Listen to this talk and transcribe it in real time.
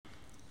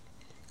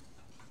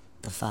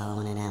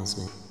following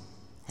announcement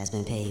has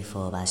been paid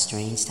for by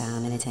Strange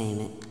Time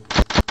Entertainment.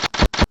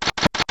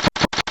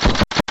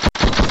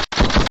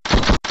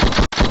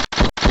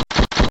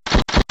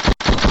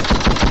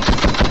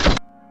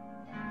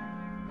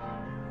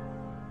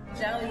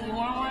 Jelly, you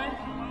want one?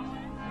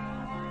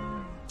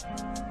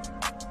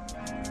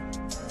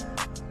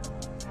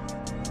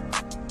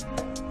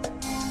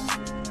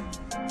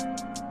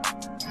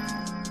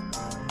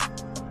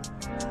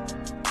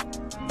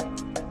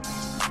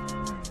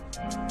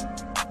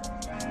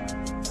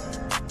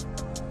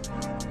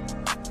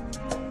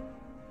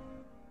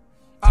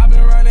 I've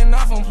been running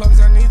off on plugs,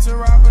 I need to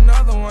rob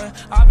another one.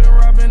 I've been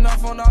rubbing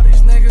off on all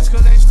these niggas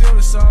cause they steal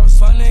the sauce.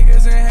 Fuck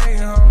niggas and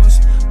hating hoes,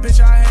 bitch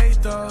I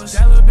hate those.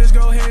 That little bitch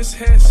go hiss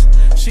hiss,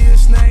 she a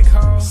snake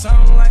hoe.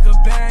 Something like a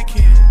bad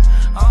kid,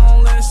 I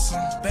don't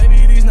listen.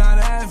 Baby these not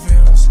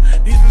Advils,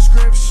 these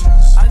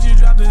prescriptions. I just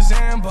dropped a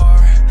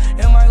Xambar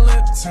in my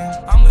Lipton.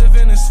 I'm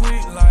living a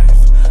sweet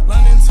life,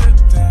 London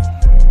Tipton.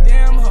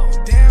 Damn hoe,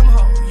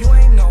 you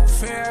ain't no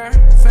fair.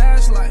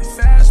 Fast life,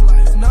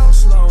 no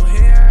slow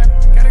hair.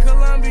 Got a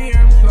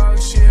Colombian plug,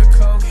 she a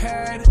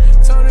cokehead.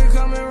 Told her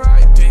coming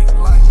right big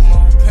like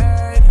moped.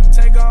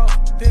 Take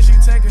off, then she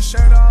take her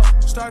shirt off.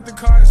 Start the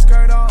car and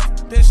skirt off,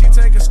 then she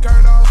take her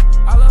skirt off.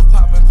 I love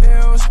popping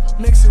pills,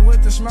 mix it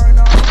with the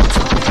Smirnoff.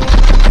 Told me when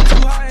I get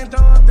too high and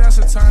throw up, that's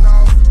a turn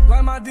off.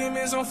 Light my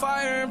demons on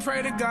fire and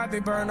pray to God they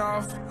burn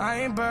off.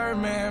 I ain't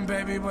Birdman,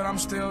 baby, but I'm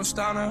still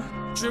stunner.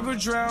 Dribble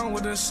drown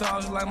with the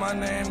sauce like my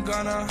name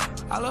Gunner.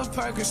 I love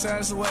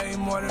Percocets way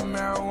more than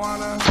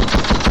marijuana.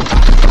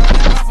 I've been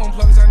running off on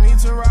plugs, I need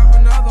to rob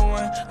another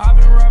one. I've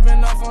been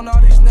rubbing off on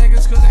all these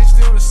niggas cause they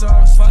steal the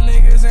sauce. Fuck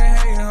niggas and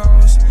hating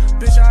hoes,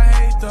 bitch I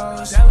hate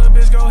those. That little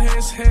bitch go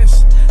hiss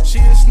hiss, she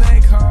a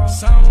snake hoe.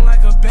 Something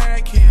like a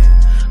bad kid,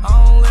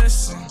 I don't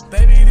listen.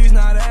 Baby these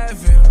not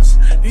Advils,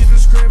 these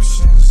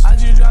prescriptions. I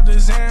just dropped a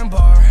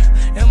Xambar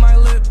in my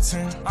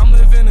Lipton. I'm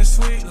living a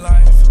sweet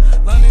life,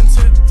 London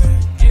Tipton.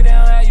 Get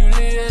down how you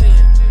live it.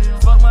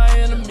 Fuck my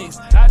enemies,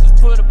 I just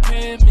put a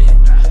pin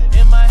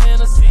in my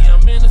Hennessy.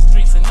 I'm in the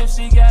streets, and if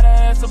she got her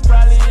ass, I'm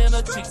probably in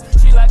her cheeks.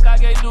 She like I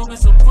gave Doobie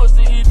some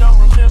pussy, he don't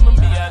remember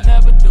me. I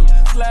never do.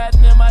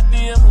 Sliding in my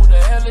DM, who the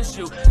hell is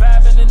you?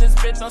 Vibing in this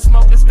bitch, I'm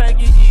smoking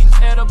stanky, eating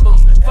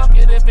edibles. Fuck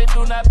it if it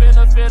do not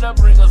benefit or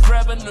bring us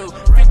revenue.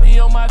 50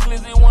 on my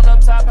glizzy, one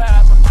up top,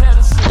 high, prepare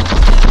to shoot.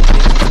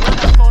 Run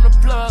up on the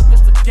plug,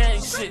 it's the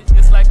gang shit.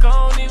 It's like I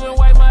don't even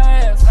wipe my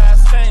ass, I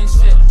stain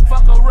shit.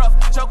 Fuck a rough,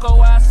 choco,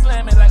 I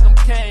slam it like I'm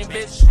Kane,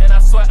 bitch. And I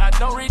swear I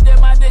don't read that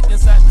my dick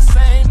inside the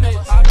same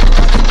bitch. I've been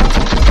running off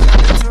on plugs, I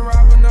need to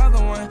rob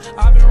another one.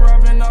 I've been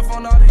rubbing off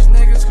on all these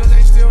niggas cause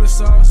they steal the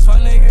sauce.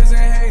 Fuck niggas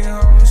and hating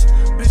hoes,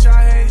 bitch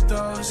I hate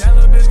those. That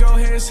little bitch go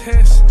hiss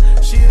hiss,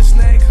 she a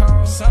snake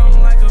hoe.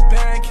 Something like a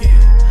bad kid,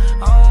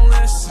 I don't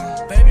listen.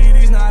 Baby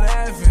these not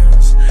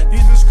Advils,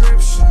 these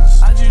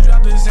prescriptions. I just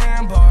dropped a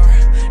Xambar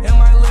in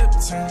my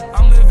Lipton.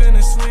 I'm living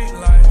a sweet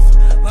life,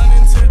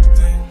 London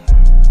Tipton.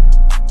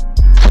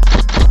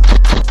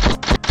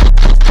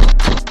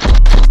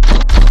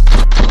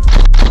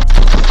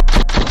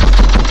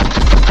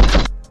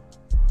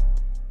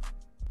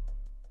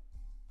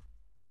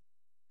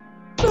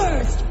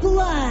 First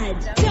blood,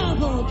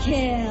 double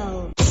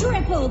kill,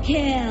 triple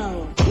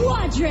kill,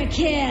 quadra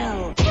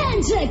kill,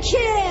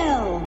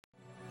 pentakill.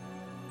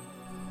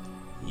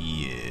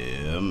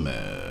 Yeah,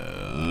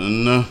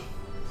 man.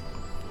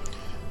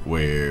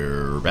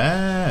 We're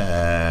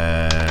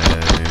back.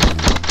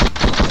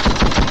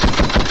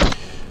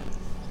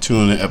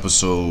 Tune in to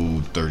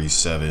episode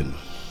 37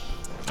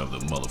 of the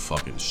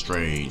motherfucking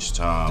Strange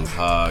Time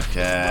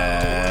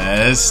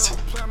Podcast.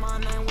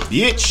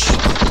 Bitch.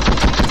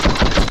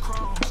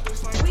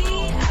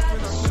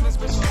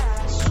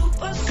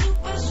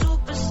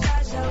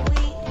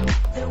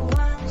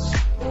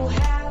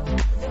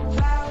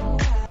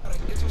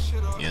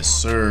 Yes,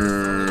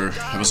 sir.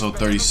 Episode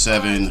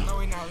 37.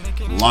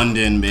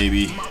 London,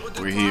 baby.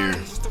 We're here.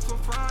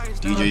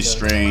 DJ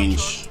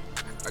Strange.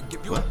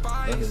 What?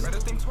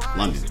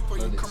 London.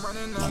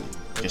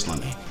 Just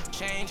London.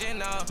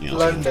 You know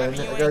London. I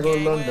gotta go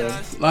to London.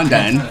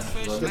 London. Get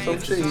some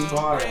cheese.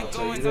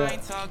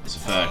 It's a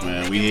fact,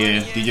 man. We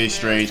here. DJ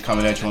Strange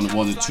coming at you on the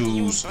ones and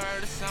twos.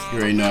 You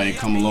already know I didn't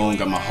come along.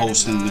 Got my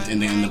host in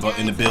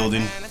the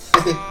building.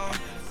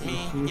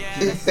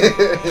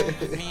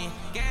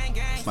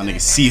 My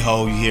nigga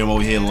C-Ho, you hear him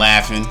over here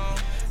laughing.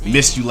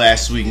 Missed you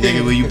last week,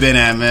 nigga. Where you been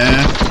at,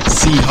 man?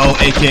 C-Ho,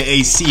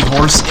 aka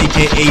C-Horse,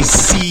 aka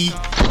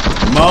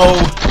C-Mo.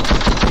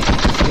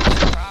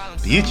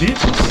 Bitch.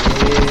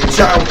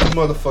 Shout out to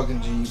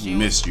motherfucking G's.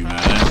 Missed you,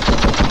 man.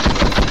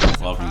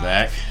 Welcome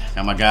back.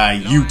 Got my guy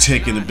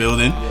U-Tick in the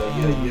building.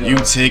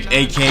 U-Tick,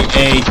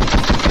 aka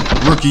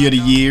Rookie of the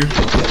Year,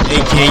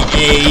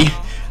 aka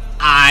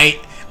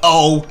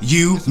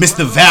I-O-U,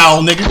 Mr.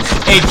 Val, nigga,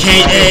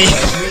 aka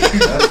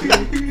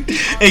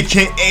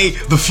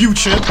The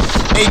Future,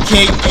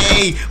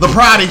 aka The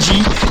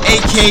Prodigy,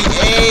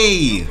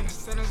 aka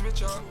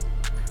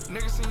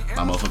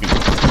my motherfucking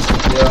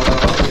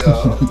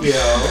Yo.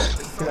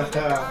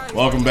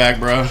 Welcome back,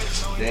 bro.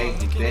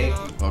 Thank you.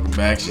 Welcome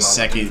back. It's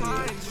your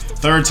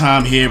third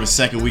time here, but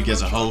second week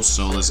as a host,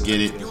 so let's get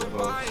it. You know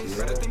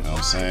what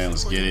I'm saying?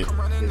 Let's get it.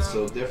 It's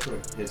so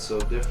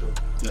different.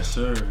 Yes,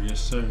 sir.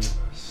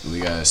 We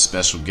got a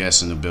special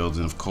guest in the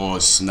building, of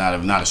course. Not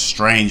a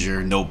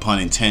stranger, no pun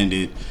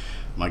intended.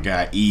 My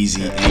guy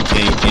Easy,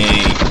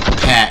 a.k.a.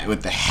 Pat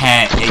with the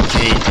hat,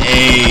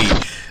 a.k.a.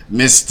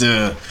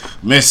 Mr.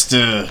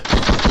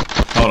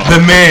 Hold on. The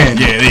man,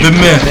 Yeah, the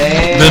myth,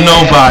 the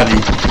nobody,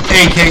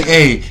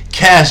 a.k.a.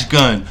 Cash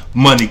Gun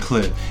Money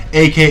Clip,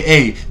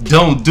 a.k.a.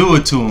 Don't do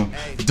it to him.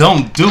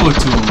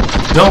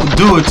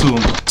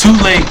 Too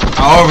late,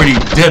 I already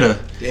did her.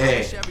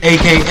 Damn.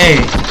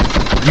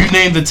 A.k.a. You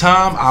name the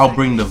time, I'll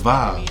bring the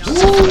vibes.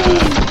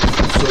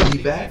 So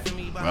he back?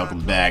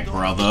 Welcome back,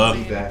 brother.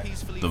 He back.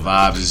 The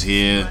vibes is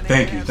here.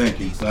 Thank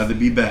you. Glad to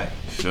be back.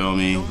 Feel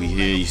me? We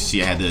here. You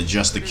see, I had to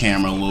adjust the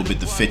camera a little bit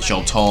to fit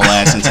your tall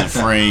ass into the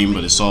frame,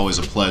 but it's always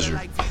a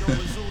pleasure.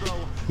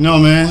 No,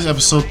 man, it's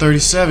episode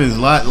 37. A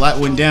lot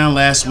went down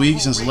last week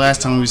since the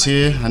last time we was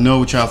here. I know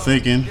what y'all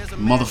thinking.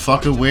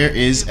 Motherfucker, where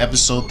is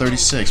episode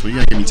 36? Well, you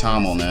gotta give me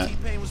time on that.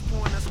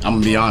 I'm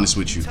gonna be honest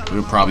with you.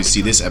 You'll probably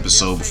see this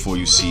episode before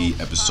you see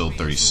episode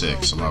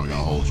 36. I'm not gonna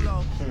hold you.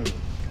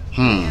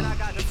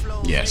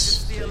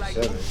 Yes.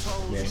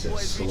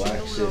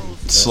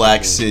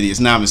 Slack City. It's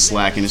not been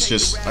slacking. It's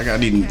just I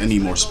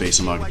need more space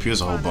on my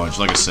computer. A whole bunch.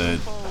 Like I said,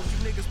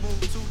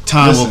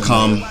 time will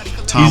come.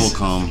 Time will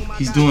come.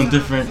 He's doing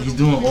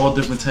all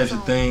different types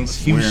of things.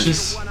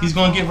 He's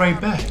gonna get right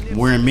back.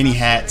 Wearing mini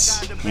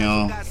hats. You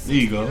know. There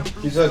you go.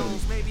 He's ugly.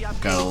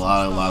 Got a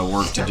lot of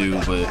work to do,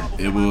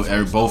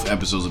 but both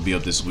episodes will be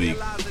up this week.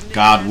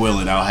 God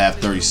willing, I'll have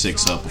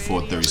 36 up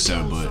before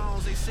 37, but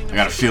I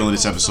got a feeling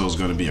this episode is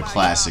going to be a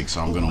classic,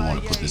 so I'm going to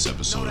want to put this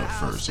episode up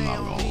first. I'm not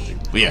going to hold you.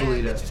 But I yeah,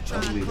 believe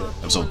that.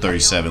 episode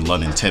 37,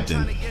 London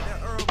Tipton.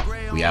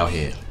 We out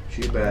here.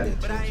 She bad.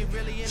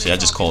 See, I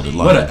just called it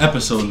What London. an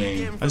episode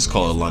name. I just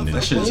called it London.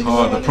 That shit is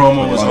hard. The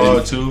promo was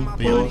hard too.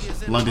 Yeah,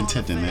 London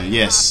Tipton, man.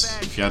 Yes,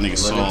 if y'all niggas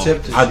saw,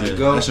 I did.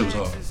 That shit was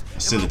hard. I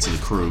sent it to the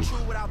crew.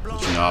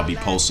 But, you know, I'll be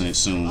posting it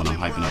soon when I'm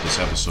hyping up this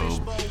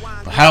episode.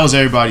 But how was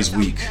everybody's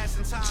week?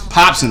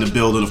 Pop's in the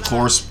building, of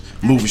course,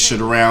 moving shit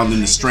around in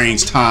the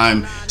Strange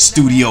Time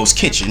Studios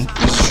kitchen.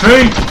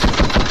 Strange.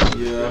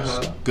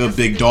 Yeah. Good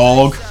big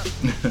dog.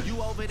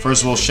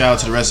 First of all, shout out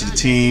to the rest of the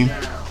team.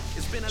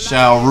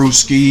 Shout out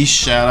Rooski.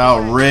 Shout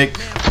out Rick.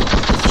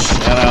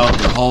 Shout out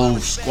the whole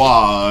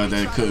squad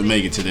that couldn't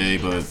make it today,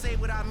 but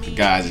the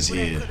guys is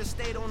here. You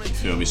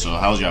feel me? So,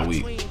 how's y'all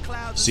week?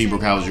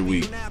 Seabrook, how was your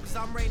week?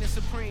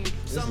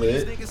 It's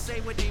lit.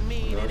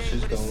 You know,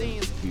 shit's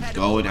going. You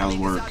going? How's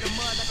work?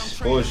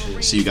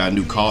 Bullshit. See, you got a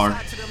new car.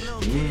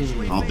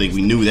 I don't think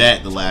we knew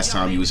that the last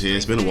time you was here.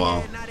 It's been a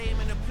while.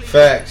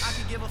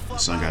 Facts.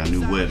 Son got a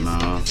new whip,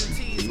 man.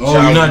 Oh,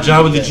 you're not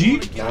John with the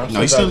Jeep? No,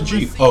 he's still a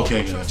Jeep.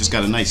 Okay, good. Just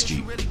got a nice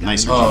Jeep.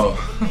 Nice Jeep.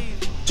 Oh,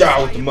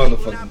 Job with the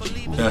motherfucking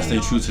Jeep. gotta stay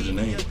true to the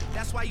name.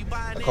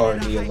 I call her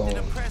Nia Long.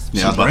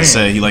 Yeah, I was about to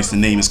say he likes to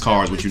name his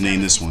cars. What you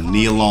name this one?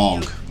 Nia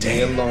Long.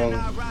 Nia Long.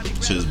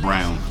 Shit is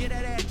brown.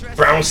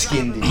 Brown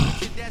skinned.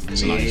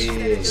 It's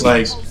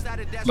nice. Yeah.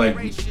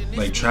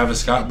 Like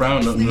Travis Scott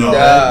Brown? No.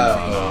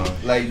 Nah.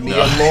 Like Nia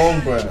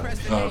Long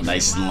brown.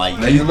 Nice and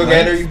light. You look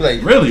at her, you be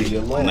like, Really?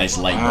 Nia Long. Nice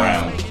light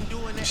brown.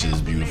 That shit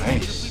is beautiful.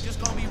 Nice.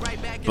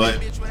 But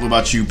what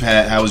about you,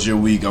 Pat? How was your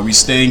week? Are we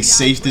staying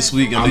safe this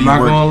week? I know I'm not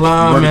gonna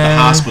lie, you work at the man.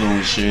 hospital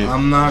and shit.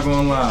 I'm not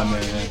gonna lie,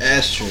 man.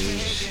 That's true.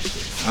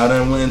 I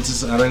done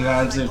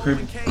got into a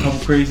couple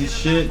crazy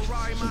shit,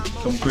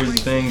 couple crazy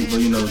things, but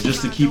you know,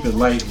 just to keep it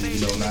light, and,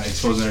 you know, not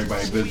exposing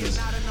everybody's business.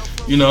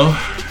 You know,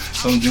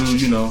 some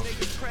dude, you know,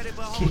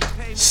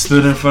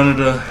 stood in front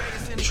of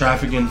the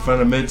traffic in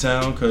front of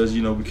Midtown because,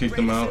 you know, we kicked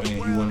him out and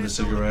he wanted a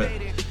cigarette.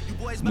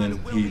 And then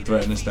he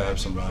threatened to stab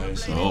somebody.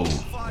 So, Oh,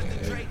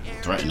 yeah.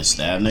 threatening to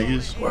stab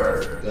niggas?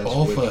 Word. That's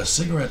All for wicked. a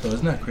cigarette, though.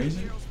 Isn't that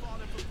crazy?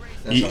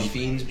 That's how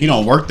fiends He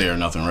don't work there or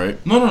nothing, right?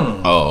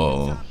 No.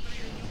 Oh,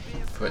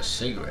 for a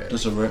cigarette.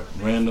 Just a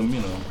random,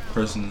 you know,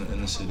 person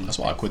in the city. that's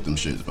why I quit them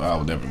shits. But I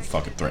would never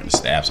fucking threaten to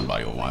stab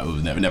somebody over one. It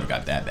was never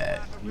got that bad.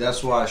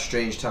 That's why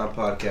Strange Time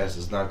Podcast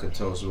is not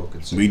condone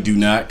smoking cigarettes. We do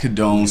not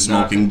condone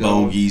smoking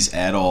bogeys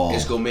at all.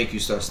 It's gonna make you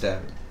start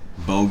stabbing.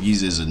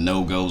 Bogeys is a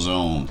no-go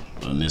zone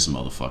in this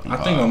motherfucking I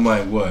pod. think I'm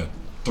like, what,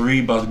 3,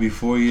 about to be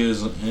 4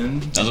 years in?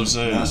 That's what I'm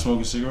saying. Not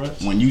smoking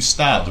cigarettes? When you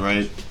stopped,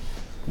 right?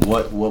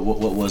 What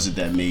was it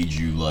that made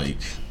you like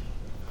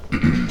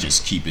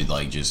just keep it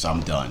like just I'm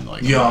done?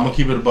 Like Yeah, I'm gonna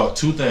keep it about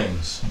 2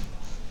 things.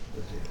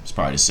 it's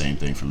probably the same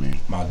thing for me.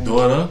 My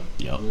daughter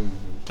Yep,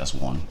 that's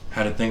one.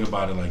 had to think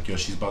about it like, yo,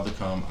 she's about to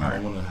come. I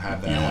don't want to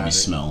have that You don't want to be habit.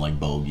 smelling like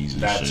bogeys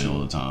and That shit too. all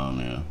the time.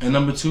 Yeah. And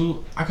number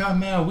 2, I got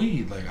mad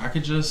weed. Like, I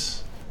could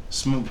just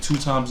smoke 2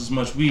 times as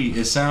much weed.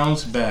 It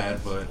sounds bad,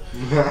 but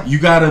you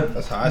gotta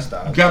That's how I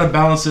stopped. you gotta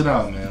balance it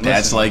out, man.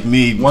 That's Listen, like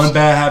me. one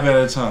bad habit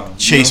at a time.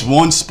 Chase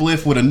one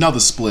spliff with another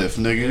spliff,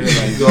 nigga.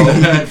 Like, Go.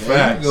 There you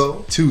facts.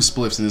 go. 2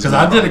 spliffs in this. Because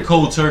I did a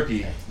cold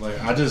turkey. Like,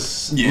 I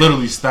just Yeah.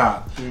 literally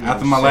stopped.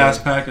 After my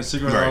last pack of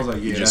cigarettes, I was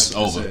like, yeah, Just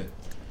that's over. it.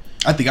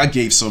 I think I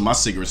gave some of my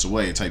cigarettes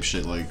away, type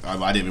shit. Like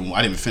I didn't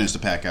even finish the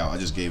pack out. I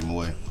just gave them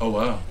away. Oh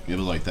wow. It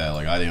was like that.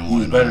 Like I didn't He want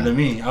was it. better than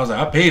me. I was like,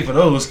 I paid for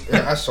those.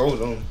 Yeah, I sold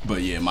them.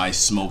 But yeah, my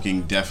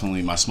smoking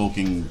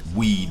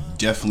weed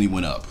definitely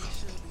went up,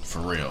 for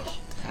real.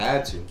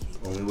 Had to.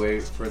 Only way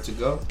for it to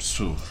go.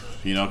 So,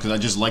 you know, because I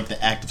just like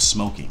the act of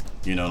smoking.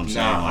 You know what I'm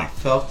saying? Nah, Like, I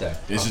felt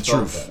that. it's I the felt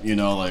truth. that. You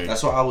know, like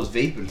That's why I was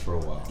vaping for a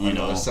while. You I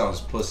know know. it sounds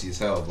pussy as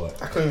hell,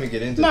 but I couldn't even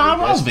get into it. Nah,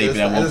 I was vaping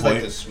at I one just like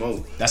point. the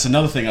smoke. that's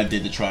another thing I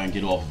did to try and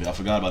get off of it. I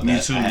forgot about Me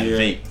that. too, I had yeah.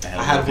 vape.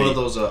 I had one of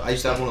those. I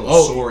used to have one of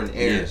those Oh, soaring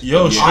airs.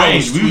 Yo, Yeah.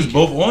 strange. We was tweaking.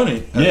 both on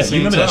it. At Yeah, the same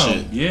you remember that time.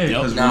 shit? Yeah, Yep.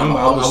 because Nah, remember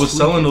I I was was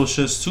selling tweaking. those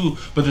shits too.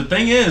 But the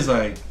thing is,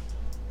 like,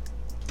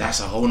 that's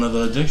a whole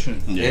nother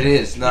addiction. Yeah. It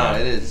is. Nah, Yeah.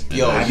 it is. Yeah.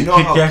 Yo, I had you to know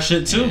kick how that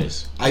shit too.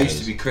 Yes. I used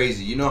to be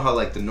crazy. You know how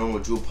like the normal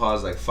Juul pod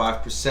is like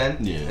 5%?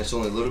 Yeah. It's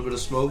only a little bit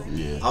of smoke?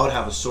 Yeah. I would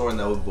have a soaring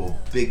that would go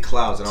big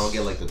clouds and I would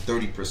get like the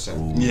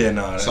 30%. Yeah,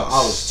 nah. So I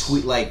was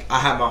like, I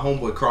had my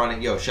homeboy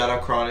Chronic. Yo, shout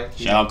out Chronic.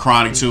 Shout out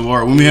Chronic too.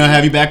 Or we may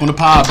have you back on the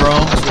pod, bro.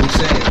 That's what I'm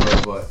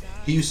saying, bro. But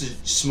he used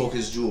to smoke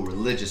his Juul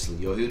religiously.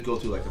 Yo, he would go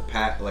through like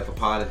a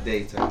pod a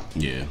day type,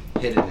 Yeah.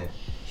 hitting it.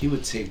 He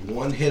would take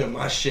one hit of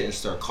my shit and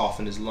start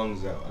coughing his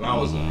lungs out. And I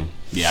was like,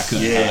 Yeah, I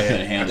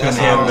couldn't handle that's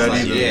that. how I was that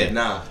like, either. yeah,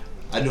 nah.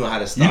 I knew how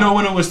to stop. You know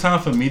when it was time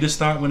for me to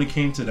stop when it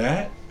came to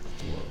that?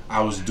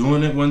 I was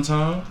doing it one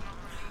time,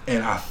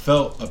 and I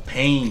felt a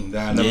pain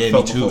that I never Yeah,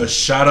 felt me before. too. It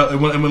shot up. It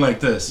went like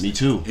this. Me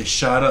too. It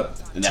shot up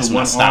And that's to when I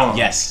one stopped. arm.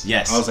 Yes.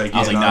 I was like, nah,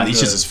 I'm these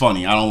good. shits is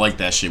funny. I don't like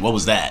that shit. What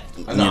was that?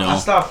 I know. I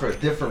stopped for a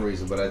different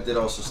reason, but I did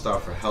also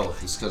stop for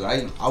health. It's because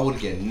I would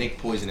get Nick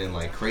poisoning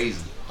like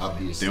crazy,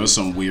 obviously. There was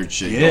some weird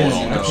shit Yeah, going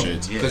on you with know.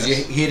 shit. Yeah. Because you're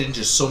hitting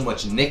just so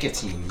much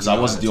nicotine. Because I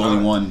wasn't the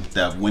only one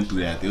that went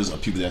through that. There was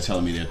people that were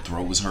telling me their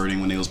throat was hurting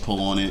when they was pull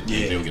on it.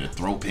 Yeah. They would get a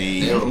throat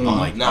pain. They were, I'm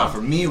like, nah,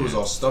 for me it was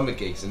all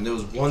stomach aches, and there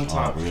was one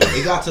time really?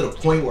 it got to the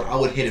point where I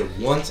would hit it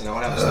once, and I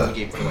would have a stomach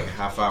ache for like a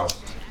half hour,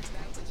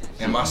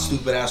 and my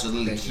stupid ass would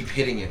literally keep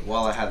hitting it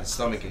while I had the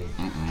stomach ache.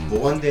 But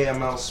one day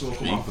I'm out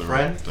smoking with my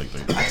friend,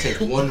 I take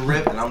one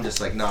rip, and I'm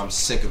just like, nah, I'm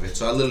sick of it.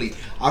 So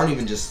I don't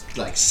even just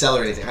like sell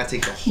or anything. I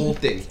take the whole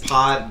thing,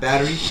 pod,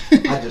 battery,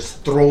 I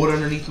just throw it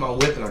underneath my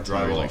whip, and I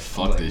drive You're off.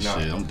 like, I'm fuck this nah,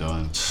 shit. I'm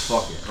done.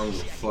 Fuck it, I don't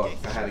give a fuck.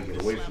 I had to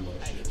get away from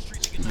that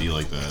shit. Be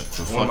like that.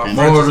 So One of my fucking,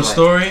 friends- Moral of the Like-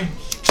 story: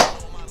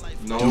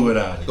 No, Do it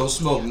out. Don't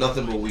smoke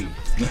nothing but weed.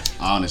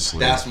 honestly,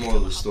 That's more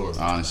of the story.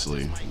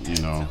 honestly,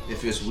 you know.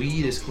 If it's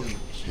weed, it's clean.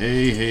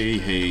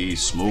 Hey,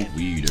 smoke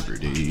weed every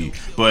day.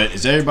 But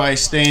is everybody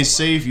staying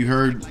safe? You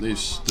heard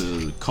this,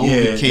 the COVID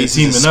they're cases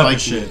teaming is up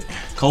and spiking. shit.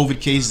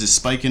 COVID cases is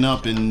spiking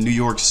up in New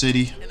York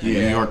City. New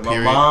York My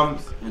period. mom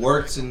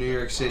works in New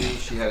York City.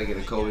 She had to get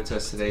a COVID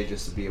test today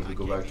just to be able to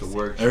go back to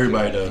work.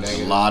 Everybody does. A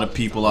Negative. lot of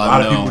people a I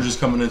lot know. of people just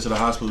coming into the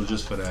hospital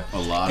just for that. A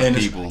lot And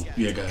of it's- people.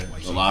 Yeah, go ahead.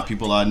 A lot of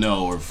people I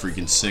know are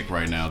freaking sick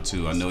right now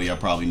too. I know y'all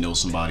probably know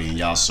somebody in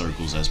y'all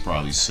circles that's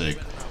probably sick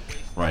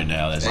right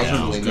now. That's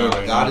Thankfully, down. good no,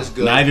 right God now. is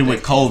good. Not even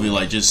with COVID,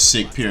 like just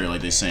sick. Period.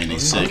 Like they saying they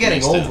sick. I'm getting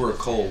next to- over a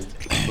cold.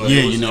 But Yeah, it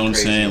you wasn't know what I'm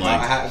crazy. saying,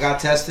 like- I got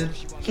tested.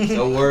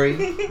 Don't worry,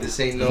 this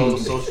ain't no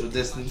social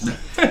distance.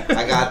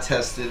 I got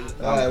tested.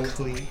 I'm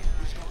clean.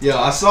 Yo,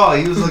 I saw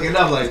he was looking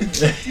up like,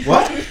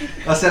 what?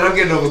 I said I'm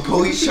getting over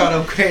cold. He shot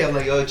up crazy. I'm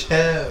like, yo,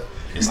 chill.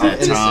 It's I'm that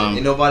innocent. time.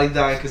 Ain't nobody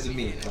dying because of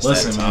me. That's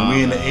Listen, that man, time.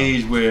 we in the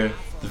age where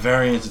the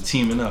variants are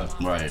teaming up.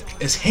 Right.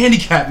 It's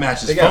handicap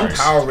matches, They got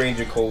folks. Power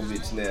Ranger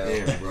COVIDs now.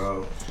 Yeah,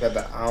 bro. Got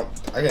the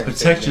I got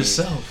Protect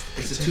yourself.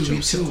 It's a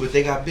 2v2, but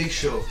they got Big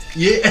Show.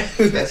 Yeah.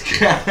 That's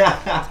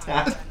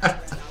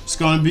It's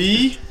gonna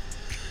be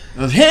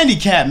a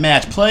handicap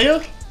match,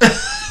 player.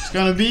 It's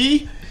gonna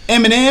be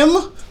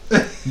Eminem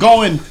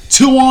going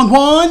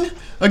 2-on-1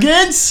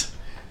 against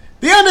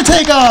The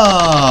Undertaker.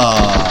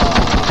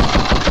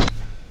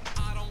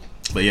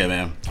 But yeah,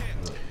 man,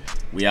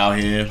 we out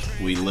here.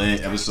 We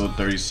lit. Episode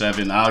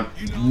 37. I'll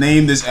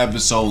name this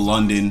episode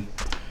London.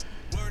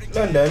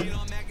 London.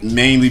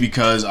 Mainly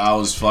because I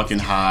was fucking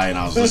high and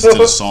I was listening to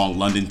the song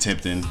London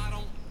Tipton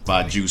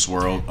by Juice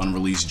WRLD,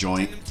 unreleased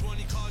joint.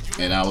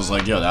 And I was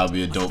like, yo, that would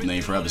be a dope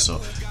name for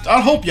episode. I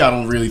hope y'all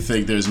don't really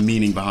think there's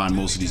meaning behind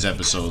most of these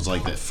episodes.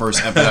 Like that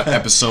first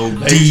episode,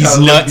 They D's try to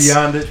look nuts.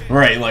 beyond it.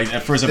 Right, like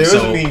that first There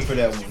episode. was a meaning for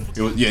that one.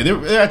 It was, yeah,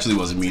 there actually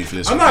was a meaning for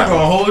this I'm one. not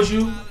gonna hold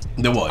you.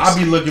 There was. I'll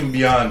be looking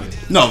beyond it.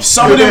 No,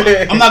 some of them,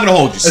 I'm not gonna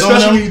hold you. Some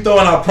Especially of when them, you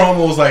throwing out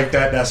promos like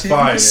that, that's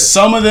fire.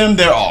 some of them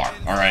there are.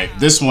 All right,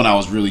 this one I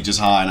was really just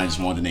high and I just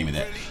wanted to name it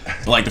that.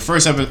 But like the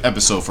first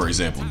episode, for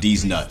example,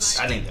 D's nuts.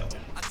 I think that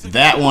one.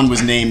 That one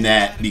was named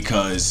that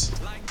because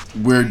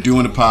we're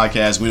doing a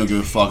podcast. We don't give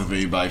a fuck if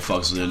anybody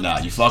fucks with it or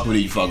not. You fuck with it,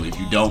 you fuck with it. If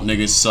you don't,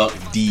 niggas suck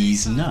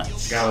D's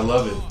nuts. Gotta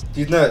love it.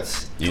 He's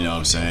nuts. You know what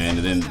I'm saying?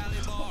 And then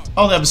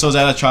all the episodes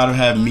I try to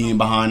have meaning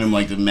behind them,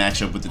 like the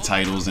match up with the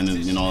titles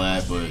and all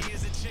that, but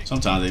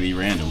sometimes they be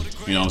random.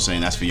 You know what I'm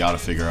saying? That's for y'all to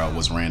figure out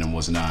what's random,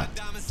 what's not.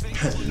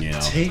 You know.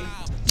 Take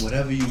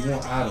whatever you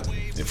want out of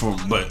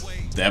it. But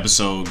the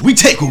episode, we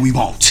take what we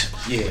want.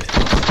 Yeah.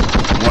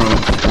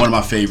 One of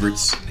my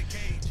favorites.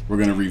 We're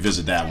gonna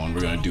revisit that one.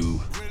 We're gonna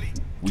do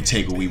we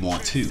take what we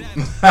want too.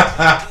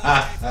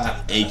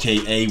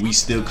 AKA, we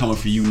still coming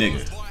for you,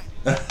 nigga.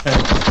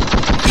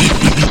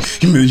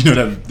 You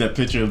know that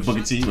picture of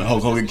Booker T when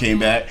Hulk Hogan came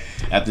back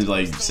after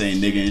like saying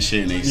nigga and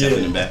shit and they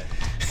accepted him back?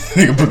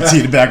 Nigga Booker T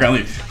in the background,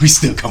 like, we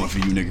still coming for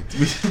you, nigga.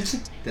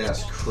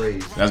 That's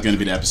crazy. That's gonna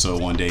be the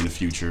episode one day in the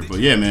future. But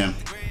yeah, man,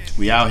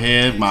 we out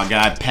here. My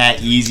guy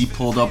Pat Easy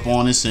pulled up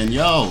on us, and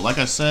yo, like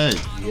I said,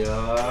 a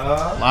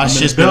lot of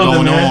shit's been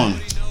going on.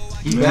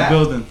 He's in the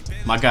building.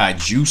 My guy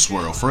Juice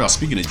WRLD. For real,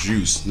 speaking of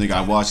Juice, nigga,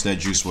 I watched that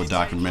Juice WRLD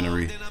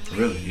documentary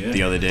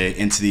the other day,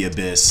 Into the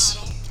Abyss.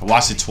 I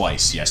watched it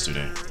twice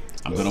yesterday.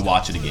 I'm gonna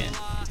watch it again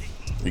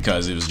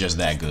because it was just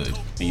that good.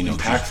 And you know,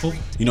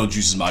 impactful.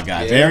 Juice is my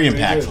guy. Very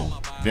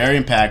impactful. Very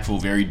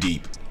impactful. Very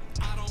deep.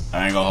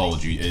 I ain't gonna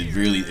hold you.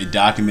 It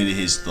documented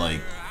his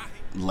like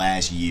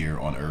last year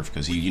on Earth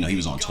because he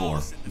was on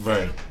tour.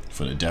 Right.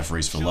 For the Death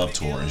Race for Love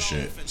tour and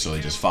shit. So they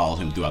just followed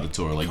him throughout the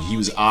tour. Like, he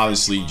was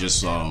obviously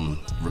just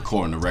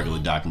recording a regular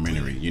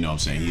documentary. You know what I'm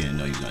saying? He didn't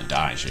know he was gonna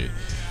die and shit.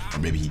 Or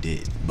maybe he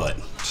did. But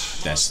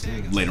that's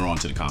later on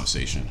to the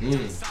conversation.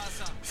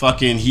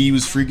 Fucking, he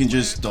was freaking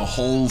just the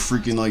whole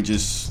freaking like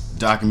just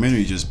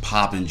documentary just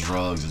popping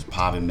drugs, just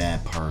popping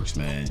mad perks,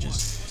 man.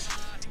 Just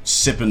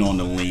sipping on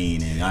the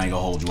lean. And I ain't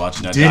gonna hold you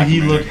watching that documentary.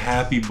 Did he look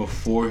happy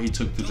before he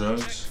took the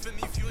drugs?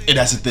 And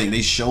that's the thing.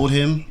 They showed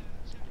him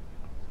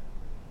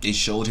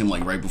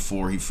like right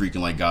before he freaking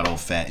like got all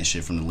fat and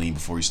shit from the lean,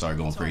 before he started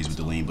going crazy with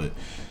the lean. But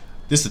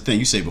this is the thing,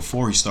 you say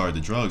before he started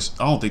the drugs.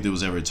 I don't think there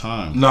was ever a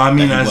time. No, I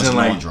mean that he as wasn't in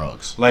like on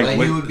drugs. Like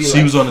he would be, he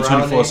like, was on the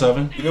frowning.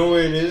 24/7. You know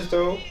what it is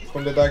though?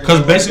 From the documentary.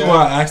 Because basically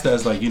why I asked that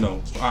is like, you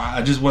know,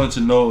 I just wanted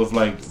to know if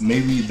like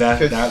maybe that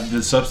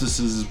the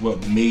substances is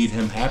what made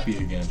him happy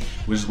again,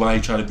 which is why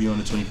he tried to be on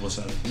the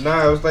 24/7.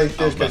 Nah, it was like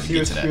this about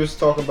because to he was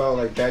talking about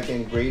like back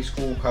in grade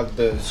school how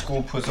the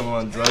school puts him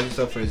on drugs and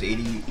stuff for his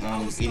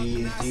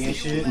ADHD and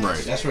shit. Right.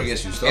 That's where it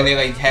gets you started. And they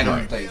like had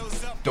him like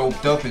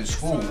doped up in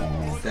school,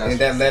 and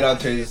that led out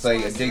to his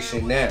like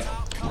addiction now.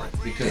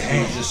 Because he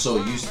was just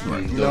so used to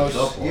being You know, doped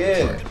up all the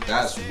yeah. time.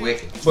 That's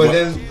wicked. But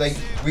then like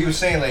we were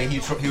saying, like he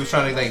was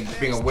trying to like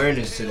bring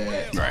awareness to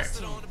that. Right.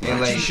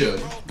 And like you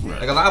should.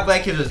 Like a lot of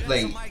black kids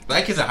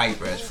are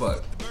hyper as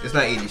fuck. It's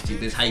not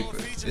ADHD, it's hyper.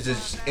 It's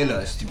just in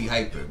us to be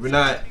hyper. We're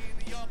not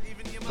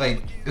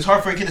like, it's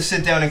hard for a kid to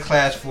sit down in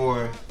class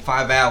for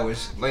 5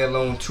 hours, let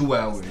alone 2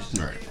 hours.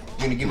 Right.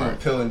 You're gonna give him a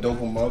pill and dope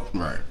him up.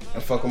 Right.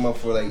 And fuck him up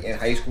for like in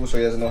high school so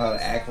he doesn't know how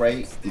to act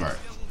right. Right.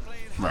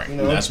 Right. You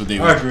know? That's what they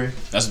I agree.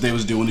 That's what they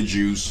was doing to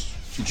Juice.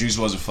 Juice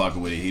wasn't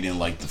fucking with it. He didn't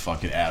like the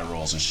fucking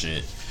Adderalls and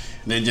shit.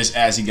 And then just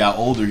as he got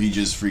older, he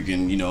just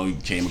freaking, you know, he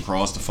came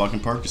across the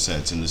fucking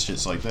Percocets and the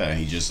shits like that. And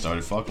he just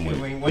started fucking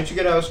with it. Once you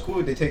get out of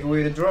school, they take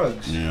away the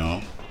drugs. You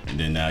know? And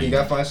then now you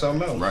gotta find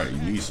something else. Right, you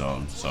need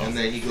something. So. And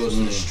then he goes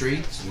to the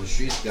streets, and the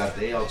streets got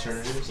their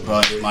alternatives.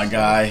 But my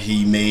guy,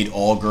 he made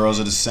All Girls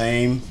Are the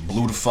Same,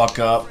 blew the fuck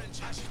up.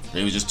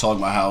 They was just talking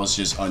about how it's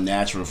just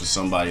unnatural for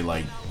somebody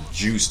like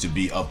Juice to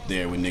be up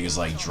there with niggas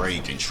like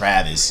Drake and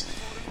Travis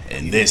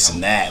and this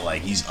and that.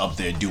 Like, he's up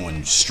there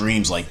doing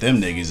streams like them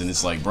niggas, and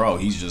it's like, bro,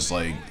 he's just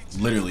like,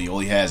 literally all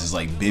he has is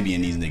like Bibby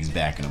and these niggas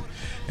backing him.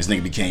 This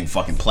nigga became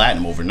fucking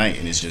platinum overnight,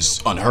 and it's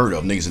just unheard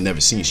of. Niggas have never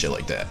seen shit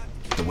like that.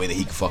 The way that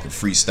he can fucking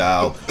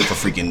freestyle for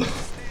freaking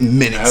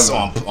minutes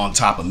on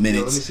top of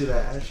minutes. Let me see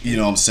that. You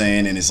know what I'm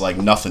saying? And it's like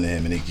nothing to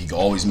him, and he can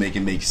always make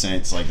it make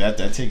sense. Like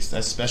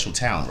that's special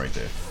talent right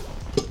there.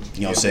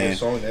 You know what I'm saying?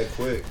 Song that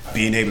quick.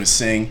 Being able to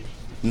sing.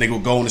 Nigga will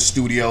go in the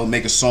studio,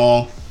 make a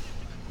song,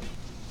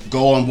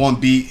 go on one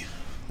beat,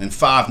 in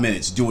 5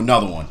 minutes, do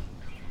another one.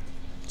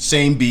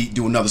 Same beat,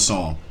 do another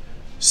song.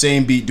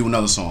 Same beat, do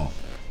another song.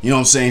 You know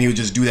what I'm saying? He would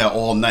just do that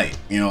all night.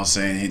 You know what I'm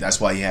saying? That's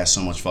why he has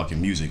so much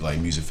fucking music, like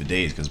music for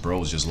days, because bro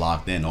was just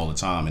locked in all the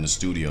time in the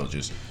studio,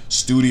 just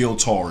studio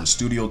touring.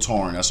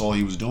 That's all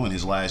he was doing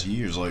his last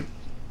years. Like,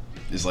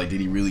 it's like,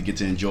 did he really get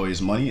to enjoy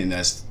his money? And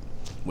that's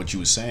what you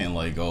were saying,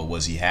 like, oh,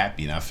 was he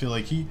happy? And I feel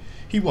like he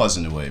was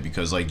in a way,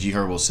 because like G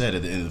Herbo said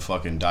at the end of the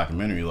fucking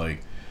documentary,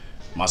 like,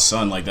 my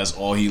son, like, that's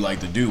all he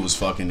liked to do was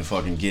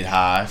fucking get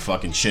high,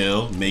 fucking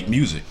chill, make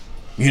music.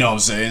 You know what I'm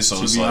saying?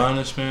 So to be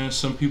honest, man,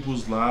 some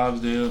people's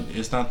lives,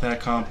 it's not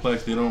that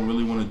complex. They don't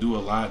really want to do a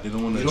lot. They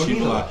don't want to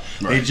achieve a lot.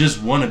 Right. They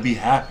just want to be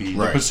happy.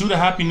 Right. The pursuit of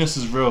happiness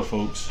is real,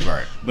 folks.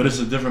 Right. But it's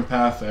a different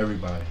path for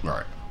everybody.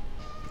 Right.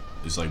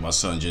 It's like my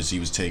son he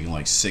was taking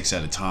like 6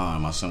 at a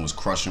time. My son was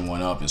crushing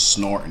one up and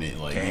snorting it.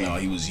 Like, you know,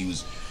 he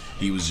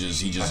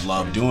just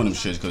loved doing them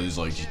shit, because it's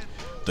like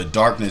the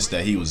darkness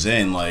that he was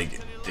in,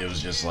 like, it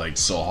was just like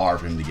so hard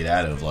for him to get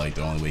out of. Like,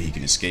 the only way he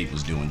can escape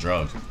was doing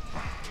drugs.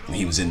 And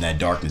he was in that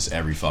darkness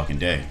every fucking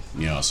day,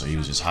 you know, so he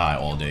was just high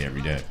all day,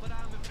 every day.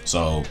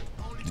 So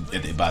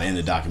by the end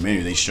of the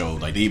documentary,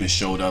 they even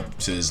showed up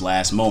to his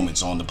last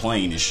moments on the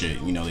plane and shit.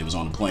 You know, they was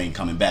on the plane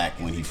coming back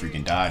when he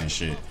freaking died and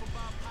shit.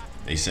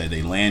 They said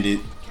they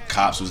landed,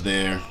 cops was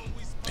there,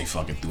 they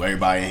fucking threw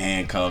everybody in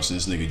handcuffs, and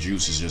this nigga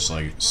Juice is just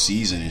like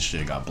seasoned and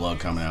shit, got blood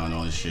coming out and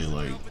all this shit,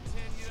 like,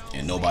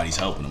 and nobody's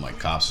helping him. Like,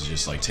 cops is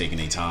just like taking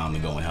their time to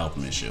go and help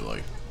him and shit.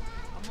 Like,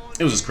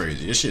 it was just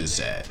crazy. This shit is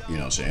sad, you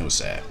know what I'm saying? It was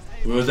sad.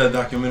 Where was that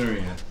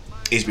documentary at?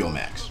 HBO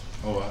Max.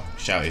 Oh wow.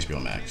 Shout out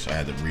HBO Max. I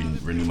had to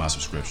renew my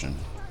subscription.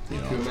 You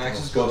know, HBO Max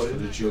is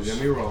goated. Don't get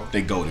me wrong.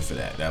 they goated for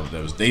that. That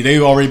was they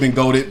already been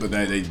goated, but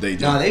they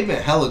Nah, they've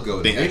been hella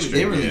goated. They They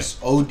extra, release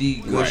OD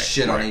good Right,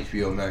 shit on right.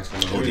 HBO Max.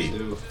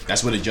 OD.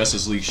 That's where the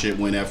Justice League shit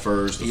went at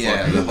first. The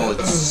Yeah, fucking- the whole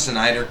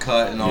Snyder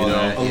cut and all You know,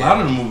 that. A lot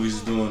of the movies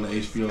is doing the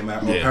HBO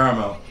Max or Yeah.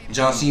 Paramount.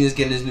 John Cena's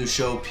getting his new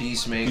show,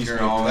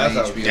 Peacemaker, all That's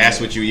on how- HBO. That's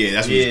what you. Yeah,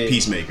 that's what Yeah.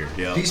 Peacemaker.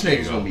 Yeah,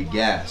 Peacemaker's gonna be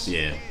gas.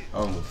 Yeah,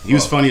 Oh, he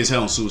was fuck. funny as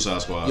hell on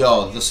Suicide Squad.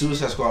 Yo, the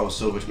Suicide Squad was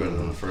so much better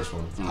than the first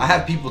one. I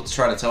had people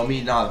try to tell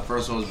me, nah, the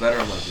first one was better.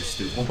 I'm like, you're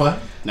stupid. What?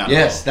 Not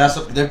Yes,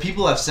 at there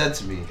people have said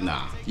to me, all.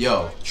 Nah,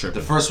 yo,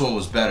 Tripping. the first one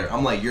was better.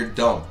 I'm like, you're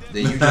dumb.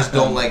 That you just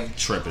don't like.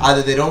 Tripping.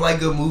 Either they don't like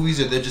good movies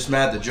or they're just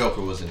mad the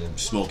Joker wasn't in.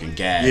 smoking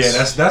gas.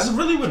 Yeah, that's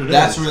really what it is.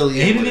 That's really He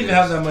what didn't it even is.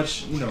 have that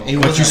much, you know. He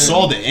But you wasn't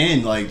saw in- the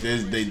end, like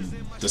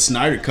the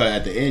Snyder cut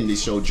at the end. They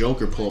showed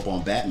Joker pull up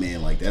on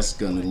Batman. Like that's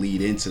gonna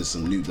lead into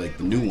some new, like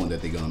the new one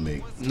that they're gonna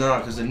make. No,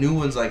 because the new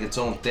one's like its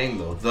own thing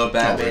though. The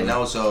Batman, really? that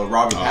was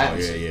Robert Oh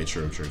Pattinson, yeah,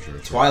 true.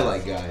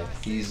 Twilight guy.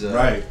 He's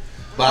Right.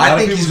 But A lot I of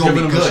think he's people's gonna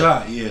be giving him a good.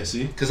 shot. Yeah,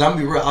 see. Cause I'm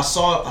be real, I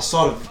saw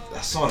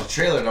the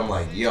trailer and I'm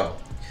like, yo,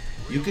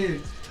 you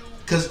could.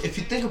 Cause if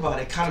you think about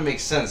it, it kind of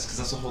makes sense. Cause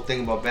that's the whole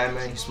thing about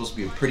Batman. He's supposed to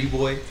be a pretty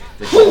boy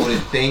that you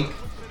wouldn't think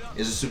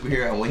is a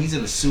superhero. And when he's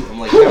in the suit, I'm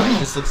like, yo, he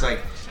just looks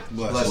like.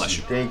 Bless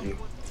you. Thank you.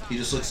 He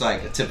just looks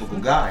like a typical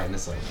guy, and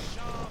it's like,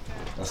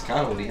 that's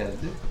kind of what he had to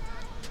do.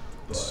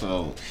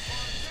 So,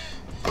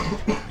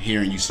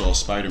 hearing you saw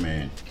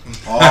Spider-Man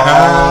Oh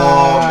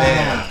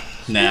man,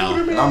 now,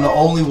 and I'm the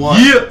only one.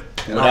 Yeah.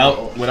 And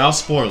I'm without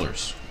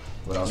spoilers.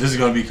 what else? This is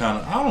gonna be kind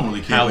of. I don't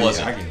really care. How but was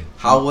yeah, it? I get it.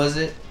 How was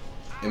it?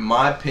 In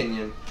my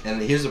opinion,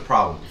 and here's the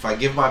problem. If I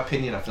give my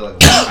opinion, I feel like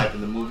I'm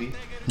hyping the movie.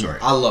 Right.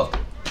 I loved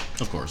it.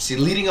 Of course. See,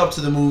 leading up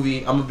to the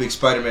movie, I'm a big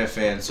Spider-Man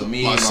fan, so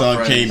me My and my son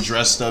friends, came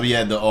dressed up. He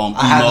had the emo,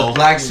 I had the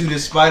black suited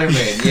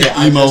Spider-Man. Yeah,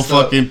 I emo dressed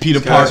up. fucking Peter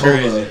That's Parker.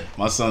 crazy.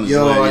 My son is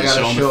Yo, I lit. got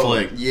Show to him the show.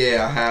 flick.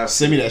 Yeah, I have.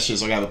 Send me that shit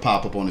so I got to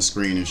pop up on the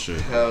screen and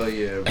shit. Hell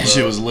yeah, bro. That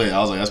shit was lit. I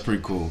was like, that's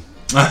pretty cool.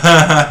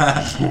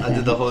 I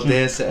did the whole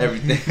dance to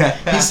everything.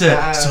 He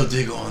said, "So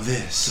dig on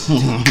this."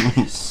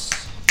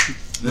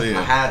 I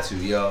Yeah. had to,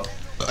 yo.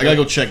 I gotta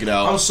go check it I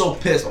out. was so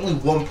pissed. Only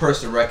one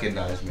person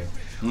recognized me.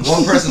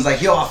 One person's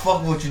like, yo, I fuck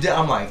with what you did.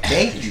 I'm like,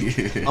 thank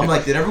you. I'm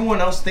like, did everyone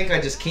else think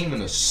I just came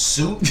in a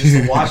suit just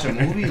to watch a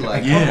movie?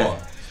 Like, Yeah. come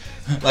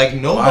on. Like,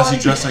 nobody. Why is he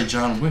dressed like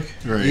John Wick?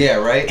 Right. Yeah,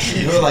 right?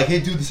 They were like, hey,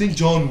 dude, this ain't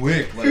John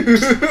Wick.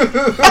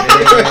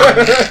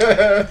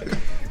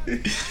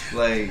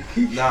 Like,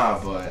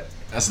 nah, but.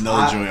 That's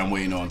another joint I'm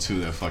waiting on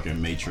too. That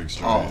fucking Matrix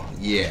joint. Oh,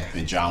 yeah.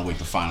 And John Wick,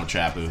 the final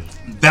chapter.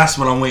 That's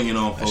what I'm waiting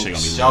on, That folks. shit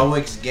gonna be John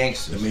Wick's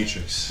gangster. The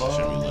Matrix. That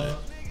shit be lit.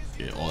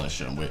 Yeah, all that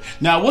shit I'm with.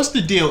 Now, what's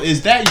the deal?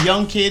 Is that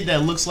young kid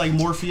that looks like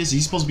Morpheus?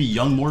 He's supposed to be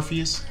young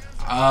Morpheus?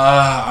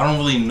 I don't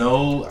really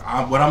know.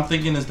 What I'm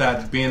thinking is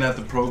that being that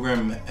the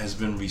program has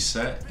been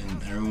reset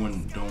and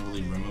everyone don't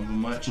really remember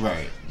much.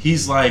 Right.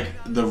 He's like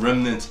the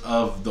remnants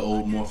of the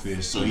old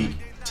Morpheus, so he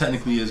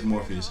technically is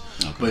Morpheus.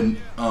 Okay.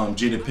 But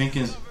Jada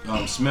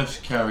Pinkett Smith's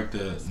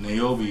character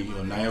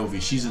Niobe,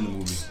 she's in the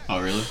movie.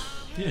 Oh, really?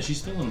 Yeah, she's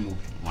still in the movie.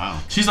 Wow.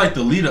 She's like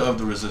the leader of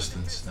the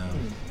resistance now.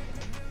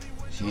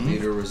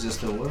 Leader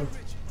resistant what?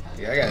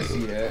 Yeah, I gotta see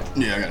that.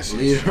 Yeah, I gotta see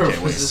Leader this. Can't of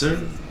wait.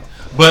 resistance.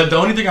 But the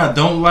only thing I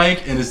don't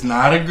like, and it's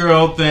not a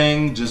girl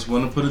thing, just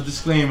want to put a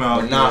disclaimer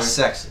out We're not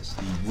there. sexist.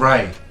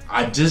 Right.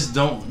 I just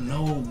don't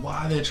know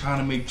why they're trying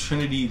to make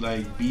Trinity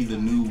like be the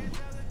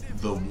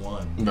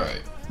one.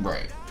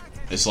 Right.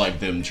 It's like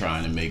them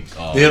trying to make.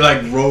 They're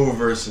like role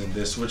reversing.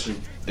 They're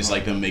switching. It's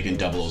like them making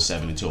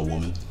 007 into a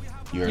woman.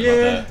 You heard Yeah.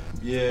 about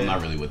that? Yeah. I'm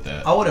not really with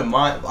that. I wouldn't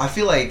mind. I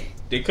feel like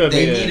They could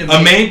they be need to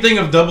A make main thing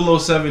of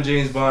 007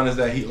 James Bond is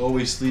that he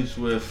always sleeps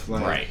with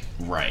like.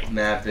 Right.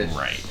 mad bitch.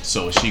 Right.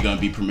 So is she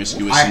gonna be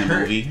promiscuous I in the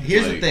heard. movie?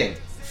 Here's the Like, thing.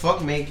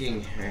 Fuck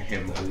making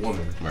him a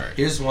woman. Right.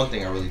 Here's one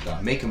thing I really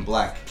thought. Make him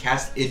black.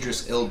 Cast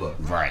Idris Elba.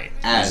 Right.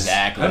 As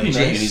Exactly. That'd be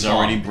And nice. he's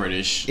already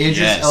British. Idris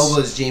Yes.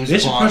 Elba is James They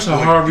should Bond. push a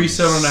hard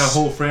reset on that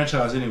whole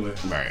franchise anyway.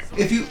 Right.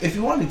 If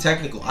you want to be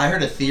technical, I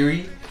heard a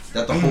theory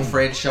that the whole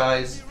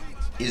franchise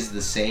is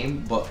the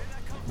same, but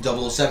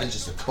 007 is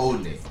just a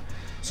code name.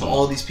 So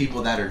all these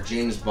people that are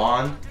James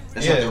Bond,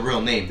 that's not Yeah. their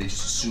real name. They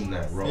just assume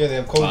that role. Yeah, they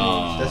have code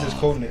names. That's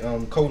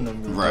his code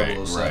number. Right.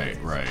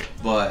 007. Right.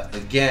 But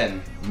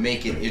again,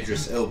 make it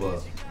Idris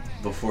Elba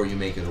before you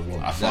make it a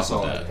woman. I fuck That's with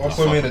all. that. Or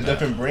put him in a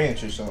different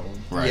branch or something.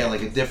 Right. Yeah,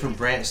 like a different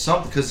brand,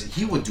 something, because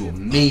he would do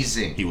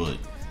amazing. He would.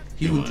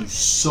 He would do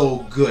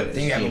so good. as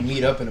They have to James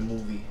meet up in a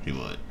movie. He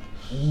would.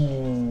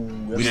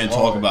 Ooh, We didn't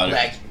talk about it.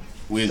 Black.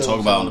 We didn't talk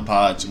about it on the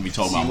pod. We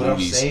talked See about what I'm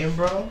movies. saying,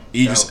 bro?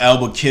 Idris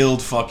Elba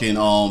killed fucking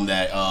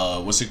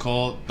that what's it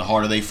called? The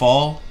Harder They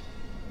Fall,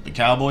 the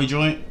cowboy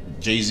joint.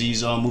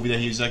 Jay-Z's movie that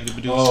he executive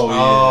produced.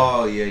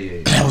 Oh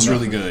yeah. That was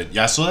really good.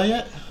 Y'all saw that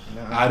yet?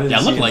 I didn't. Yeah,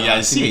 see look it, like but y'all I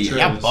didn't seen see it. the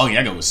Y'all trailers.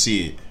 bugging. Y'all go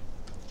see it.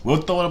 We'll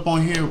throw it up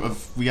on here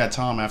if we got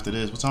time after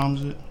this. What time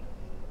is it?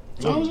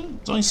 What time is it?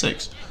 It's only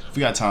 6. If we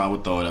got time,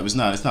 we'll throw it up. It's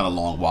not a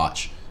long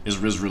watch. It's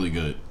really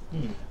good.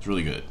 It's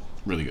really good.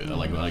 Really good. I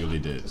like what they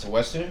did. It's a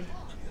Western?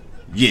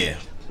 Yeah.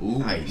 Ooh,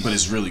 nice. But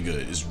it's really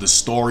good. The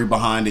story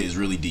behind it is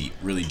really deep.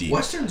 Really deep.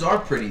 Westerns are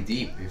pretty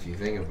deep if you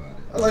think about it.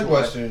 I like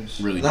Westerns.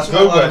 Really That's deep.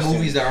 why a lot Westerns. of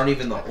movies that aren't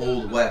even the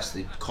Old West,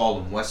 they call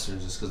them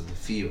Westerns just because of the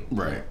feel.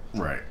 Right.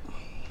 Right.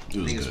 It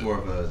I was think it's good. more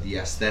of the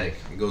aesthetic.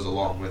 It goes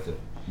along with it.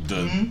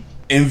 The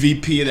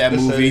MVP of that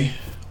Yes, movie, sir.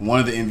 one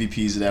of the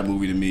MVPs of that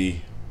movie to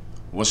me,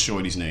 what's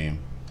Shorty's name?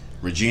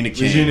 Regina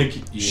King. Regina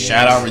King.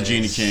 Shout out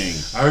Regina King.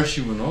 I heard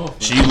she went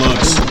off. She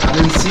looks I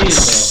didn't see it though.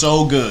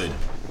 so good.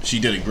 She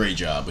did a great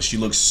job, but she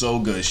looks so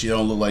good. She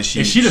don't look like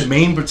she. Is she the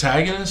main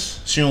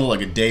protagonist? She don't look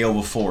like a day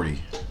over 40.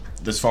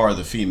 As far as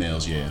the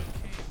females, yeah.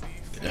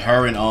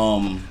 Her and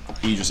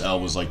Idris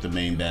Elba was like the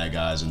main bad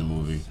guys in the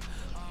movie.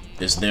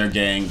 It's their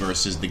gang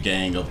versus the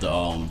gang of the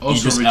Oh,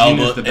 Idris so Elba.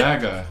 Regina's the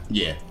bad guy.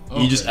 Yeah.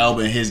 Okay. Idris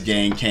Elba and his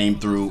gang came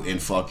through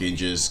and fucking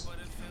just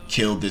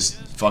killed this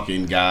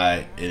fucking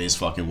guy and his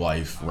fucking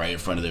wife right in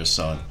front of their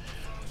son.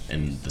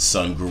 And the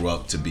son grew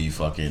up to be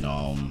fucking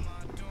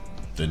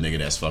the nigga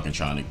that's fucking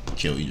trying to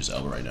kill Idris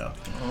Elba right now.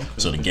 Okay.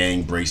 So the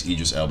gang breaks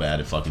Idris Elba out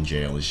of fucking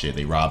jail and shit.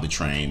 They robbed the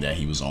train that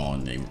he was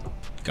on. They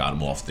got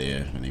him off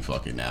there and they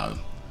fucking now.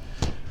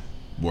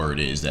 Word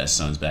is that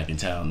son's back in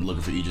town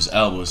looking for Idris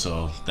Elba,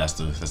 so that's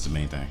the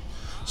main thing.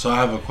 So I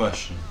have a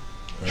question.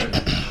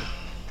 Right?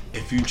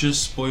 If you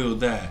just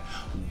spoiled that,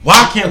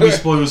 why can't we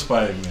spoil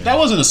Spider-Man? That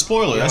wasn't a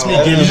spoiler. That's me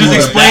No. giving You just the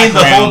explained the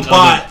background whole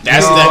plot. of the-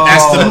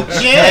 That's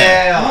the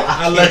yeah.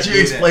 I let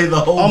you explain the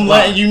whole I'm plot.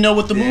 letting you know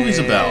what the movie's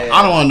about.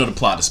 I don't want to know the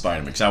plot of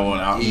Spider-Man because I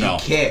want to know.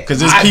 can't. Because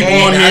there's I people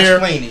can, on I here.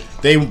 explain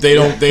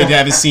it. They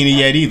haven't seen it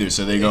yet either,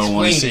 so they're gonna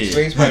want to see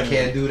Explain it. I Spider-Man.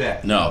 can't do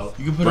that. No,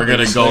 You can put we're up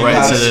gonna a go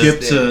right to skip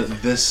the. to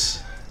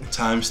this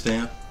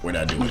timestamp. We're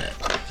not doing that.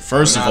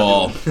 First of We're not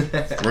all, doing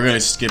we're gonna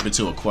skip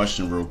into a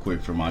question real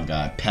quick for my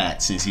guy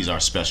Pat, since he's our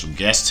special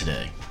guest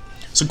today.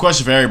 It's a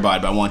question for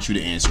everybody, but I want you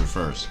to answer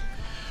first.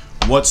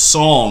 What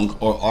song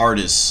or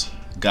artist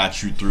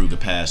got you through the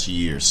past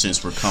year?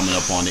 Since we're coming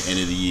up on the end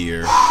of the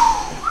year,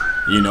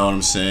 you know what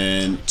I'm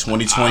saying.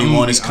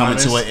 2021 is coming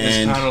to an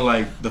end. It's kind of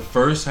like the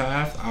first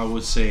half. I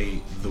would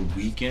say The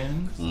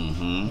Weeknd.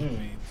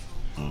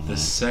 The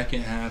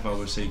second half, I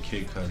would say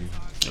Kid Cudi.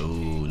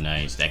 Ooh,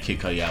 nice. That Kid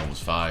Cudi album was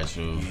fire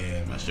too. Yeah,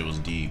 man. That shit was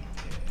deep.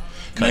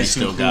 Cudi Nice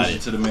still got conclusion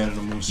it. to the Man of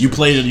the Moon. You series.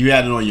 played it. You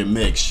had it on your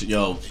mix.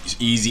 Yo,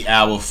 Easy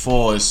Hour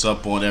 4 is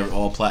up on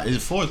all platforms.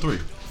 Is it 4 or 3?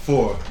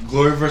 4.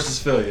 Glory versus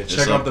Failure.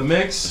 Check up. out the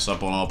mix. It's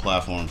up on all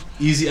platforms.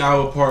 Easy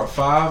Hour Part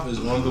 5 is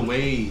on the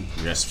way.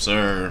 Yes,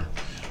 sir.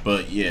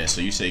 But yeah,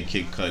 so you say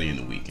Kid Cudi in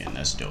The Weeknd.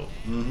 That's dope.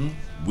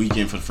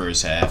 Weeknd for the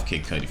first half,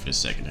 Kid Cudi for the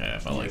second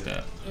half. I like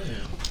that.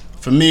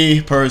 For me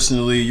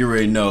personally, you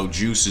already know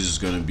Juice is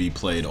gonna be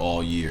played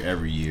all year,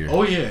 every year.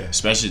 Oh yeah.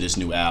 Especially this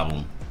new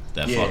album.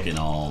 That Yeah. fucking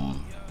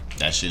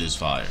that shit is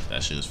fire.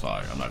 That shit is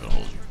fire. I'm not gonna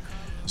hold you.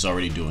 It's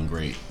already doing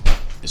great.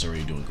 It's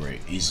already doing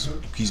great. He's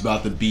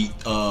about to beat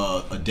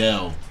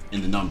Adele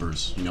in the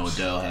numbers. You know,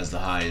 Adele has the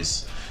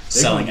highest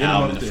selling get him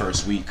album up in the there.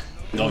 first week.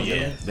 gonna Oh get yeah,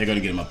 him? they're gonna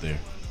get him up there.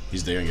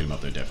 They're gonna get him up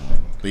there definitely.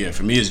 But yeah,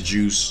 for me it's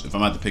Juice. If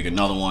I'm about to pick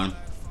another one,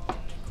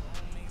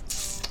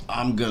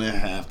 I'm gonna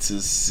have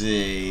to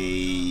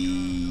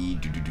say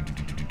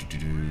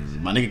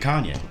my nigga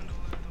Kanye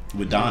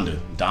with Donda.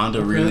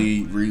 Donda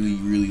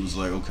really was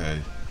like, okay.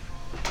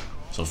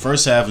 So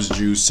first half is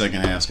Juice,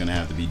 second half's gonna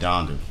have to be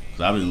Donda.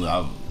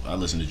 Cause I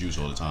listen to Juice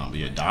all the time. But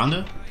yeah,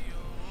 Donda,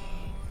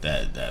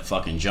 that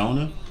fucking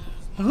Jonah.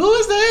 Who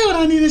is there when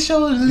I need a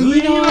shoulder?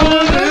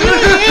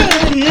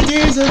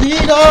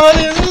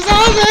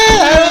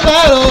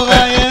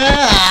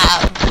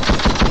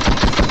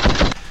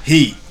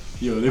 Heat.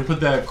 Yo, they put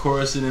that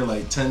chorus in there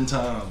like 10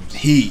 times.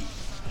 Heat.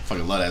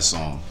 Fucking love that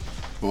song.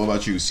 But what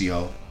about you,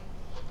 C.O.?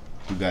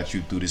 Who got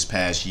you through this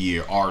past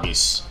year?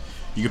 Artists.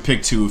 You can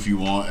pick two if you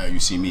want. You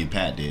see me and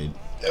Pat did.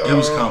 It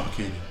was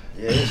complicated.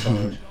 Yeah, it's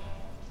hard.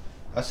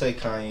 I say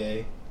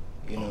Kanye.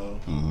 You know,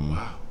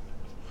 Wow.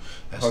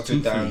 That's Hart two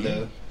for down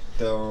you.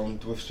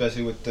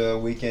 especially with the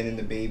Weeknd and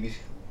the Babies.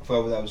 I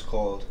forgot what that was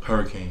called.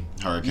 Hurricane.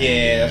 Hurricane.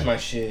 Yeah, that's my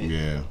shit.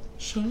 Yeah.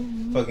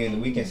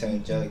 Fucking the Weeknd sound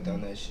angelic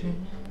on that shit.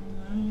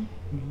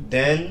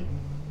 Then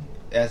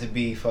it has to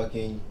be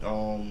fucking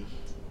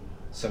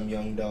some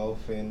Young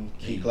Dolph and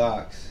Key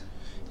Glocks.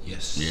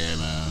 Yes. Yeah,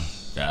 man.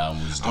 That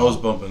album was dope. I was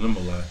bumping them a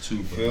lot too.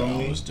 But Feel That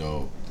me? was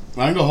dope.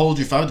 I ain't gonna hold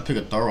you. If I had to pick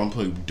a thorough, I'm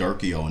putting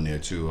Durkio in there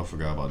too. I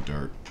forgot about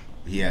Dirk.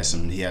 He had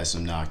some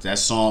knocks. That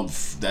song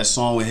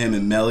with him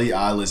and Melly,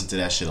 I listen to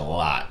that shit a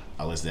lot.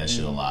 I'm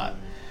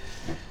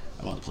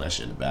about to play that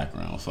shit in the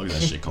background. Fuck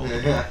that shit cold. Yo,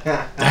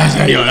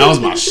 that was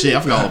my shit.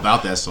 I forgot all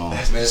about that song.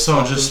 the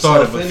song just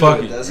started, but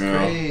fuck it. That's Yeah.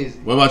 crazy.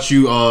 What about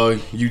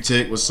you,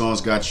 Tick? What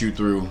songs got you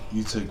through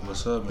You took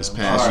what's up, man? this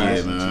past All right.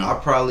 year, man? I'll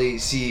probably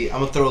see. I'm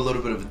gonna throw a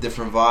little bit of a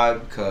different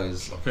vibe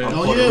because Okay. I'm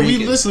Oh Puerto yeah, we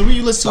Rican. listen to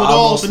it So all I'll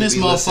up in mostly this be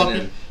motherfucker.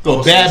 listening- Go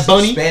mostly Bad listen to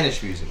Bunny.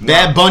 Spanish music.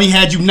 Bad Bunny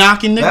had you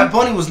knocking, nigga. Bad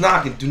Bunny was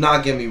knocking. Do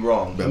not get me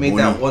wrong. Bad I made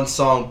Bunny. that one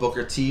song,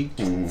 Booker T,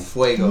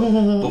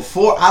 Fuego.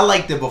 Before I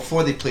liked it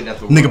before they played at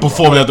the Nigga Rumble.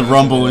 performing at the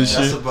Rumble and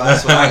shit.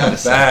 That's what I gotta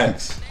say.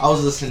 Facts. I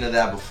was listening to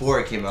that before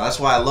it came out. That's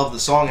why I love the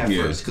song at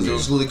first, because it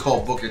was really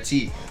called Booker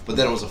T. But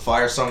then it was a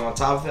fire song on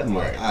top of it. I'm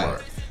like,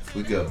 alright,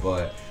 we good.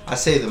 But I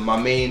say that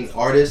my main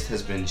artist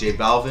has been J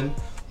Balvin.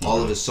 All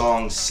of his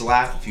songs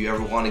slap. If you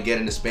ever want to get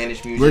into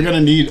Spanish music, we're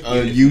gonna need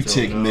a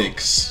U-Tick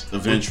mix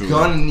eventually. We're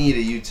gonna need a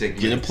U-Tick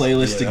mix. Get a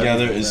playlist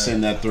together and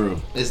send that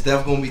through. It's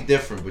definitely gonna be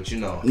different, but you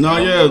know. No,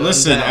 yeah,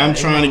 listen, I'm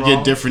trying to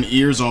get different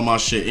ears on my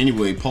shit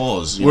anyway.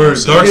 Pause.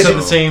 Dark said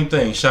the same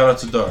thing. Shout out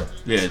to Dark.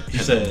 Yeah, he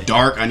said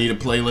Dark. I need a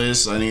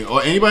playlist. I need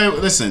anybody.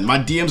 Listen, my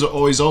DMs are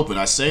always open.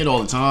 I say it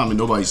all the time, and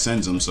nobody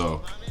sends them.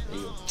 So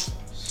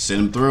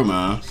send them through,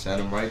 man. Send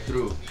them right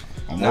through.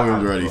 I'm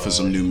always ready for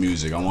some new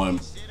music. I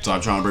want to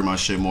start trying to bring my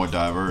shit more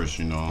diverse,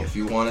 you know. If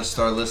you want to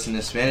start listening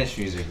to Spanish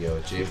music, yo,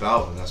 J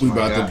Balvin, that's we my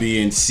about guy. to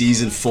be in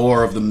season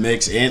 4 of the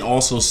mix and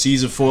also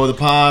season 4 of the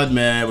pod,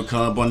 man. We're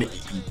coming up on the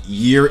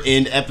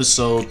year-end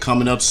episode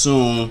coming up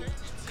soon.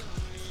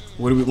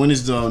 When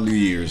is the New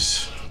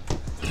Year's?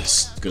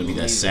 It's gonna be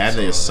that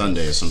Saturday or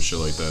Sunday or some shit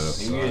like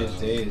that. New Year's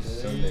Day is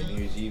Sunday.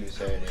 New Year's Eve is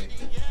Saturday.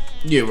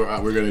 Yeah,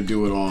 we're gonna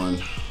do it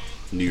on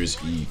New Year's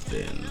Eve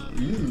then.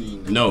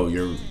 Ooh. No,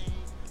 your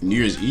New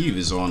Year's Eve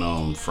is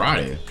on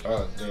Friday.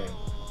 Oh damn.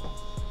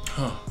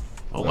 Huh.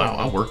 Oh wow,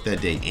 I worked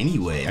that day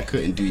anyway. I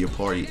couldn't do your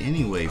party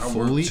anyway,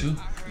 fully. Yeah,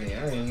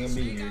 I ain't gonna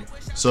be here.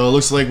 So it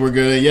looks like we're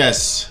gonna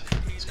it's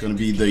gonna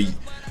be the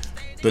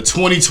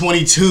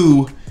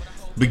 2022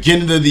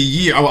 beginning of the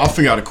year. I'll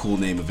figure out a cool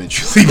name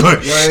eventually,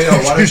 but yo,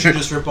 why don't you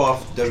just rip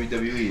off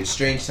WWE? It's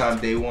Strange Time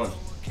Day 1.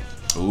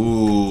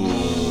 Ooh.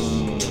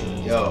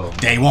 Yo.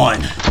 Day 1.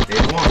 Day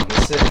 1,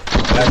 that's it.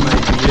 That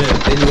might be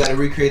it. Then you gotta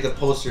recreate the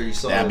poster. You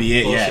saw That'd be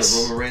it, poster yes.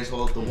 Roman Reigns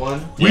hold the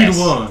 1. We the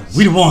ones.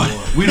 We the one.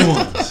 We the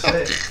ones.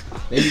 That's it.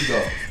 There you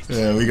go.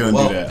 Yeah, we're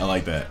gonna do that. I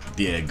like that.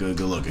 Yeah, good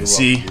looking.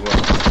 See?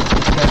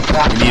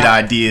 We need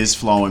ideas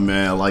flowing,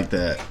 man. I like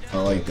that.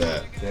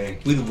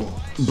 We the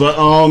ones. But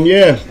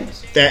yeah,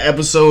 that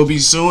episode will be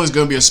soon. It's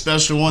gonna be a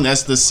special one.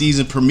 That's the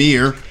season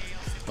premiere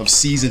of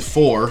season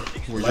 4.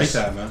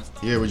 That, man.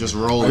 Yeah, we're just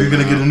rolling. Are you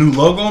gonna get a new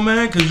logo,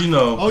 man? Cause you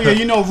know. Oh yeah,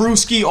 you know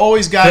Ruski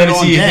always got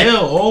Fantasy it on deck.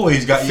 Hill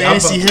always got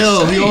Fantasy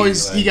Hill.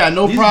 He got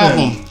no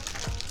problem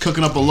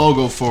cooking up a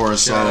logo for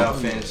us. Shout out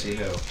Fantasy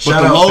Hill.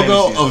 But the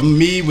logo of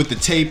me with the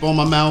tape on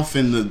my mouth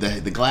and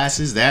the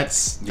glasses,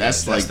 that's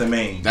the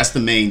main. That's the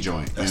main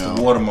joint. That's the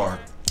watermark.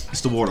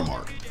 It's the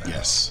watermark.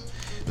 Yes.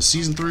 But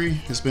season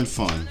 3, it's been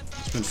fun.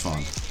 Season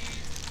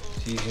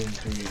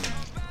 3.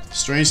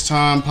 Strange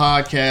Time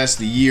podcast,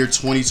 the year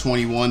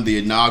 2021, the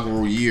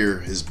inaugural year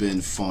has been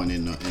fun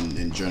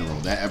in general.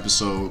 That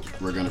episode,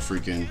 we're gonna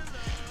freaking,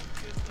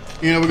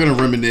 we're gonna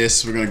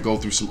reminisce. We're gonna go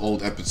through some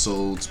old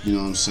episodes. You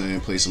know what I'm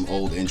saying? Play some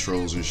old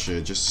intros and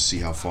shit, just to see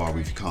how far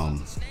we've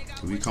come.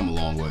 We've come a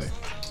long way.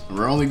 And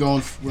we're only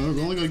gonna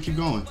keep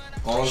going.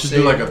 Should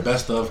do like a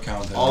best of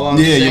countdown. All I'm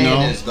saying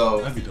is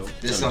though, that'd be dope.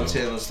 This I'm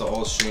telling us to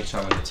all Strange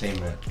Time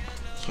Entertainment.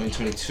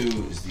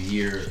 2022 is the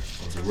year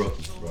of the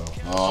rookie, bro.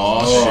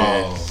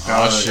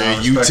 Oh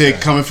shit! U-Tick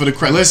coming for the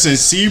credit. Listen,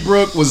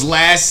 Seabrook was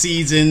last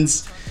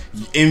season's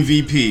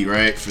MVP,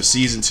 right? For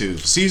season 2.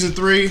 For season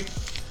 3, I'm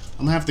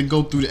gonna have to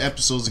go through the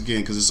episodes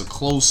again because it's a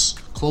close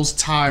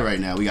tie right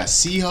now. We got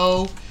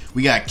C-Ho,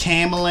 we got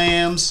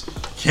Camelams,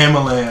 and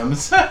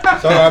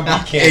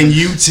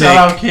U-Tick. Shout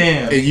out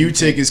Cam. And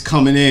U-Tick is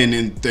coming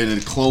in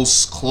a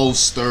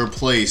close third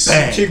place.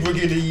 Chick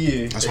Rookie of the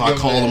Year. That's why I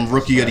call him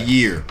Rookie of the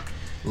Year.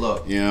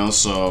 Look,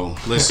 so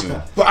listen.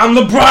 But I'm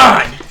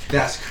LeBron.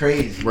 That's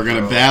crazy. We're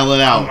gonna battle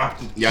it out.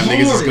 Y'all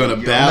niggas is gonna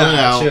battle it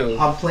out. Chill.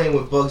 I'm playing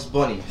with Bugs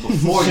Bunny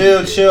before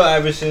chill,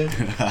 Iverson.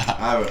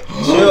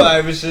 Chill,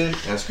 Iverson.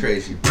 That's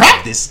crazy.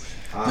 Practice.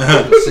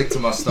 I'm sick to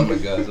my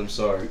stomach, guys. I'm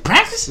sorry.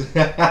 Practice.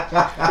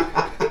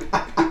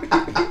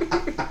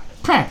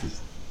 Practice.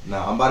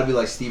 Nah, I'm about to be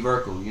like Steve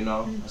Urkel, you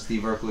know?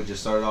 Steve Urkel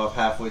just started off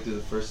halfway through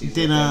the first season.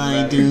 Did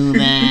I do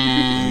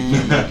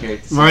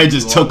that? Right,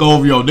 just took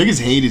over. Yo, niggas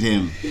hated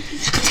him.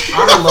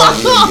 I love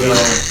him, yo.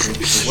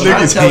 When I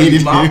Niggas tell you,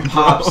 hated my him,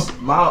 pops,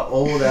 my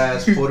old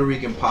ass Puerto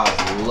Rican pops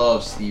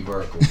love Steve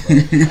Urkel,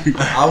 bro.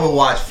 I would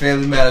watch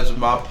Family Matters with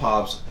my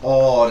pops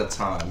all the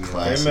time. You know?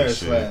 Classic Family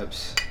shit.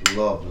 slaps.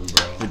 Love him,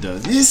 bro. It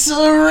does. It's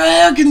a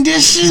rare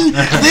condition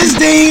this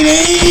day and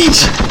age.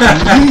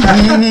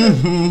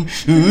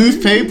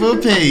 Paper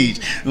page.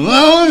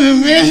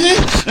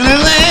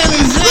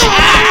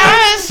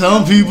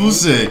 Some people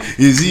say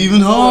it's even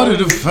harder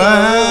to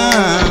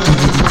find.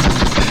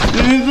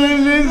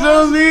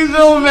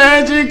 No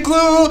magic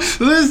clue.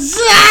 The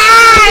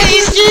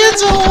size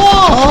gentle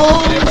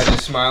wall. Everybody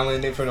just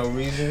smiling for no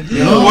reason.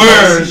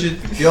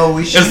 Yo,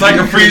 we should. It's like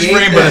a freeze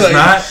frame, but it's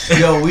not.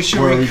 Yo, we should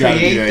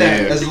recreate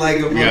that as like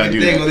a fucking thing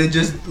that. where they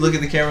just look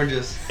at the camera and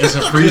just. It's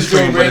a freeze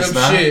frame, but it's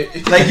not.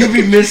 Shit. Like you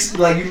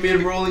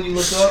mid roll and you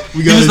look up.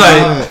 We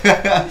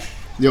got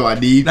yo, I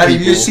need Not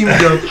people. even you see me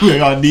go.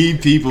 I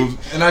need people.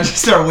 And I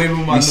just start waving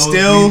with my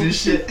nose and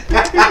shit.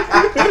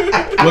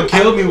 What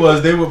killed me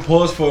was they would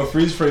pause for a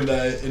freeze frame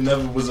that it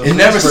never was a freeze It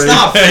never frame.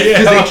 stopped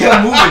because they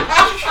kept moving.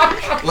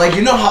 Like,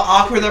 you know how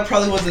awkward that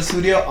probably was in the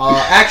studio?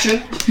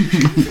 Action.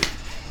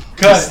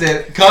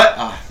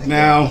 Cut.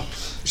 Now,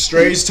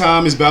 Strange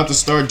Time is about to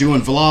start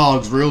doing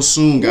vlogs real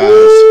soon, guys.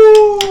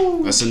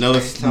 That's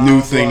another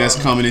new thing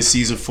that's coming in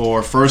season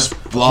 4. First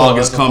vlog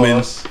is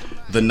coming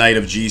the night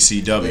of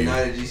GCW. The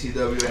night of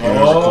GCW.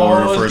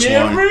 Record the first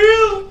one.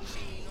 Real.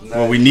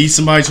 Well, we need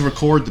somebody to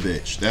record the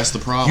bitch. That's the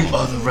problem. You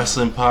other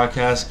wrestling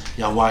podcasts,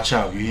 y'all watch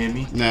out. You hear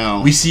me?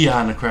 Now we see y'all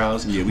in the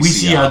crowds. Yeah, we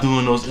see y'all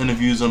doing those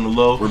interviews on the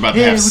low. We're about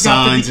to have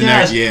signs and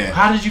that. Yeah.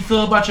 How did you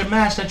feel about your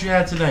match that you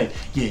had tonight?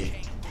 Yeah.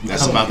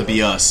 That's about to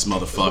be us,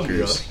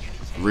 motherfuckers.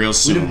 Real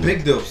soon. We the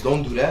big dilfs.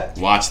 Don't do that.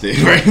 Watch this.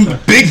 Right?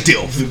 Big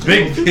dilf. The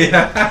big.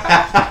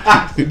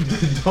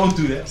 Don't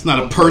do that. It's not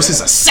a purse.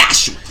 It's a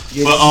satchel.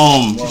 Yeah, But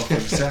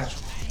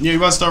yeah, we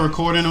about to start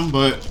recording them,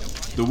 but.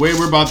 The way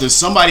we're about to,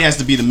 somebody has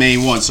to be the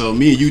main one. So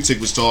me and Utic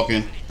was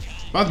talking.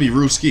 About to be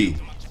Ruski.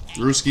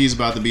 Ruski's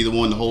about to be the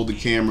one to hold the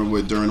camera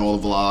with during all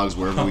the vlogs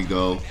wherever we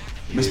go.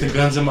 Mr.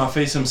 Guns in my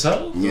face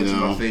himself. You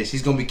know, my face.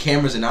 He's gonna be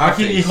cameras in our how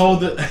can face. He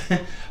hold the?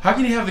 How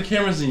can he have the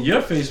cameras in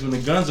your face when the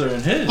guns are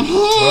in his?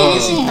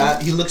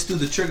 He looks through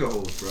the trigger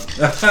holes, bro.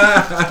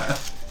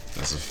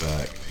 That's a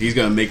fact. He's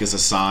gonna make us a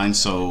sign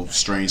so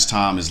Strange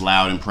Time is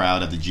loud and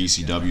proud at the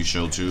GCW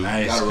show too.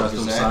 Nice.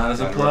 Custom sign is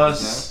a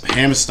plus.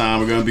 Hammerstein,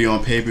 we're gonna be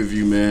on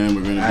pay-per-view, man.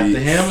 We're gonna be the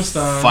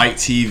Hammerstein Fight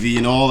TV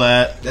and all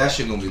that. That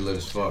shit gonna be lit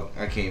as fuck.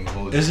 I can't even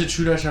hold it. Is it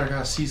true that y'all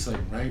got seats like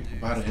right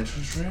by the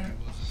entrance ramp?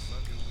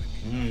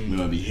 We're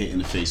gonna be hit in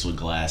the face with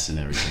glass and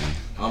everything.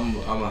 I'm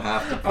gonna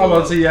have to. I'm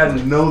about to say y'all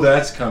know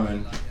that's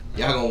coming.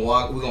 Y'all gonna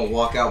walk. We're gonna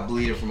walk out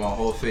bleeding from our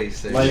whole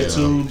face. Light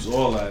tubes,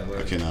 all that. Like.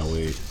 I cannot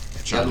wait.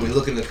 Y'all gonna be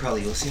looking in the crowd.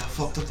 You'll see how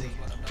fucked up they are.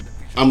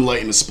 I'm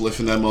lighting a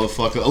spliff in that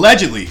motherfucker.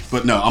 Allegedly,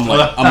 but no, I'm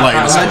lighting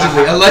a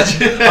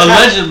spliff.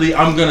 Allegedly,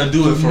 I'm gonna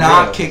do it for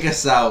not real. Kick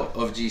us out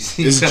of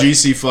GC. It's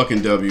GC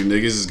fucking W.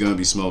 Niggas is gonna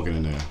be smoking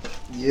in there.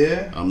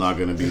 Yeah. I'm not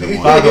gonna be the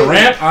one. By the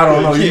ramp, I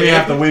don't know. You may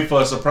have to wait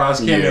for a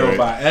surprise cameo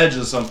by Edge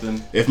or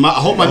something. If my,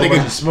 I hope my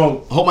nigga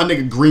smoke. I hope my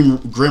nigga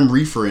Grim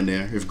Reefer in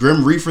there. If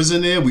Grim Reefer's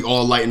in there, we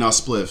all lighting our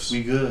spliffs.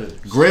 We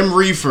good. Grim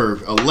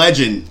Reefer, a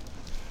legend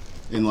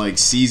in like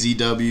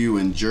CZW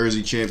and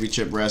Jersey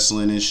Championship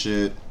Wrestling and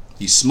shit.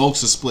 He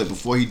smokes a spliff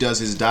before he does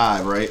his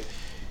dive, right?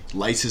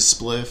 Lights his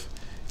spliff.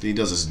 Then he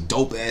does this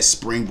dope ass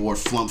springboard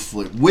flump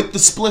flip with the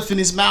spliff in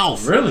his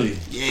mouth. Really?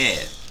 Yeah.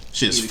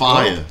 Shit's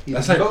fire.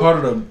 That's like part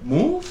of the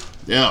move?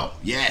 Yo,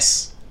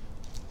 yes.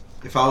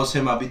 If I was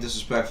him, I'd be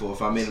disrespectful.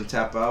 If I made him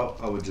tap out,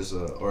 I would just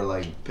or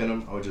like pin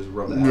him. I would just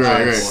rub the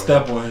right.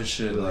 Step on his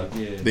shit, like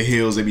yeah. The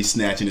heels, they be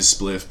snatching his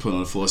spliff, put it on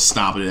the floor,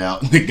 stomping it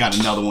out. They got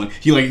another one.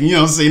 He like, you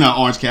know, saying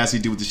how Orange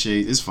Cassidy do with the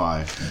shades. It's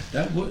fire.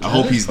 I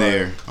hope he's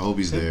there. I hope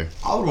he's there.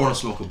 I would want to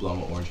smoke a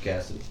blunt with Orange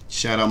Cassidy.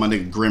 Shout out my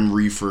nigga Grim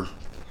Reefer.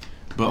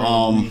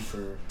 But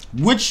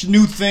which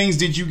new things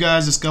did you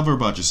guys discover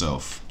about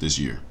yourself this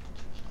year?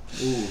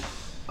 Ooh,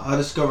 I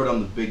discovered I'm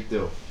the big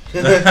deal.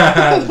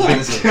 I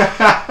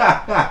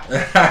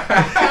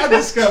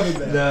discovered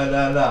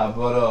that. Nah.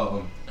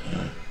 But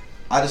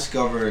I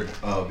discovered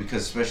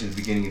because especially at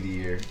the beginning of the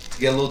year,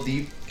 get a little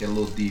deep.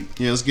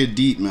 Yeah, let's get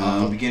deep,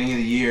 man. Beginning of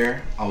the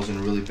year, I was in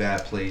a really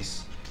bad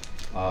place.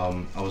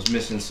 I was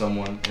missing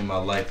someone in my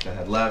life that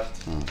had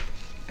left,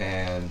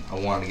 and I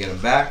wanted to get him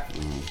back.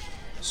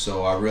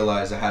 So I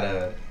realized I had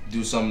to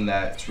do something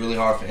that's really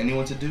hard for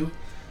anyone to do.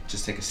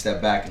 Just take a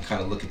step back and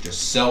kind of look at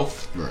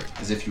yourself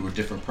as if you were a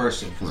different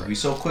person. Because we're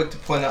so quick to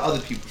point out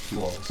other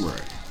people's flaws.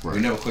 We're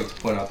never quick to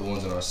point out the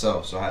ones in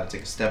ourselves. So I had to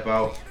take a step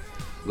out,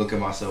 look at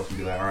myself, and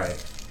be like, all right,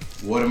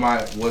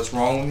 what's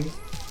wrong with me,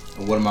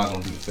 and what am I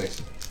gonna do to fix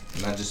it?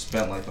 And I just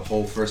spent like the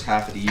whole first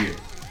half of the year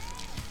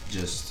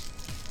just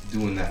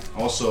doing that.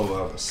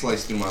 Also,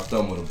 sliced through my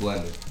thumb with a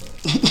blender.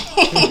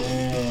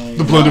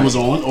 The blender was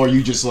on, or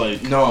you just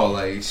like? No,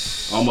 like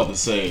I'm about to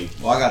say.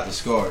 Well, I got the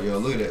scar. Yo,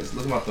 look at this.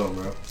 Look at my thumb,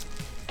 bro.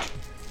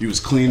 You was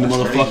cleaning the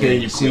motherfucker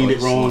and you cleaned it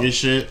wrong and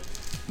shit?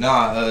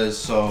 Nah,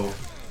 so,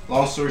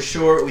 long story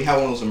short, we had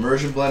one of those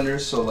immersion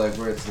blenders, so like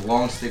where it's the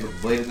long stick with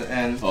the blade at the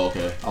end. Oh,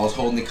 okay. I was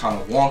holding it kind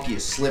of wonky,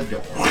 it slipped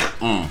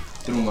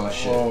through my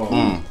shit.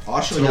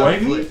 I'll show you how to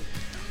flip.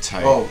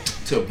 Tight. Oh,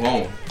 to a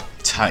bone.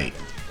 Tight.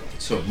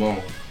 To a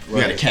bone. You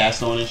had a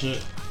cast on and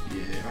shit?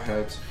 Yeah, I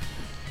had to.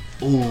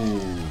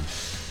 Ooh.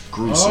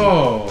 Gruesome.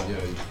 Oh.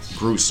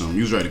 Gruesome.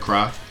 You was ready to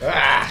cry?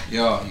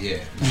 Yo, yeah.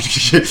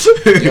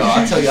 Yo,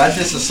 I tell you, I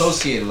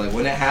disassociated. Like,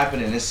 when it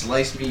happened and it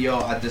sliced me,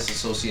 yo, I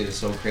disassociated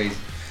so crazy.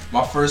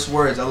 My first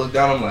words, I looked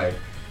down, I'm like,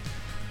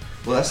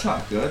 well, that's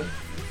not good.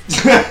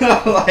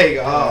 Like,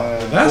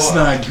 that's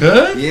not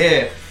good?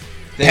 Yeah.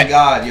 Thank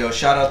God, yo.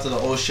 Shout out to the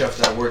old chef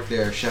that worked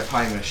there, Chef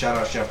Hyman. Shout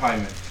out Chef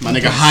Hyman. My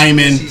nigga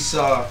Hyman. He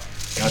saw...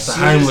 That's the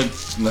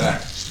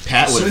Heimlich.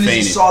 Pat as would soon have as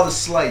he fainted. saw the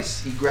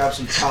slice, he grabbed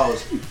some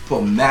towels,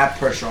 put mad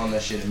pressure on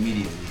that shit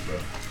immediately, bro.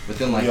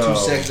 Within like 2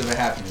 seconds of it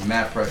happening,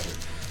 mad pressure.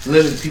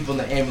 Literally, the people in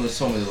the ambulance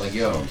told me, they're like,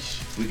 yo,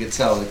 we could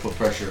tell they put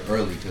pressure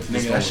early.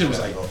 Nigga, that shit was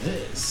like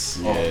this.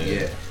 Oh,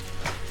 yeah.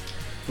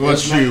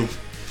 What's you?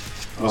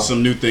 What's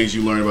some new things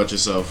you learned about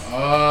yourself?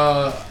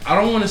 I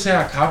don't want to say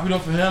I copied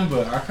off of him,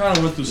 but I kind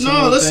of went through some.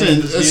 No,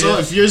 listen. So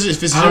if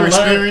it's your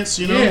experience,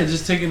 you know. Yeah,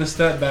 just taking a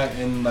step back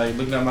and like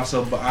looking at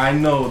myself. But I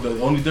know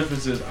the only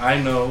difference is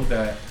I know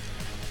that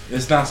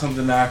it's not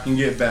something that I can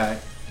get back,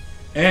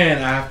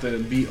 and I have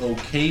to be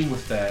okay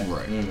with that.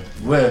 Right.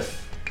 With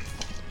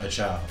a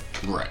child.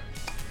 Right.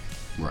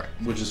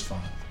 Which is fine.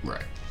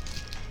 Right.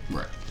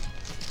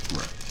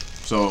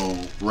 So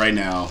right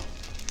now,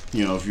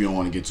 you know, if you don't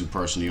want to get too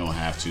personal, you don't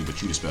have to,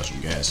 but you the special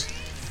guest.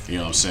 You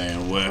know what I'm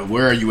saying?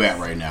 Where are you at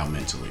right now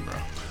mentally,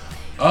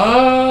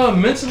 bro?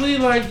 Mentally,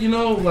 like, you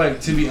know, like,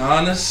 to be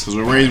honest, because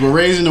we're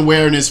raising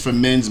awareness for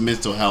men's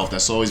mental health.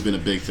 That's always been a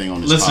big thing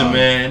on this. Listen, pod,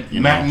 man,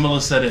 you Mac know? Miller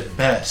said it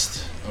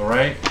best. All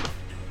right.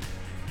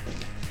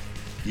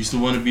 Used to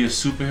want to be a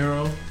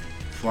superhero,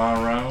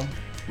 flying around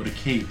with a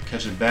cape,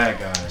 catching bad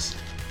guys.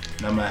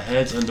 Now my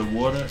head's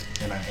underwater,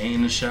 and I ain't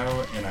in the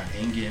shower, and I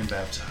ain't getting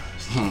baptized.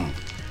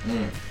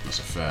 That's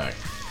a fact.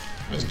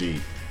 That's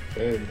deep.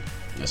 Hey.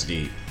 That's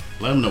deep.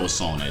 Let them know what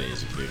song that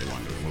is if they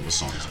wonder what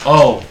song is that.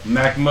 Oh,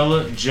 Mac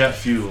Miller, Jet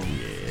Fuel.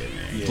 Yeah,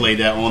 man. Yeah. Played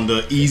that on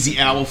the Easy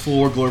Hour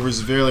 4, Glory vs.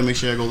 Verily. Make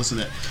sure I go listen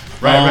to that.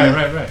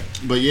 Right.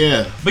 But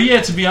yeah,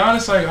 to be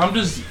honest, like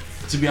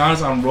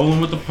I'm rolling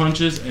with the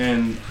punches,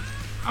 and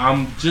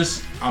I'm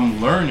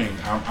learning.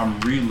 I'm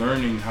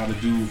relearning how to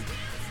do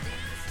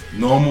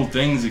normal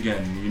things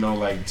again. You know,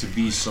 like to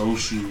be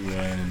social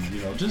and,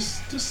 you know,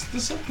 just the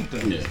simple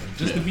things.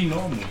 To be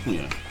normal.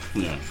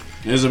 Yeah.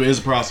 It's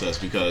a process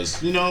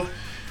because, you know,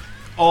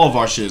 all of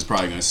our shit is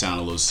probably gonna sound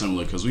a little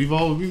similar because we've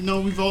all been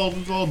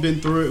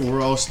through it and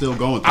we're all still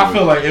going through it. I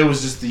feel like it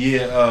was just the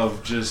year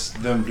of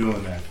just them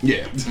doing that.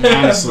 Yeah,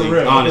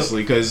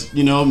 honestly, because,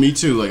 you know, me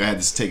too. Like, I had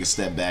to take a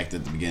step back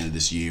at the beginning of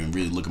this year and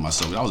really look at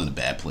myself. I was in a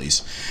bad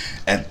place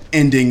at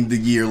ending the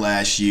year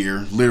last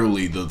year.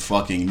 Literally, the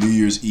fucking New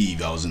Year's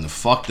Eve, I was in the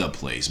fucked up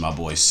place. My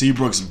boy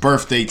Seabrook's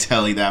birthday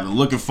telly that I've been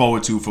looking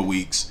forward to for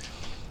weeks.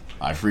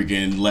 I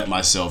freaking let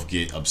myself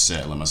get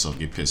upset, let myself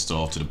get pissed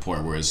off to the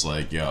point where it's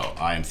like, yo,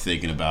 I am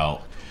thinking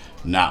about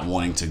not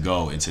wanting to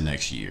go into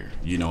next year.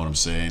 You know what I'm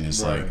saying?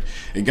 It's right. Like,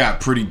 it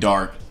got pretty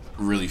dark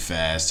really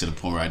fast to the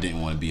point where I didn't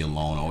want to be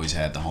alone. I always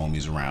had the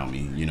homies around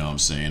me, you know what I'm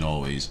saying?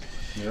 Always.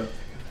 Yep.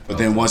 But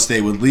then once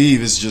they would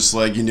leave, it's just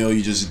like, you know,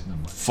 you just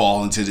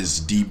fall into this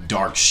deep,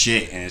 dark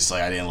shit. And it's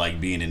like, I didn't like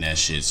being in that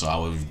shit. So I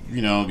would,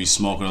 you know, be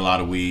smoking a lot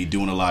of weed,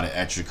 doing a lot of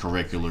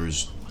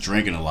extracurriculars,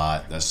 drinking a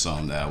lot. That's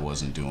something that I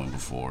wasn't doing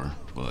before.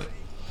 But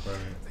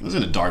I was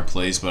in a dark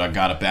place, but I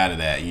got up out of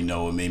that. You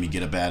know what made me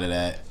get up out of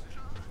that?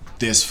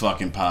 This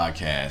fucking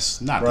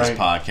podcast. Not this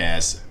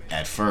podcast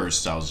at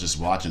first. I was just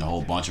watching a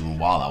whole bunch of them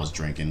while I was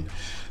drinking.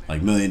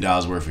 Like $1 million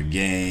worth of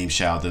games,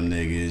 shout out them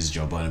niggas,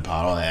 Joe Budden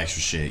Pod, all that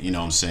extra shit, you know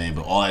what I'm saying?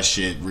 But all that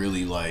shit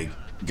really, like,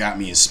 got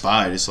me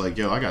inspired. It's like,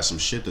 yo, I got some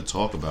shit to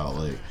talk about,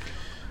 like,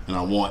 and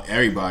I want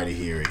everybody to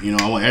hear it. You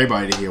know, I want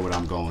everybody to hear what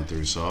I'm going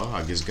through. So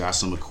I just got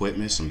some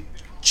equipment, some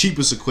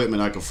cheapest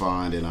equipment I could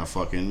find, and I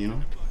fucking, you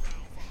know,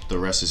 the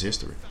rest is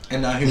history.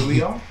 And now here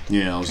we are.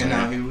 Yeah, I was and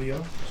now here we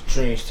are.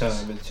 Strange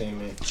Time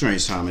Entertainment.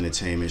 Strange Time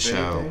Entertainment.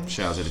 Shout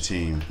out to the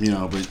team. You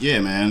know, but yeah,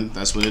 man,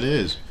 that's what it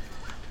is.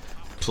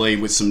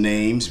 Played with some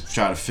names,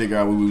 try to figure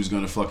out what we was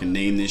gonna fucking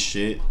name this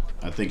shit.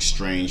 I think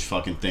Strange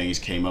fucking Things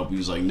came up. We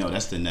was like, no,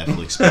 that's the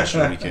Netflix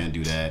special. We can't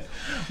do that.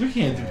 We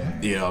can't do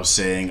that. You know what I'm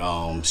saying?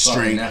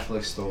 Strange.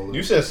 Netflix stole it.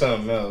 You said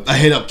something else. I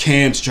hit up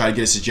Cam to try to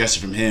get a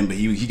suggestion from him, but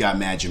he got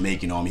mad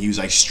Jamaican on me. He was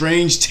like,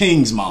 Strange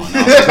Tings, man.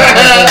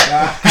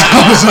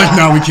 I was like,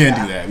 no, we can't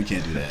do that. We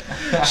can't do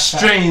that.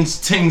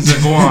 Strange Tings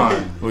are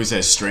gone. We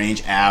said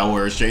Strange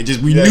Hour.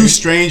 We knew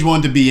Strange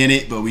wanted to be in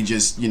it, but we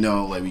just, you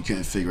know, like we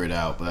couldn't figure it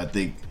out. But I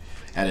think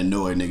out of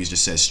nowhere, niggas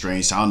just said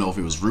Strange. So I don't know if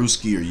it was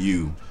Ruski or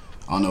you.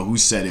 I don't know who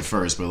said it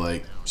first, but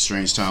like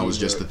Strange Time was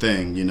just the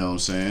thing, you know what I'm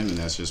saying? And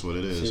that's just what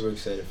it is. Seabrook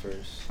said it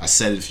first. I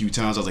said it a few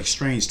times. I was like,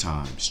 Strange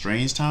Time,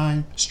 Strange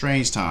Time,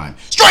 Strange Time,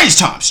 Strange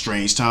Time,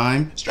 Strange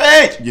Time,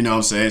 Strange. You know what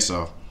I'm saying?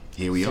 So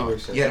here we are.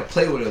 You had to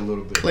play with it a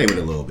little bit. Play with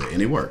it a little bit,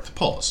 and it worked.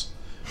 Pause.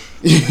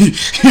 You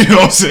know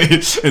what I'm saying?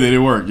 And then it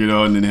worked, you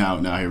know. And then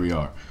now here we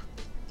are.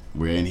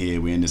 We're in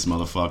here. We're in this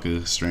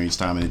motherfucker. Strange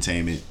Time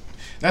Entertainment.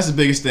 That's the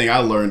biggest thing I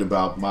learned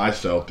about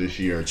myself this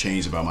year, or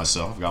changed about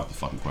myself. I forgot what the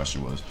fucking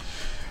question was.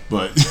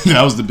 But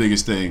that was the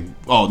biggest thing.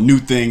 Oh, new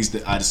things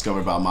that I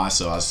discovered about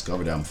myself. I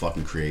discovered that I'm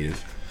fucking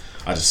creative.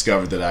 I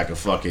discovered that I could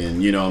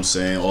fucking, you know what I'm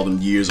saying, all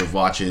them years of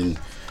watching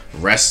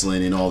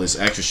wrestling and all this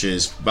extra shit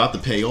is about to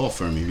pay off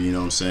for me, you know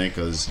what I'm saying?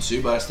 Cause so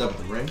you about to step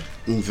in the ring?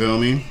 You feel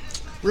me?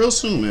 Real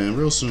soon, man,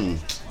 real soon.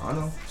 I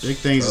know. Big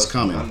things is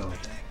coming. I know.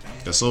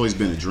 That's always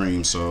been a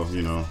dream, so,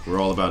 you know,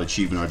 we're all about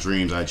achieving our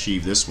dreams. I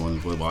achieved this one,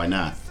 but why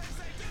not?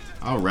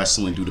 I'll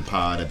wrestle and do the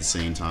pod at the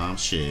same time.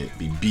 Shit,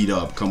 be beat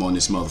up, come on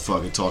this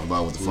motherfucker, talk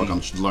about what the fuck I'm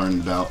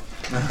learning about.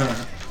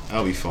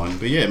 That'll be fun.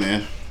 But yeah,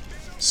 man,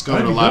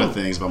 discovered a lot of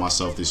things about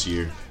myself this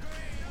year.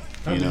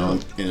 You know,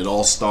 and it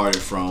all started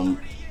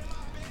from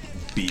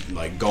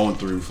going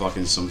through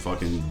some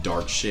fucking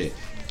dark shit.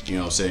 You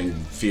know what I'm saying?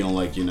 Feeling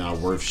like you're not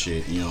worth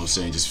shit. You know what I'm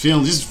saying?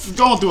 Just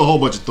going through a whole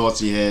bunch of thoughts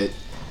in your head.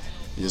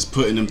 Just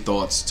putting them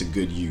thoughts to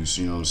good use,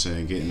 you know what I'm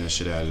saying? Getting that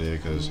shit out of there,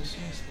 because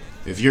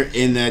if you're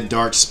in that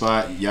dark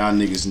spot, y'all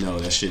niggas know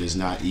that shit is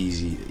not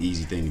easy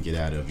thing to get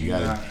out of. You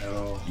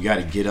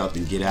gotta get up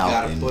and get out. You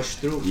gotta and push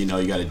through. You know,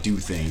 you gotta do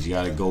things. You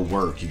gotta go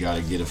work. You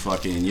gotta get a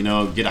fucking, you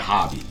know, get a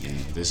hobby. And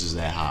this is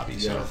that hobby.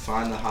 You gotta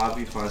find the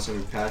hobby, find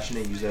something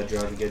passionate, use that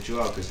drive to get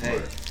you out. Because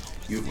hey,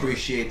 you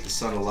appreciate the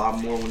sun a lot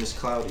more when it's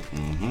cloudy.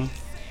 Mm-hmm.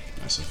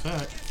 That's a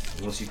fact.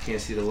 Once you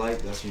can't see the light,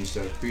 that's when you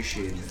start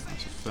appreciating it.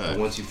 That's a fact.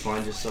 And once you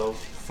find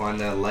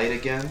that light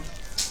again,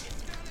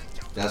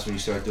 that's when you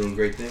start doing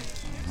great things.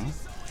 Mm-hmm.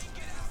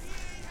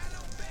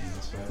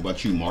 What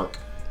about you, Mark?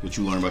 What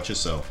you learn about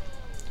yourself?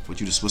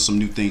 What's some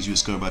new things you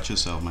discover about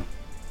yourself, man?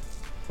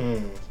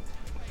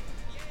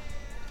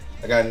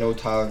 I got no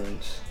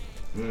tolerance.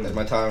 Like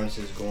my tolerance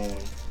is gone.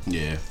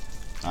 Yeah,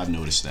 I've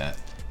noticed that.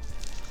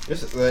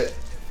 Just like,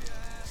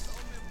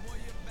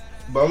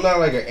 but I'm not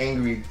like an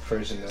angry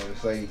person though.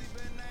 It's like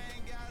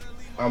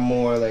I'm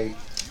more like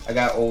I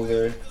got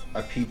older.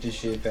 I peeped this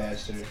shit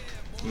faster.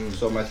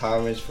 So my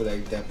tolerance for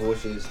like that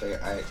bullshit is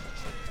like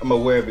I'm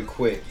aware of it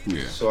quick.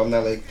 Yeah. So I'm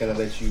not like gonna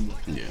let you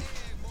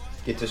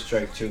get to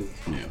strike two.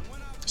 Yeah.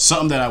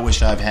 Something that I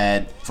wish I've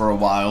had for a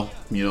while,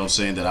 you know what I'm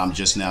saying, that I'm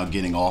just now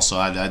getting also.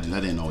 I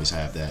didn't always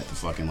have that. The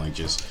fucking like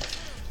just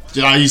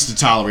I used to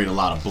tolerate a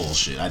lot of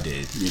bullshit. I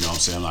did. You know what I'm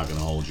saying? I'm not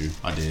gonna hold you.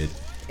 I did.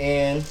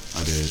 And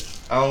I did.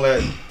 I don't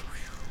let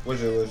what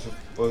was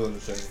I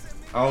saying?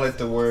 I don't let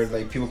the word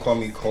like people call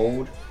me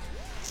cold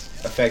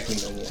affect me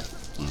no more.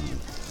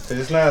 Cause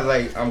it's not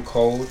like I'm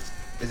cold.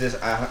 It's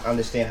just I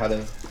understand how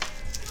to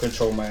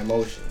control my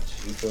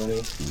emotions. You feel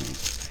me?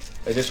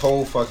 Like this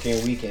whole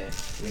fucking weekend,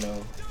 you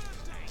know,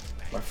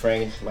 my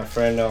friend's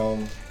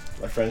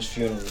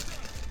funeral.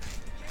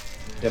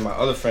 Then my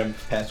other friend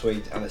passed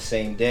away on the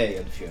same day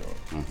of the funeral.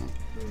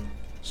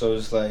 So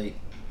it's like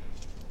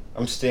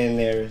I'm standing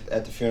there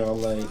at the funeral.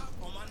 I'm like,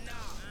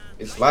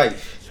 it's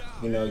life.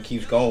 You know, it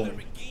keeps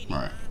going.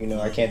 Right. You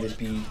know, I can't just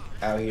be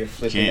out here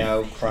flipping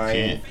out,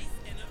 crying.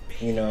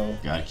 You know,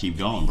 gotta keep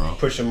going, bro.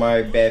 Pushing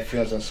my bad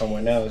feelings on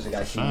someone else. I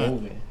gotta keep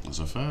moving. That's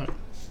a fact.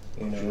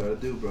 You know what you gotta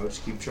do, bro.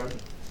 Just keep trying.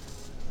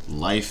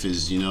 Life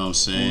is, you know what I'm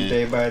saying?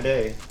 Day by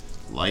day.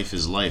 Life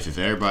is life. If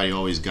everybody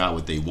always got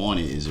what they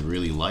wanted, is it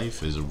really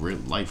life? Is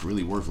life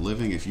really worth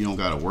living if you don't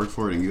gotta work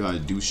for it and you gotta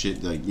do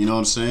shit like, you know what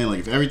I'm saying? Like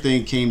if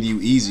everything came to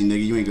you easy,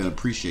 nigga, you ain't gonna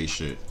appreciate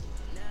shit.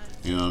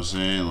 You know what I'm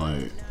saying?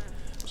 Like,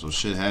 so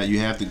shit, you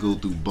have to go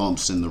through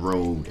bumps in the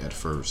road at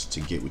first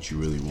to get what you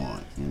really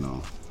want. You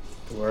know.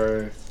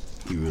 Word.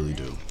 You really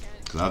do.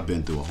 Because I've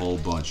been through a whole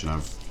bunch and I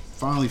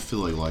finally feel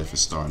like life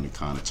is starting to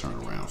kind of turn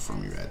around for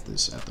me at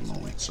the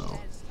moment. So,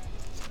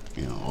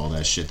 you know, all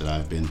that shit that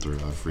I've been through,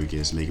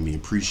 it's making me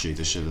appreciate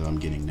the shit that I'm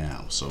getting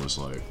now. So it's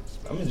like,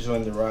 I'm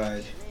enjoying the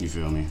ride. You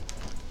feel me?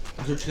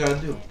 That's what you gotta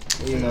do.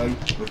 You know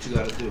what you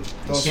gotta do.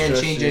 You can't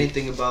change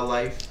anything about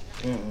life.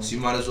 So you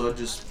might as well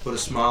just put a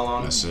smile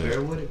on it and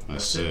bear with it.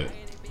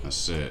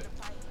 That's it.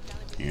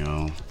 You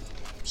know.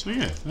 So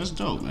yeah, that's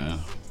dope, man.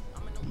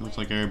 Looks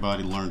like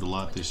everybody learned a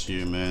lot this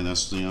year, man.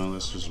 That's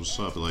just what's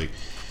up. Like,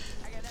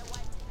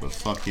 but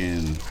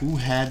fucking, who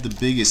had the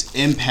biggest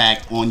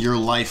impact on your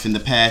life in the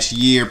past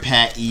year,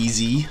 Pat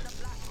Easy?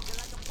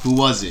 Who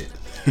was it?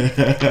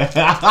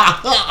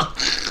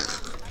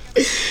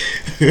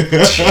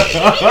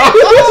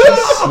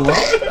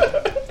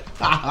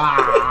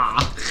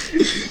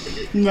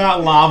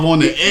 Not live on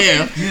the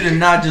air. You did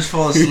not just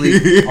fall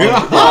asleep.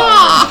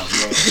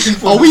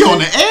 Oh, we on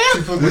the air?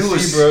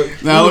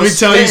 Now let me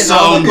tell you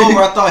something.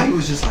 I thought he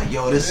was just like,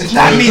 yo, this is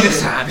not me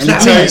this time. Let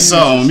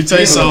me tell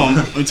you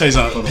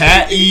something.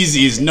 Pat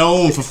Easy is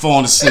known for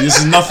falling asleep. This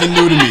is nothing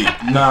new to me.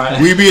 Nah.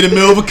 We be in the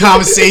middle of a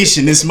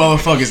conversation. This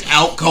motherfucker's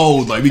out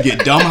cold. Like, we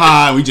get dumb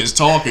high. We just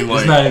talking. Like,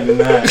 it's not even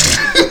that.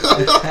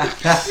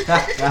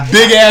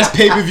 Big ass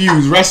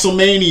pay-per-views,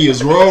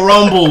 WrestleManias, Royal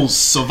Rumbles,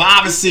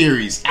 Survivor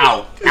Series,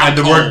 out. Had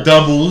to work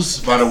doubles,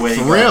 by the way.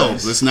 For real.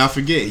 Let's not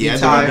forget. He had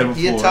to work doubles.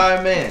 He a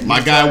tired man.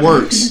 My guy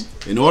works.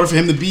 In order for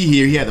him to be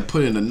here, he had to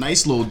put in a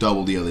nice little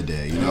double the other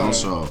day. You know,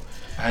 so.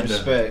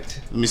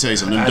 Respect. Let me tell you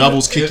something. Them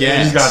doubles kick your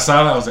ass. He got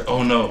silent. I was like,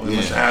 oh no, it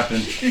must happen.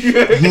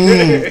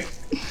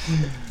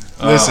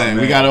 Listen,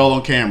 we got it all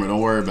on camera.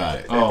 Don't worry about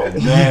it. Oh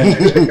man.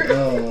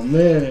 Oh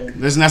man.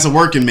 Listen, that's a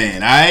working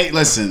man. All right.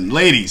 Listen,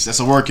 ladies, that's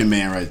a working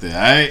man right there.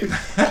 All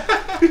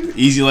right.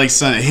 Easy like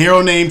Sunday.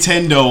 Hero named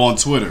Tendo on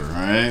Twitter.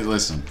 All right.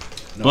 Listen.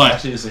 No, but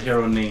actually, it's a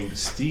hero named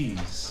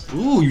Steve's.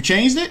 Ooh, you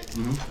changed it?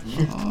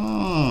 Mm-hmm.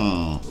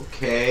 Oh.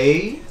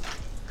 Okay.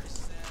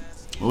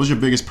 What was your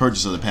biggest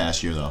purchase of the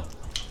past year, though?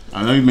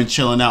 I know you've been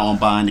chilling out on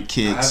buying the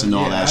kicks and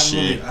all that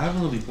shit. I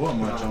haven't really bought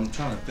much. I'm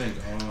trying to think.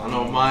 I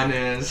know mine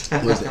is.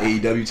 What's the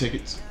AEW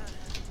tickets?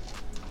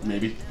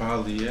 Maybe.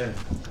 Probably, yeah.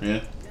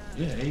 Yeah?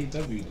 Yeah,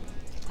 AEW.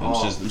 I'm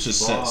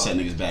just set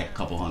niggas back a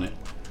couple hundred.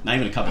 Not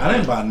even a couple I hundred.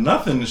 didn't buy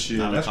nothing this year.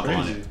 Not That's a couple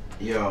crazy. hundred.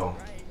 Yo,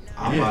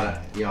 I'm about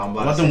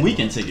What about them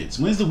weekend tickets?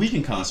 When's the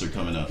weekend concert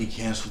coming up? He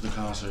canceled the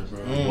concert, bro.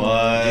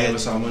 What? Gave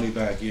us our money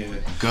back, yeah.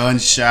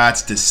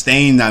 Gunshots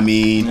Disdained, I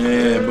mean.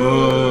 Yeah,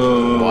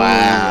 boo.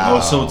 Wow. I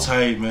was so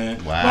tight,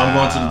 man. Wow. But I'm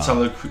going to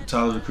the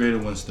Tyler, the Creator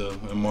one still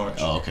in March.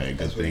 Oh, okay,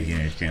 good thing you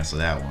didn't cancel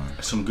that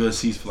one. Some good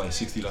seats for like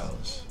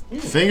 $60.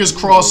 Fingers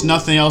crossed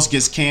nothing else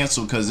gets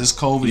canceled because this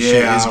COVID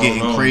shit is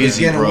getting crazy, it's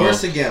getting bro.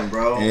 worse again,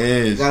 bro. It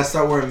is. You gotta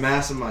start wearing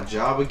masks in my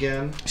job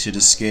again. Shit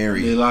is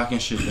scary. They're locking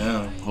shit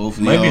down.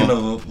 Hopefully, might be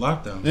another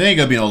lockdown. There ain't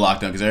gonna be no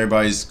lockdown because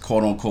everybody's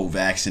quote unquote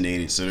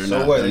vaccinated, so they're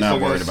not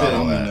worried about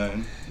all that.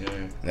 Yeah.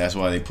 That's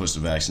why they push the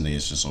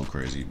vaccination so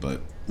crazy.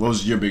 But what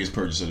was your biggest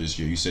purchase of this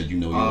year? You said you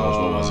know yours.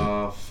 What was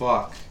it?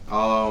 Fuck.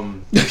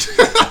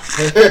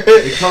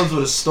 It comes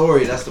with a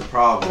story. That's the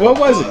problem. What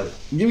was it?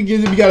 You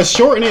gotta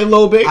shorten it a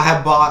little bit. I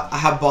had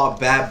bought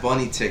Bad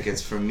Bunny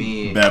tickets for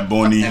me. Bad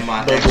Bunny And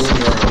my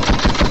ex-girl.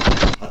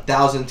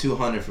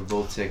 1,200 for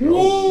both tickets.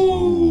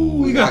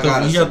 Ooh, you got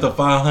the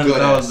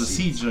 $500 a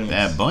seat joint.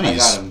 Bad Bunny. I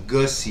got them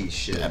good seat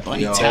shit. Bad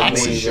Bunny I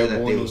made sure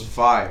that they was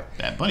fire.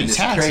 Bad Bunny and it's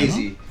taxing,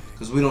 crazy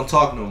because we don't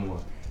talk no more.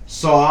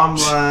 So I'm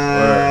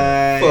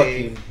like,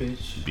 fucking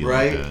bitch.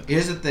 Right? Like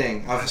Here's the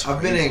thing.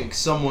 I've been in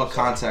somewhat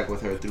contact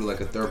with her through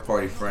like a third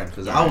party friend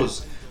because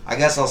I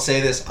guess I'll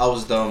say this, I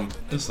was dumb.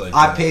 It's like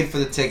I paid for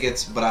the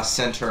tickets, but I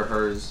sent her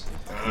hers.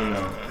 You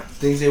know,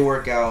 things they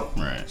work out.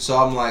 Right. So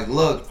I'm like,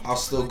 look, I'll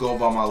still go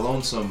by my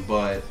lonesome,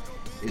 but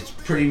it's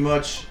pretty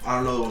much, I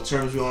don't know what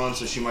terms we're on,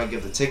 so she might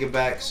give the ticket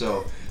back.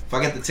 So if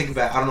I get the ticket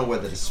back, I don't know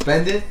whether to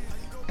spend it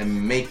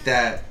and make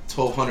that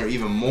 1,200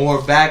 even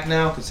more back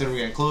now, considering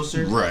we're getting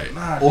closer. Right.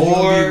 Nah,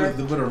 or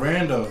with a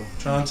rando,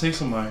 trying to take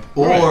somebody.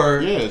 Or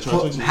right.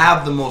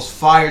 have the most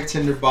fire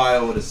Tinder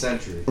bio of the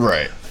century.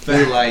 Right.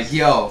 They're like,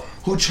 yo,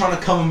 who trying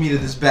to come with me to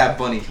this Bad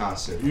Bunny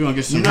concert? You gonna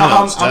get some? You know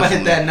how I'm gonna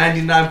hit that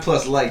 99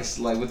 plus likes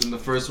like within the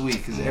first week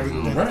because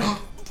everyone. Right.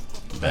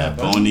 Bad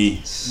Bunny.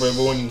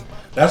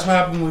 That's what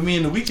happened with me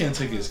in the weekend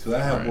tickets because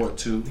I had bought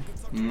two,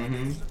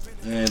 and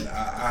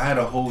I had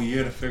a whole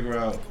year to figure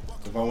out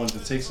if I wanted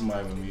to take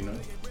somebody with me, you know.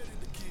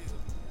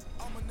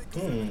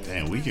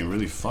 Damn, Weekend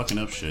really fucking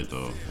up shit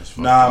though.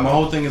 Nah, my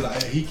whole thing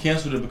is he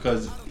canceled it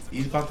because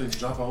he's about to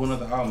drop a whole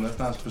nother album. That's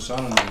not his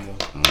persona anymore.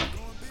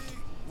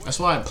 That's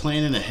why I'm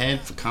planning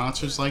ahead for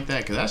concerts like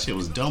that, because that shit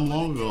was dumb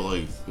long ago.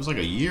 Like, it was like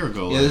a year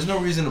ago. Yeah, there's no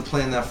reason to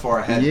plan that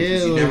far ahead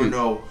because you never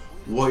know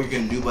what you're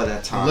going to do by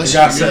that time. It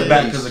got set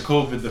back because of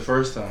COVID the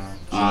first time.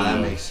 That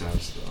makes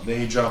sense, though.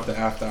 Then he dropped the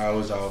After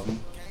Hours album.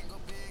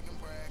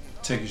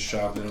 Tickets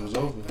dropped and it was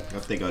over. I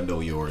think I know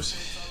yours.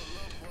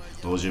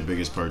 What was your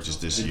biggest purchase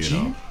this year, Jeep?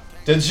 though?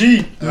 The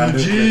Jeep.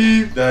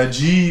 The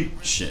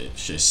Jeep. Shit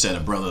set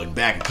a brother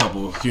back a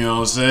couple, you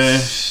know what I'm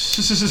saying?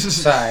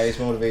 Size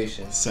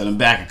motivation. Set him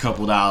back a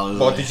couple dollars.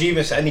 Bought the Jeep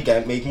and said, I need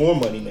to make more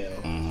money now.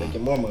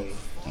 Making more money.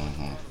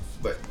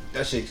 But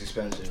that shit's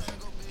expensive.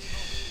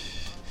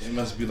 It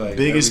must be like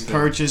biggest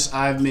everything. purchase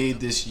I've made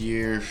this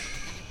year.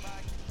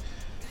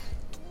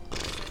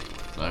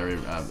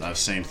 I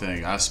same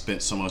thing. I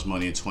spent so much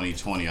money in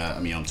 2020. I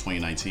mean,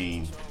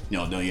 2019.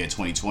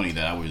 2020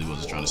 that I really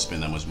wasn't trying to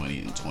spend that much money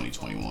in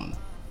 2021.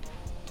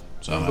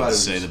 So I'm about to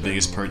say the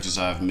biggest purchase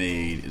I've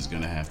made is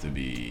gonna have to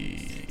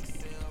be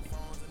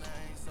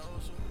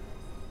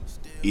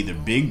either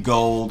Big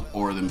Gold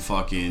or them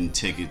fucking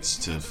tickets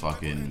to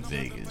fucking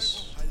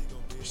Vegas.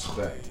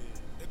 Respect.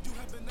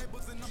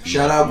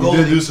 Shout out Goldie.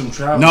 You did do some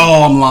travel.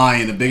 No, I'm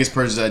lying. The biggest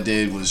purchase I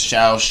did was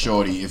Shout Out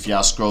Shorty. If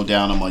y'all scroll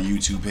down on my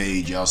YouTube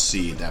page, y'all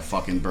see it. That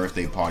fucking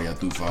birthday party I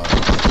threw for her.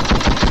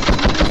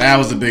 That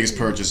was the biggest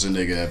purchase a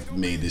nigga have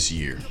made this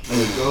year.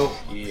 There you go.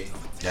 Yeah.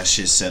 That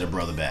shit set a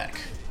brother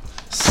back.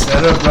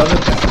 Set a brother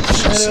back.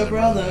 Set a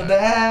brother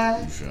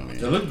back. You feel me?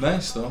 It looked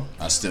nice though.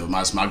 I still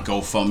my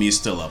GoFundMe is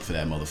still up for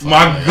that motherfucker.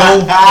 My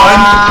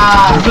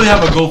GoFundMe. You really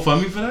have a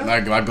GoFundMe for that?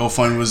 My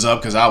GoFundMe was up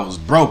because I was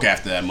broke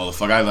after that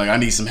motherfucker. I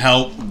need some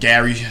help,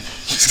 Gary.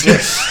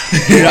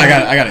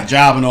 I got a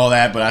job and all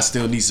that, but I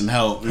still need some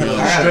help. You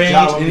know?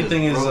 Strange.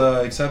 Anything is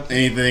accepted.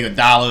 Anything,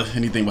 $1,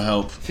 anything will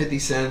help. 50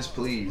 cents,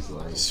 please.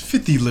 Like It's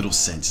 50 little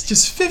cents.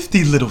 Just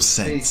 50 little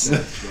cents.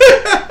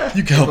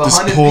 You can help this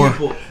poor.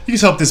 You can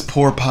help this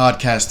poor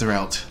podcaster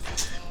out.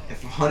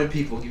 If 100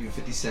 people give you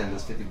 50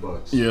 cents, that's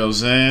 $50. You know what I'm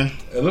saying?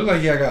 It looked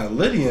like y'all got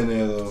Liddy in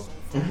there though.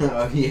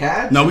 He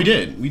had? No, we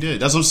did.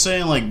 That's what I'm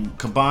saying. Like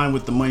combined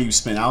with the money you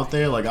spent out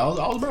there, like I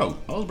was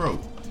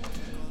broke.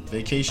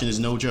 Vacation is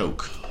no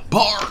joke.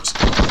 Bars.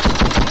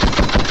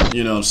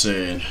 You know what I'm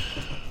saying?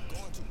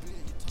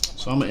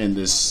 So I'm gonna end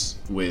this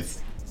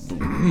with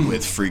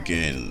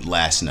freaking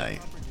last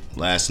night.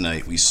 Last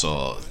night we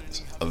saw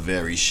a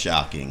very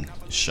shocking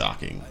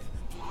event.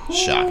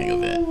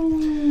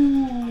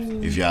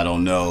 If y'all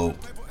don't know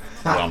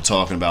what I'm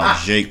talking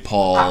about, Jake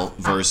Paul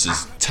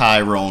versus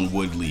Tyrone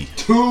Woodley.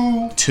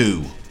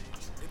 2.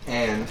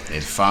 And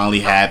it finally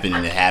happened,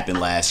 and it happened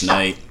last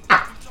night.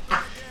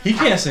 He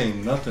can't say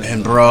nothing.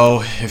 And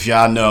bro, if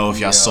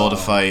y'all saw the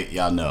fight,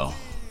 y'all know.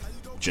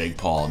 Jake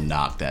Paul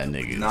knocked that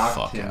nigga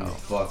the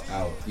fuck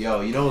out.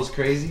 Yo, you know what's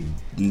crazy?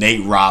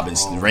 Nate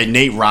Robinson, right?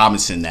 Nate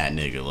Robinson, that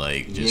nigga,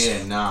 like just.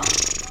 Yeah, nah.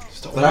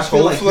 But I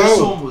feel like this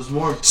one was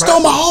more impressive.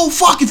 Stole my whole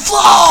fucking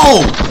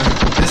flow!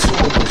 This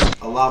one was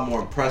a lot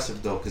more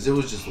impressive though, because it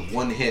was just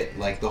one hit.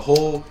 Like the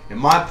whole, in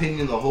my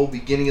opinion, the whole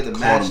beginning of the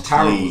match,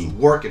 Tyrone was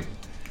working.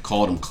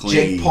 Called him clean.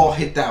 Jake Paul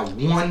hit that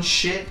one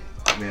shit.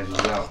 Man, was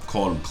out.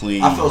 Called him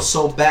clean. I felt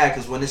so bad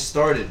because when it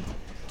started,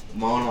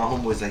 one of my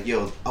homeboys like,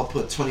 yo, I'll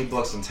put $20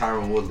 on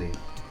Tyron Woodley.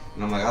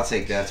 And I'm like, I'll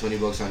take that,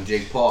 $20 on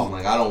Jake Paul. I'm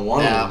like, I don't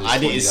want to win this $20. I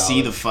didn't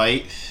see the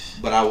fight.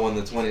 But I won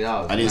the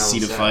 $20. I didn't see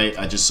the fight.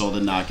 I just saw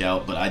the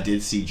knockout. But I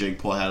did see Jake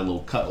Paul had a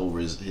little cut over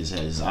his head,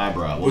 his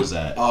eyebrow. What was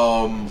that?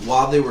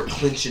 While they were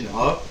clinching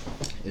up,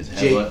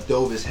 Jake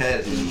dove his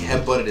head and he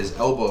headbutted his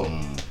elbow.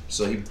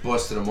 So he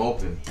busted him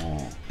open.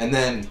 And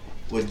then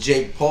with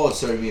Jake Paul, it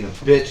started being a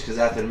bitch because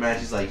after the match,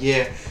 he's like,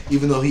 yeah,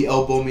 even though he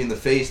elbowed me in the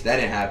face, that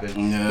didn't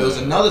happen. There was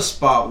another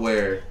spot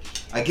where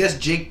I guess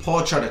Jake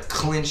Paul tried to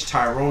clinch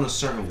Tyrone a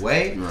certain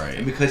way. Right.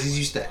 And because he's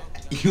used to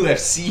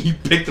UFC, he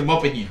picked him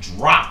up and he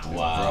dropped him,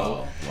 bro.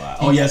 Wow.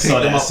 Oh, yeah, I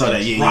saw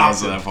that. Yeah, I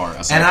saw that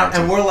part.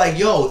 And we're like,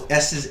 yo,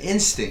 that's his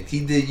instinct.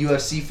 He did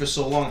UFC for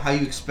so long. How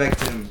you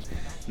expect him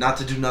not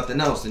to do nothing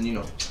else? And,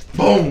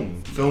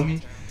 boom. Feel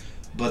me?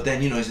 But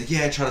then, he's like,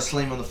 yeah, I try to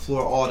slam him on the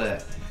floor, all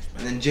that.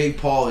 And then Jake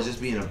Paul is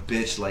just being a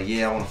bitch, like,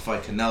 yeah, I want to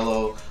fight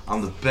Canelo.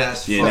 I'm the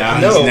best. Yeah,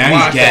 now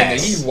he's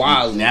gassed. He's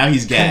wild. Now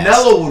he's gassed.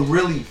 Canelo would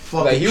really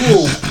fucking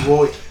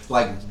destroy,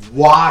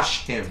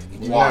 wash him.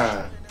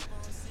 Nah.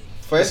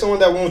 Fight someone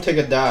that won't take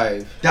a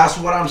dive. That's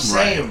what I'm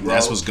saying, bro.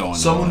 That's what's going on.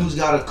 Someone who's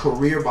got a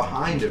career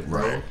behind it,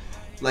 bro. Right.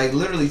 Like,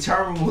 literally,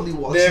 Tyron Woodley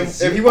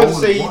walks if you want to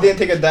say he didn't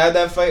take a dive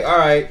that fight,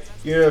 alright,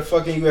 you're a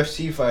fucking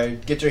UFC fighter.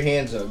 Get your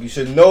hands up. You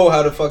should know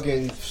how to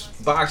fucking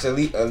box at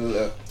least.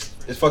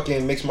 It's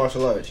fucking mixed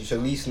martial arts. You should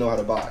at least know how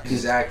to box.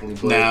 Exactly.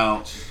 But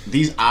now,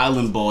 these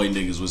Island Boy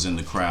niggas was in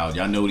the crowd.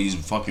 Y'all know these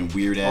fucking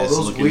weird ass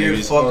looking weird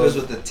niggas. fuckers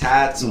with the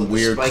tats and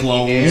weird the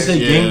clones. hair. You say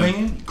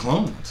gangbanging?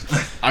 Clones.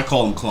 I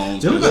call them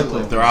clones.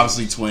 They're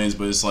obviously twins,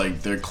 but it's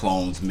like they're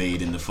clones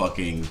made in the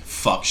fucking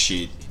fuck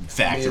shit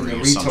factory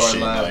or some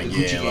shit.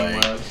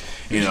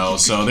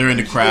 So they're in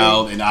the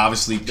crowd, and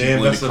obviously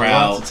people in the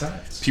crowd.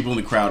 People in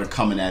the crowd are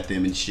coming at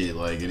them and shit,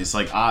 and it's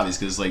like obvious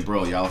because it's like,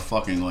 bro, y'all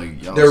fucking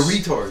they're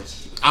retards.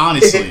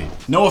 Honestly,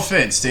 no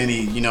offense to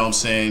any,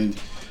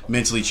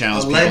 mentally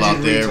challenged Alleged people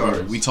out there, retards.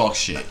 but we talk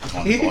shit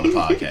on the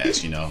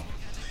podcast,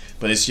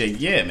 But it's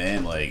like, yeah,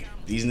 man,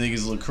 these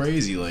niggas look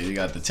crazy. Like they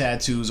got the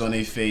tattoos on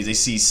their face. They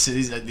see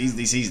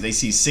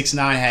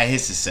 6ix9ine had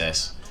his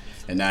success,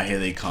 and now here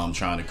they come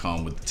trying to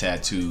come with the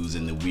tattoos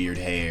and the weird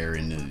hair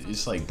and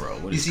it's like, bro,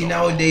 what is going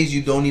nowadays on?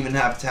 You don't even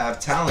have to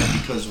have talent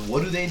because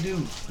what do?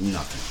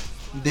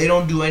 Nothing. They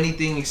don't do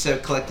anything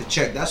except collect a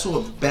check. That's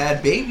what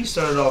Bad Baby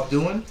started off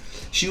doing.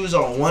 She was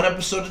on one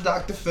episode of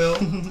Dr. Phil.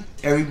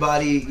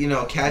 Everybody,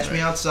 Catch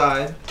Me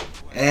Outside.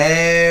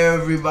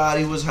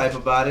 Everybody was hype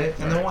about it.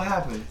 And then what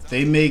happened?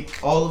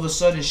 All of a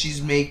sudden,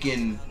 she's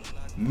making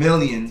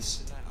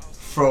millions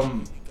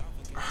from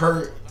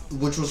her,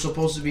 which was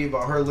supposed to be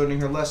about her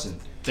learning her lesson.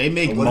 They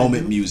make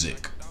moment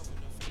music.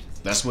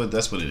 That's what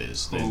it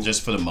is.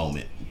 Just for the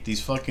moment.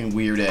 These fucking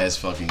weird ass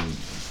fucking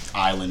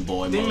Island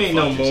Boy. They made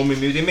no moment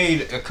music. They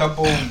made a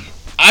couple.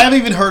 I haven't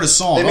even heard a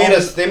song.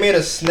 They made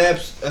a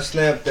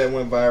snap that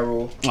went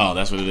viral. Oh,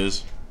 that's what it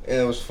is. And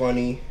it was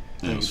funny.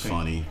 It was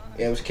funny.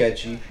 And it was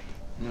catchy.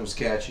 It was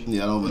catchy.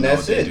 Yeah, I don't even and know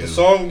that's what they it. do. The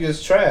song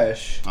is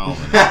trash.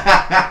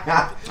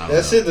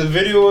 That's it. The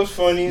video was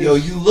funny. Yo,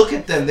 you look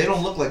at them. They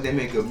don't look like they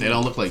make a. They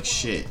don't look like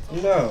shit.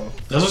 No.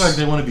 They look like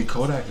they want to be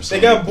Kodak or something.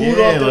 They got booed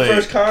off their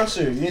first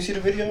concert. You didn't see the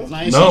video?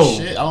 No.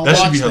 Shit. I don't that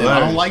should watch be them.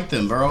 hilarious. I don't like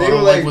them, bro. They I don't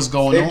were like what's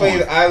going on. They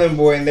played Island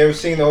Boy and they were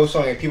singing the whole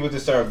song and people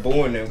just started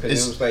booing them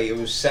because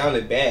it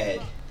sounded bad.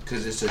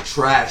 Because it's a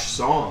trash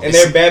song. And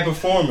they're bad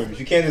performers.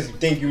 You can't just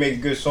think you make a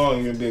good song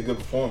and you're going to be a good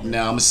performer.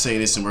 Now, I'm going to say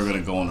this and we're going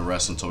to go on the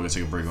wrestling talk. We're going to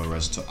take a break on the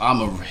wrestling talk. I'm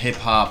a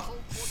hip-hop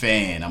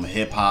fan. I'm a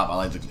hip-hop. I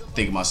like to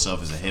think of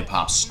myself as a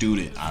hip-hop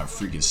student. I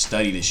freaking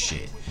study this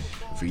shit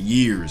for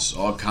years.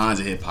 All kinds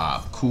of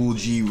hip-hop. Cool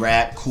G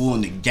Rap, Cool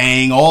and the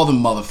Gang, all the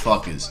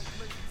motherfuckers.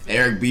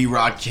 Eric B.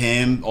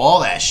 Rakim, all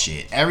that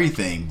shit.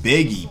 Everything.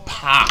 Biggie,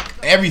 Pac,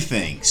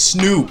 everything.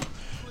 Snoop,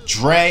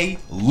 Dre,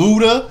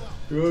 Luda,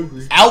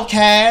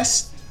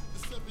 Outkast.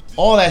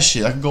 All that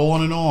shit. I can go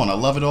on and on. I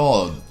love it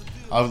all.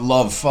 I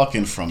love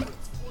fucking from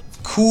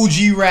Cool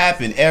G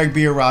Rap and Eric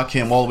B.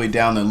 Rakim all the way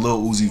down to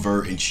Lil Uzi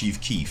Vert and Chief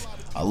Keef.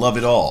 I love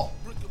it all.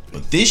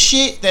 But this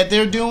shit that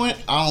they're doing,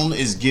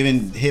 is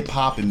giving hip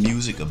hop and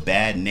music a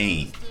bad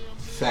name.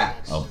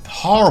 Facts. A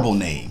horrible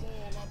name.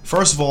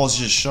 First of all, it's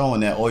just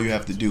showing that all you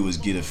have to do is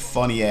get a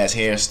funny ass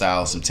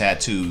hairstyle, some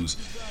tattoos,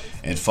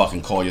 and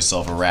fucking call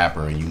yourself a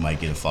rapper, and you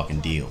might get a fucking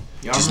deal.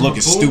 Just look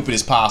as stupid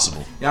as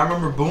possible. Y'all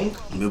remember Boonk?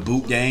 The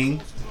Boot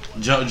Gang.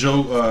 John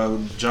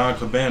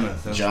Cabana.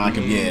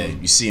 Yeah,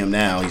 you see him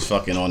now. He's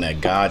fucking on that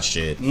God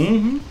shit.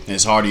 Mm-hmm. And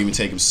it's hard to even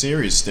take him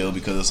serious still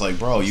because it's like,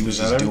 bro, you was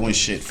just doing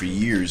shit for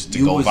years to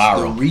go viral.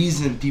 You was the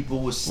reason people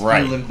was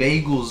stealing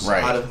bagels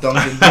out of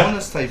Dunkin'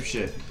 Donuts type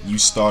shit. You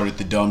started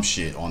the dumb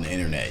shit on the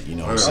internet. You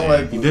know what I'm saying?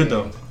 Like, you did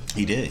though.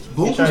 He did.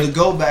 Boom was the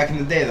go back in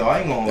the day, though. I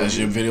ain't gonna. That's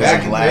your videos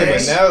back of in the day,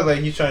 glass. but now like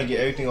he's trying to get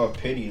everything off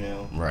pity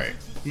now. Right.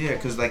 Yeah,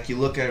 because like you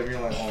look at it and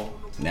you're like, oh.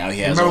 Now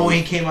he has. Remember when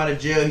he came out of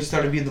jail? He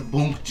started being the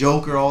Boom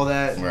Joker, all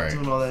that,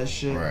 doing all that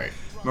shit. Right.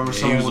 Remember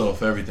someone was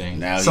off everything.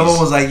 Now someone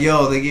was like,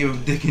 "Yo, they gave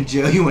him dick in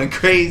jail. He went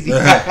crazy."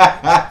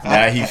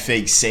 Now he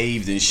fake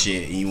saved and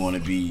shit. And you want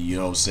to be, you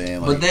know what I'm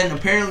saying? Like, but then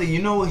apparently,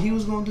 you know what he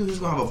was gonna do? He was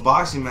gonna have a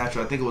boxing match.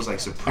 I think it was like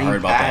Supreme. I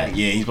heard about Patty. that.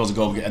 Yeah, he's supposed to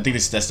go. I think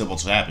that's still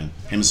supposed to happen.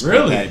 Him and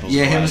Supreme Patty.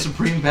 Yeah, him and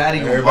Supreme Patty.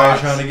 Everybody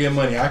trying to get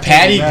money.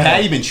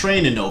 Patty been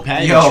training though.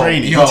 Patty been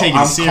training. He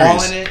taking it serious. I'm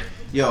calling it.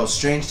 Yo,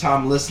 Strange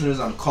Time listeners,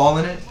 I'm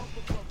calling it.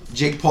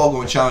 Jake Paul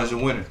gonna challenge the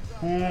winner.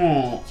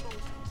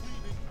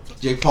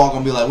 Jake Paul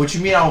gonna be like, "What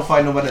you mean I don't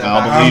fight nobody?"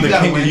 I'm the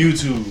king of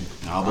YouTube.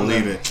 I'll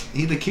believe it.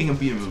 He's the king of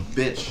being a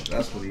bitch.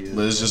 That's what he is.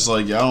 But it's just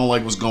like, I don't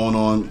like what's going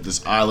on.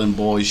 This Island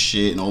Boys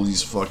shit and all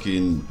these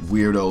fucking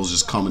weirdos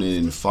just coming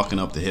in and fucking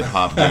up the hip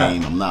hop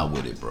game. I'm not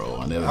with it, bro.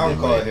 I don't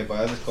call it hip hop.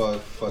 I just call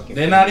it fucking.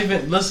 They're not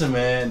even. Listen,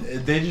 man.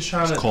 They're just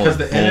trying to, because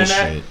the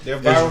internet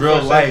is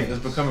real life. It's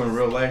becoming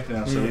real life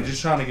now. So they're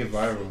just trying to get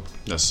viral.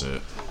 That's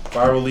it.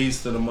 Viral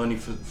leads to the money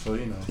for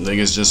you know.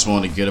 Niggas just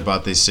want to get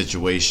about this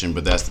situation,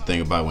 but that's the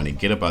thing about when they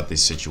get about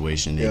this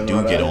situation, they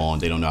do get on.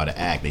 They don't know how to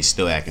act. They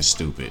still acting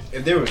stupid.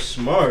 If they were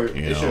smart,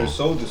 they should have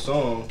sold the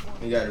song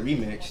and got it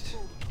remixed.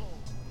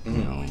 You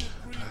know,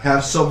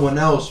 have someone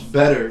else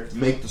better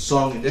make the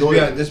song and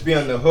just be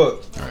on the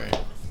hook. All right.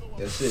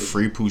 That's it.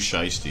 Free Pooh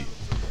Shiesty.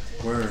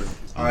 Word.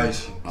 I'm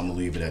gonna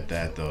leave it at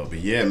that though. But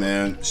yeah,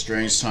 man.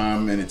 Strange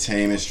Time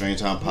Entertainment, Strange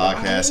Time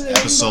Podcast,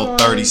 episode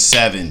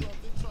 37.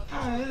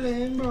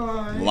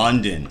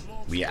 London.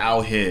 We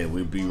out here.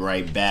 We'll be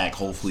right back.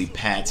 Hopefully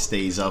Pat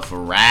stays up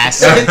for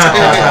wrestling.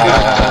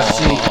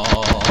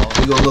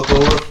 We gonna look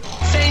over.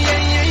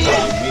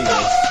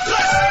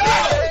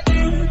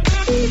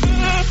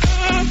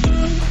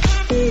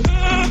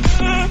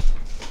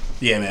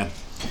 Yeah, man.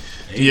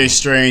 DJ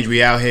Strange,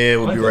 we out here.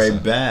 We'll be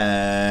right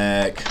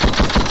back.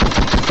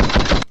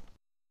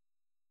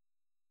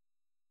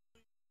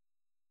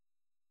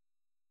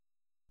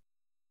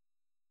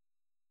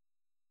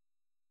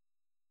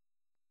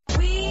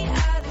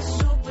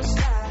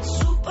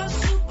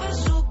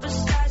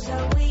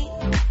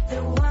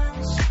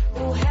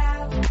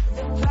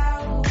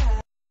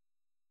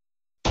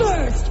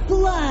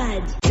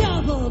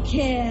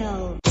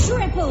 Kill,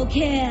 triple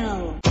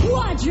kill,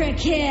 quadra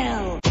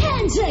kill,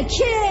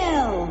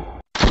 pentakill.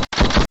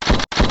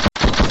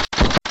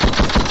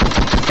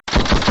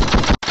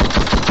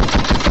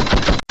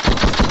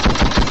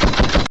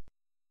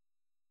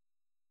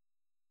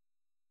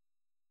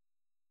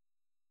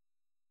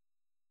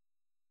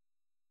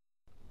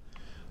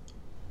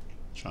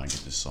 Trying to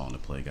get this song to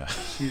play, guys.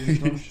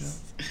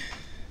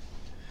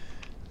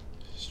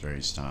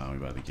 Strange Time. We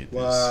about to get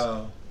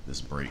this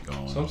break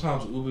going.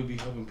 Sometimes Uber be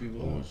helping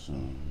people.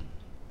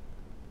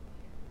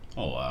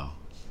 Oh wow.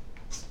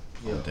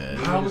 Yeah.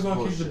 How are we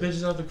gonna keep the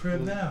bitches out the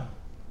crib now?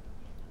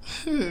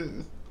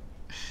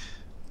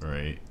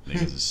 Right.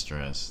 Niggas is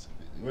stressed.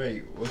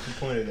 Wait, what's the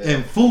point of that?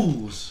 And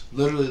fools.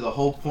 Literally the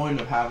whole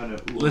point of having an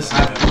Uber. Listen,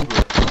 having Uber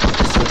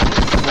is so you're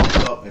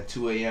fucked up at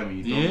 2 a.m.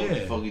 and you don't know what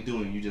the fuck you're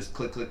doing. You just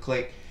click, click,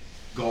 click,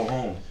 go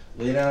home.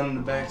 Lay down in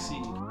the back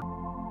seat.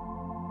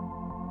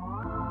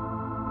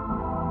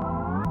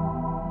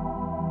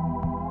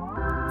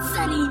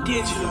 Sunny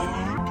Digital.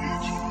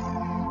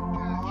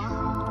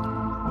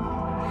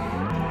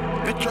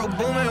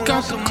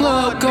 Got the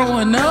club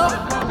going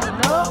up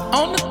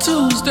on the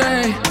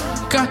Tuesday.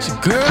 Got your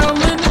girl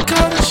in the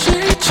car, she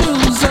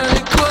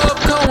Tuesday. Club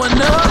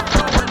going up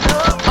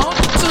on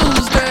the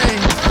Tuesday.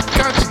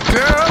 Got your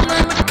girl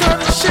in the car,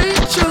 she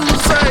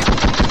Tuesday.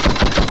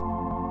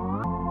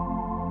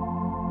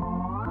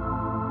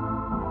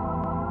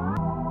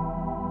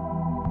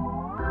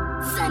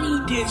 Sunny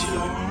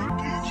Digital.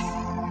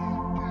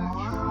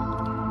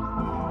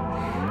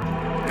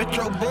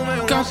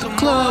 Got the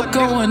club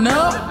going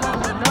up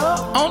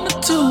on the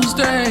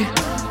Tuesday.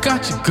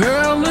 Got your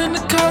girl in the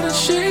car,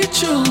 she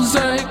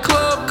Tuesday.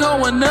 Club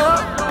going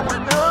up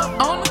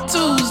on the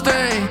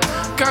Tuesday.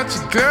 Got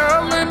your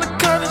girl in the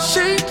car,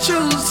 she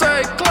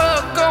Tuesday.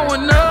 Club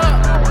going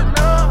up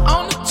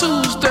on the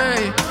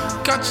Tuesday.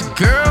 Got your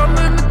girl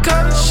in the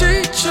car,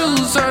 she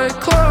Tuesday.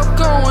 Club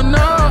going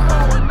up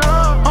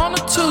on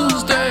the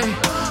Tuesday.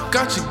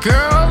 Got your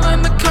girl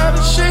in the car,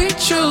 she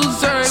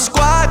Tuesday.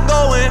 Squad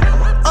going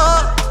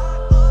up.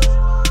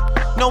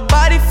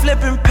 Nobody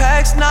flipping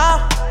packs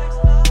now.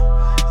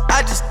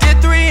 I just did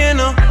 3 in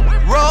a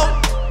row.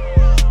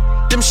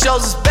 Them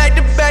shows is back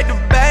to back to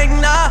back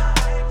now.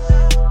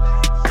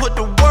 Put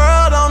the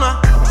world on a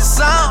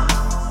sound.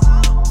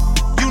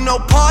 You know,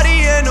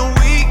 party in the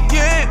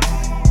weekend.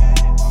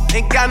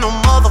 Ain't got no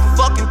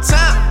motherfucking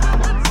time.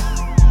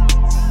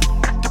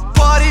 The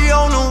party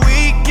on the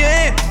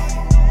weekend.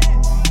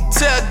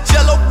 Tell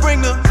Jello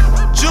bring the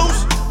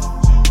juice.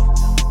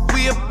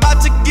 We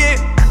about to get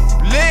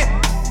lit.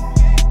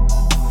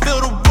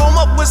 Fill the room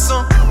up with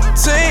some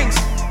things.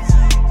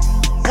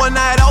 One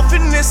night off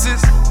and this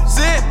is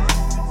it.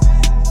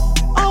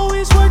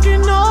 Always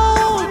working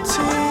OT.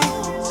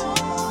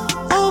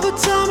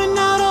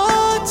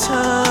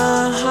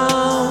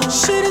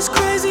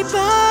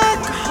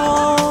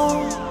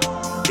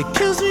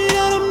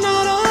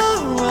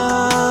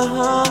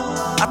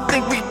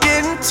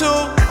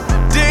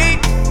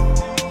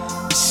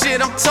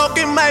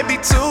 it might be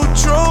too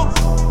true.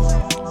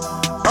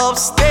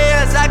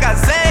 Upstairs, I got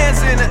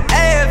Zans in the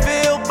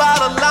Advil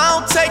bottle. I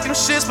don't take them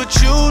shits, but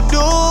you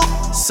do.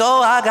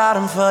 So I got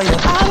them for you.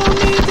 I don't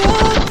need the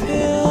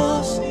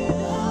pills.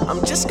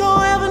 I'm just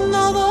gonna have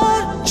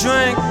another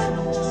drink.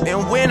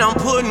 And when I'm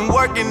putting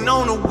working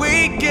on the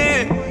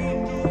weekend,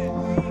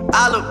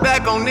 I look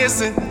back on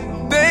this and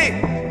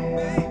think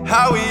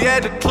how we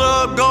at the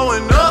club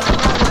going up.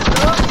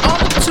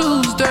 On a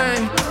Tuesday,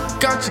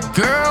 got your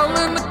girl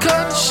in the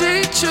cut,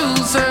 she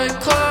Tuesday,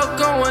 club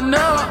going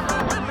up.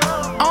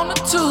 On a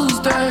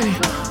Tuesday,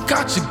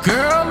 got your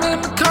girl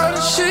in the cut,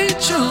 she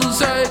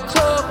Tuesday,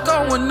 club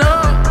going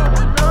up.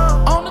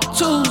 On a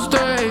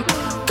Tuesday,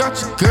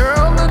 got your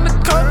girl in the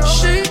cut,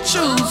 she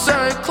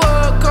Tuesday,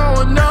 club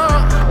going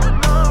up.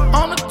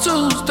 On a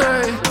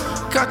Tuesday,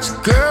 got your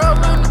girl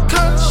in the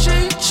cut,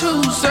 she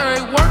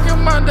Tuesday,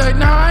 working Monday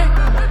night.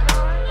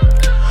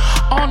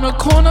 On the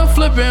corner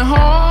flipping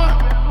hard,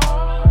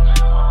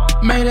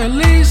 made at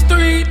least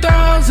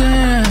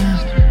 3,000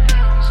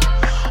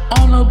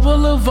 on the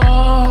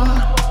boulevard.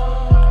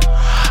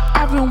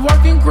 I've been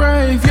working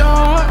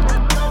graveyard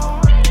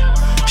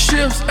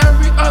shifts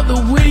every other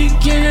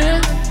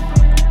weekend.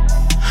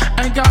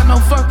 Ain't got no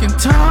fucking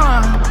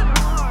time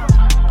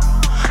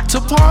to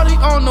party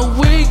on the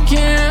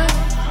weekend.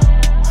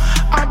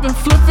 I've been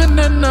flipping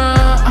in the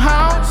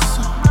house,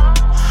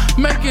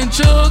 making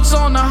jugs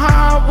on the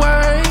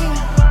highway.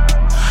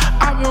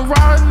 I've been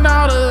riding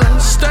out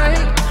of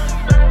state,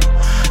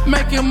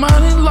 making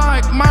money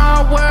like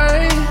my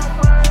way.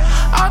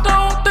 I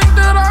don't think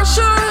that I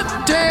should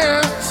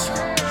dance.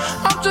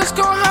 I'm just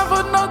gonna have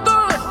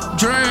another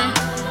drink.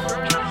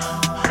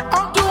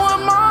 I'm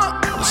doing my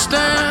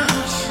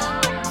stance.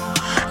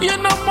 You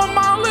know my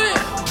Molly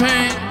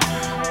pink.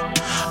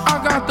 I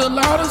got the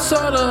loudest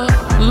of the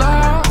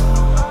loud.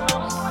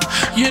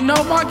 You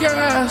know my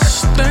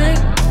gas stink.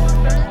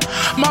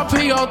 My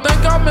P.O.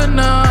 think I'm in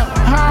the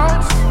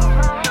house.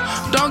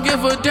 Don't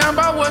give a damn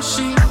about what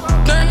she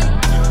think.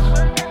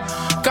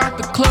 Got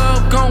the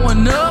club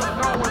going up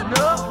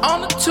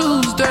on a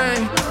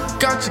Tuesday.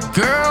 Got your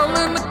girl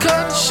in the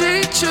cut,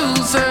 she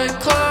Tuesday.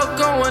 Club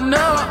going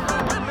up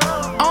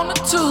on a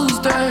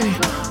Tuesday.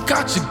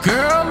 Got your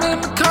girl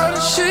in the cut,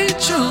 she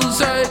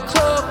Tuesday.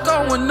 Club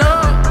going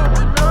up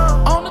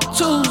on a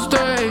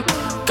Tuesday.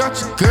 Got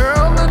your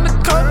girl in the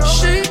cut,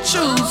 she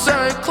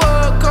Tuesday.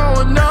 Club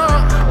going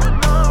up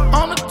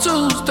on a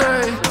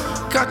Tuesday.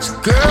 Got your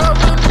girl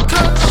in the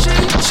cut, she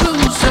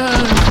Tuesday.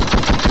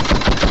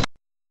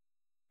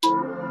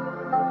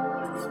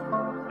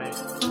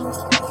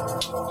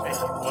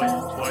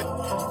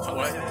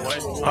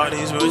 All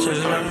these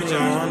bitches let me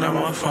on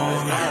my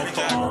phone.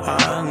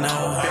 I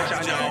know,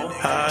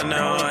 I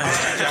know,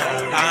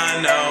 I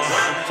know,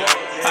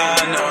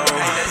 I know,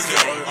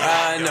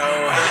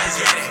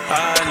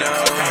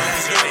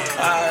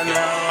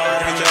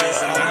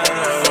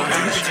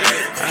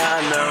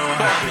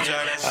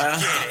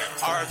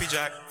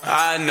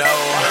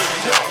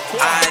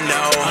 I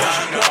know,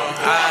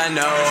 I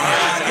know,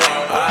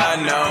 I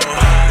know.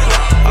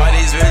 All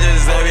these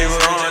bitches let me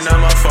on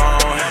my phone.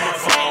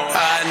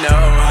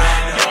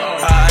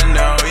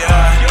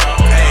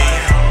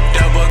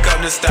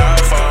 The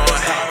styrofoam.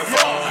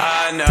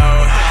 I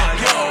know.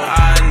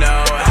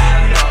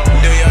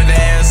 Do your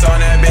dance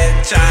on that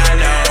bitch. I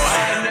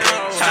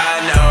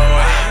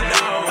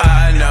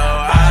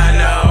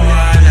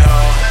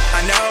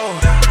know.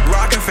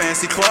 Rockin'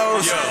 fancy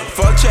clothes.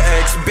 Fuck your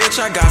ex,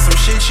 bitch. I got some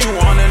shit you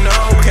wanna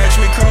know.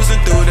 Catch me cruising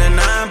through the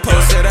 9,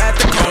 posted at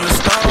the corner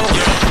store.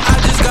 I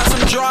just got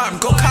some drop.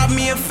 Go cop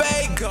me a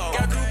fake.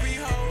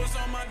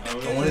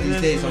 One of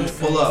these days, I'm gonna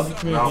pull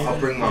up and I'll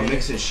bring my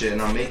mixing shit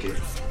and I'll make it.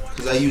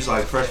 Cause I use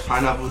like fresh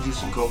pineapple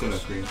juice and coconut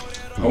cream.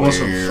 I want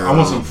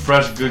some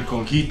fresh good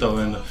conquito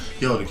in the.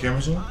 Yo, the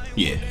camera's on?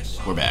 Yeah,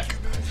 we're back.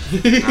 Nah,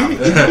 but you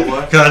know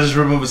what? Cause I just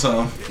remember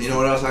something. You know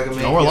what else I can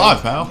make? No, we're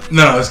live, pal.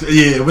 No,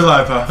 we're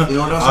live, pal. You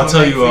know what else I'll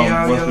tell you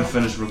once we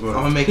finish recording.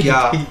 I'm gonna make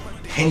y'all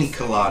Henny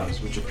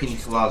coladas, which are pina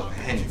coladas with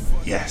Henny.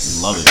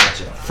 Yes. Love it.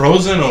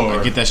 Frozen or?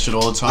 I get that shit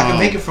all the time. I can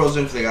make it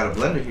frozen if they got a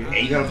blender here.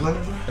 You got a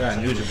blender? Yeah, I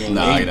need a blender.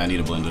 Nah, I need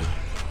a blender.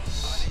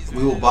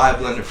 We will buy a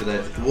blender for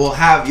that. We'll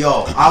have,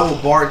 I will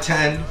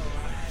bartend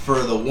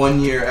for the 1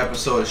 year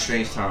episode of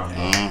Strange Time.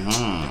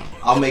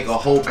 Mm-hmm. I'll make a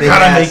whole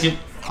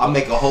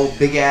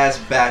big ass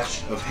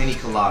batch of Henny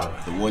colada.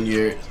 The 1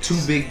 year. 2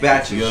 big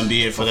batches. You're gonna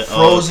be here for the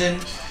frozen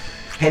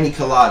Henny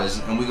coladas,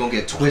 and we're gonna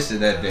get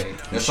twisted that day.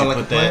 That sound like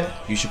a plan?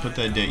 You should put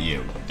that day.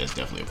 Yeah, that's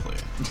definitely a plan.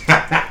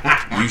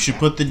 You should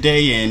put the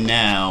day in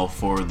now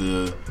for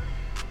the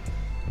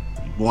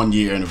 1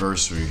 year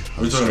anniversary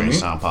of the Strange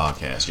Time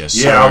podcast. Yes,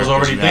 yeah, sir. I was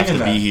already thinking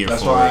that. Be here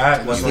that's for why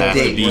it. What's the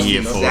date? Be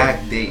here What's the for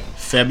exact date?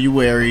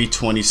 February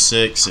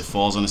 26th. It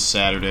falls on a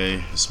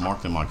Saturday. It's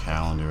marked in my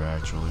calendar,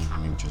 actually.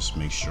 Let me just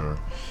make sure.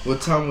 What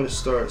time would it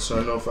start so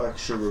I know if I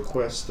should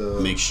request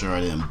Make sure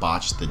I didn't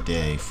botch the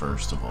day,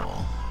 first of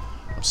all.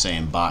 I'm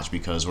saying botch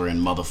because we're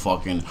in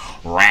motherfucking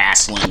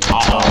wrestling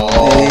talk.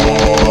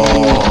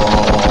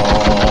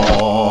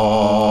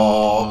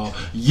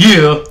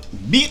 Yeah.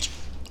 Bitch.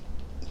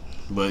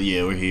 But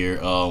yeah, we're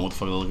here. What the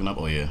fuck are we looking up?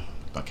 Oh yeah,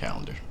 my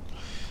calendar.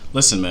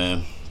 Listen,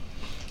 man.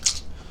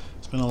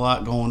 It's been a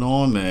lot going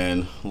on,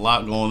 man. A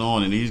lot going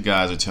on, and these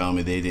guys are telling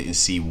me they didn't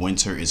see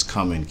Winter is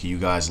Coming. Can you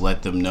guys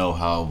let them know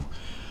how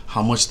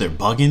much they're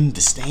bugging?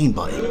 The stain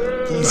bugging.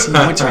 Didn't see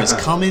Winter is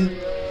Coming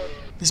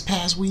this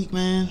past week,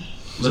 man.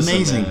 It was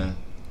amazing. Man.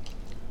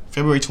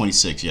 February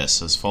 26th, yes.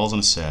 This falls on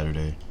a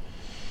Saturday.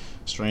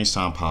 Strange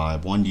Time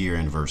Pod, 1 year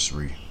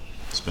anniversary.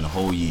 It's been a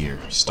whole year.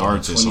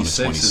 Started this on the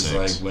 26th. Is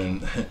like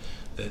when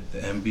the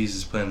MBs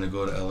is planning to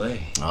go to LA.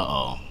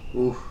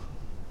 Oof.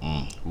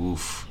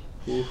 Oof.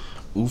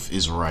 Oof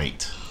is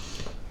right.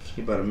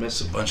 You better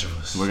miss a bunch of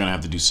us. We're gonna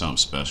have to do something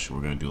special.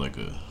 We're gonna do like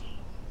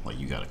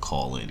you gotta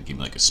call in, give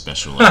me like a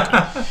special,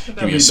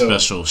 give me a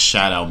special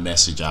shout out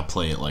message. I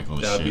play it like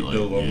on the shit. That'd be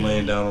dope. I'm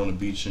laying down on the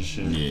beach and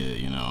shit. Yeah,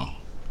 you know.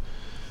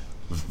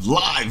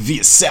 Live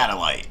via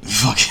satellite.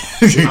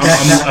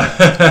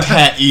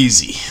 Pat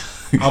Easy.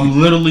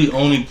 I'm literally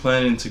only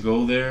planning to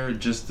go there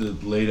just to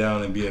lay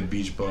down and be a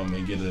beach bum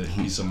and get a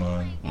peace of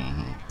mind.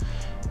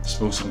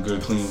 Smoke some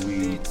good clean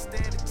weed.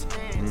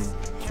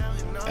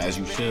 As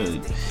you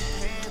should.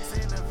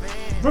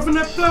 Rubbing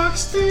that block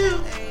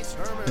still.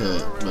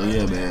 But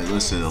yeah, man,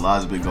 listen, a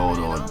lot's been going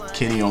on.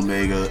 Kenny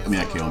Omega,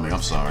 not Kenny Omega,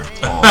 I'm sorry.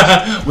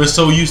 We're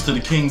so used to the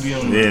King being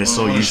on the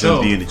so used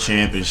to being the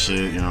champ and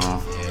shit, you know.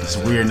 Yeah. It's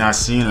weird not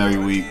seeing him every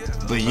week.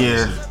 But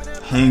yeah,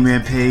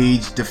 Hangman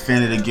Page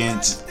defended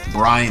against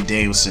Bryan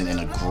Danielson in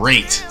a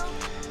great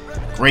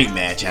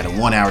match. Had a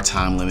 1 hour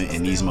time limit,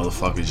 and these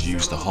motherfuckers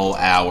used the whole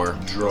hour.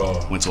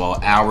 Draw. Went to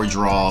an hour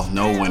draw,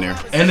 no winner.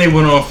 And they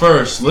went on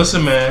first.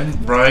 Listen, man,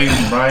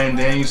 Bryan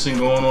Danielson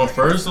going on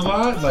first a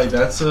lot. Like,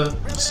 that's a...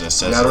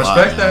 You gotta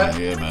respect that.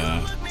 Yeah,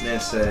 man.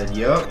 Man said,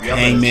 yup.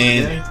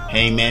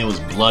 Hangman was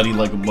bloody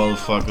like a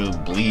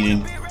motherfucker,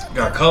 bleeding.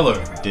 Got color.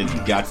 Did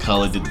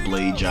the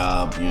blade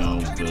job. You know,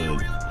 it was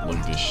good. Look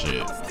at this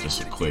shit.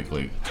 Just a quick,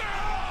 what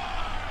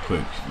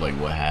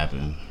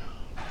happened?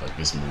 Like,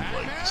 this move,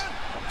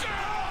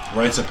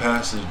 Rites of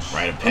passage.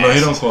 Rite of Oh, passage. no, he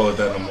don't call it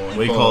that no more. What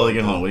do you call it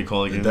again? What do you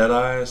call it again? Dead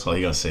eyes? Oh,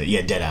 you gonna say it?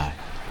 Yeah, dead eye.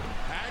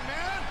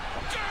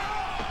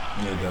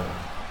 Yeah, dead eye.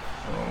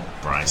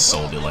 Brian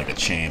sold it like a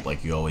champ, like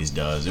he always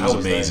does. It was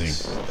amazing.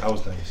 Nice. That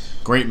was nice.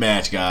 Great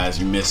match, guys.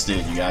 You missed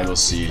it. You gotta go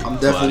see it. I'm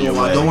definitely gonna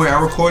watch. Don't worry, I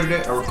recorded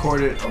it.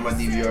 On my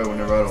DVR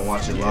whenever I don't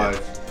watch it live.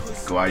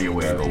 Go out of your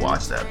way and go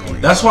watch that, please.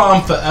 That's why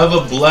I'm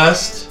forever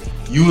blessed.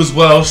 You as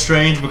well,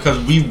 Strange, because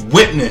we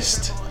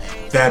witnessed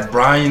that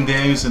Bryan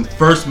Danielson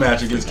first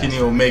match against Kenny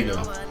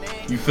Omega.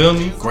 You feel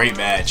me? Great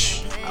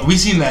match. We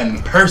seen that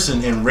in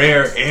person in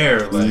rare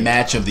air.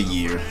 Match of the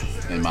year,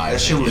 in my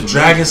opinion. The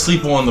Dragon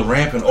Sleeper on the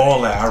ramp and all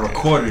that. I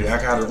recorded it.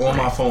 I got it on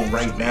my phone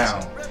right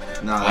now.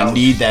 I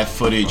need that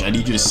footage. I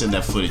need you to send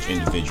that footage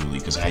individually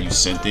because how you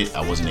sent it,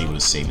 I wasn't able to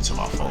save it to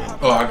my phone.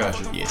 Oh, I got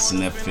you. Yeah,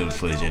 send that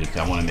footage in.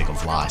 I want to make a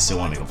vlog. I still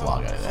want to make a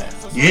vlog out of that.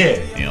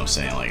 Yeah. You know what I'm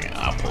saying? Like,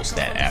 I'll post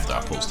that after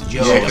I posted it.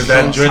 Yeah, because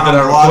that joint that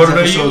I recorded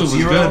of you was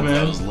good,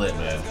 man. It was lit,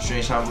 man.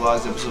 Strange Time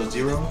Vlogs episode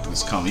 0?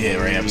 It's coming. Yeah,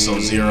 right, episode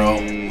 0.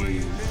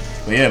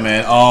 But yeah,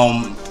 man.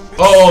 Oh,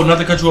 not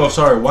to cut you off.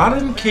 Sorry. Why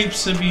didn't Kip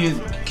Sabian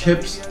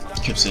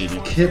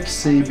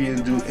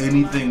do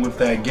anything with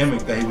that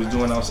gimmick that he was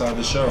doing outside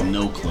the show?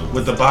 No clue.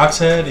 With the box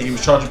head, and he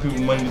was charging people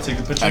money to take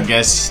a picture? I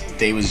guess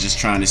they was just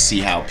trying to see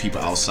how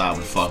people outside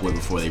would fuck with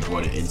before they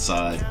brought it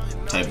inside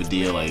type of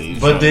deal.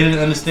 But they didn't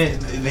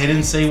understand. They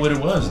didn't say what it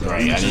was, though.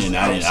 Right, I didn't.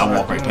 I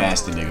walked right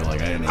past the nigga.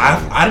 Like, I didn't know.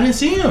 I didn't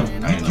see him.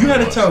 You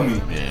had to tell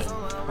me. Yeah.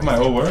 I'm like,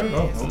 oh, word?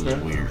 Oh, okay.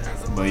 It was weird.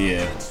 But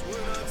yeah.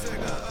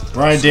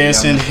 Bryan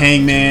Danielson,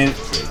 Hangman.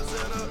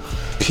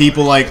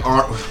 People like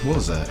what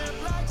was that?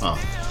 Oh.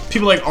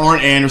 People like Arn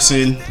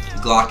Anderson.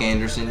 Glock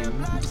Anderson.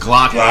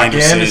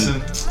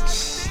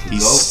 He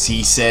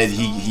said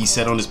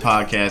on his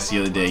podcast the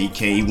other day,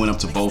 he went up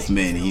to both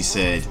men and he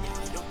said,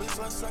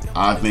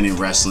 I've been in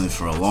wrestling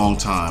for a long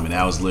time and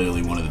that was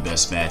literally one of the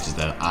best matches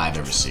that I've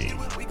ever seen.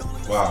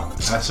 Wow.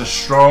 That's a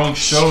strong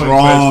showing.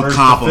 Strong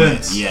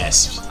compliment.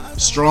 Yes.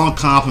 Strong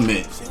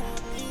compliment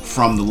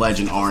from the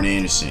legend Arn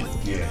Anderson.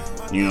 Yeah.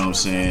 You know what I'm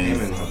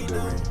saying?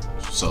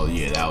 So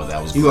yeah,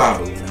 that was you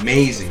have an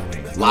amazing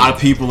ring. A lot of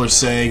people are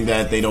saying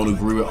that they don't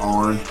agree with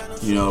Arn,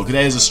 you know, because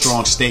that is a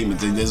strong statement.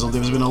 There's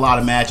been a lot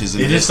of matches.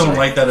 They just don't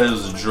like that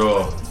as a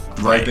draw.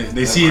 Right?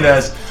 They see it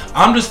as,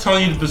 I'm just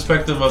telling you the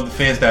perspective of the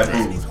fans that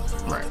booed.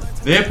 Right.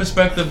 Their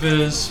perspective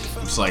is,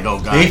 it's like, oh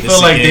God, they feel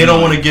like they don't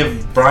want to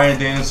give Bryan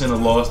Danielson a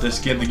loss. They're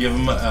scared to give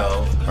him an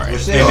L. Right.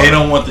 And they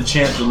don't want the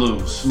champ to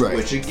lose. Right.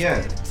 Which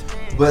again,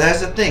 but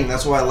that's the thing.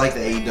 That's why I like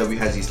that AEW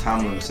has these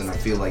time limits, and I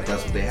feel like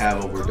that's what they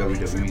have over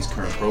WWE's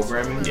current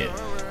programming. Yeah.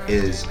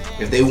 Is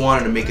if they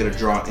wanted to make it a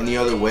draw any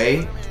other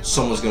way,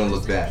 someone's gonna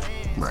look bad.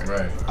 Right.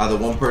 Either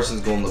one person's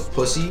gonna look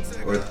pussy,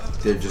 or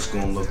they're just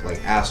gonna look like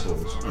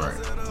assholes. Right.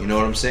 You know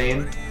what I'm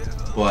saying?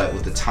 But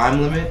with the time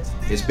limit,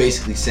 it's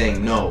basically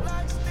saying no.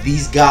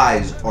 These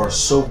guys are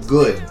so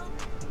good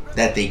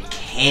that they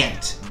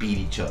can't beat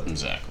each other.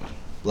 Exactly.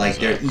 Like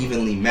they're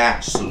evenly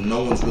matched, so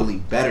no one's really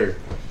better.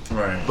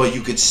 Right. But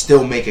you could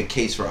still make a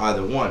case for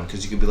either one,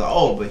 because you could be like,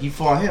 oh, but he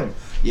fought him.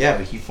 Yeah,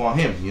 but he fought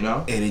him, you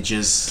know? And it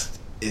just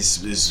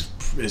is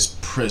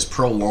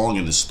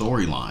prolonging the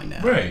storyline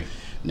now. Right.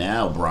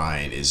 Now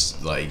Bryan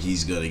is like,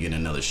 he's gonna get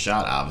another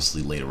shot,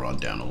 obviously later on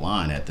down the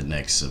line at the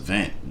next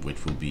event,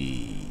 which will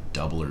be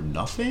Double or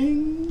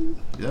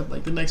Nothing. Is that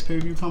like the next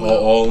pay-per-view coming up?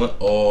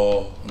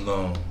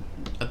 No.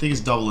 I think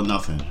it's Double or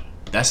Nothing.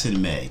 That's in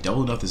May.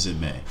 Double or Nothing's in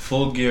May.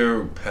 Full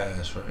Gear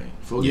Pass, right?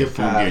 Full Gear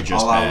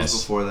just All out passed.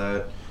 was before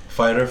that.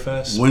 Fighter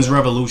Fest. When's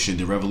Revolution?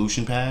 Did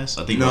Revolution pass?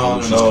 I think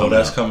No,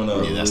 that's coming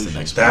up. Yeah, that's the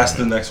next one. That's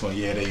the next one.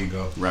 Yeah, there you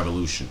go.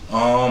 Revolution.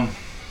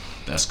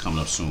 That's coming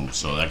up soon.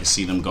 So I can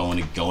see them going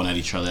at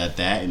each other at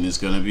that, and it's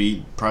gonna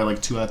be probably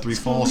like 2 out of 3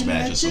 falls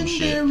match or some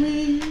shit.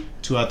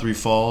 2 out of 3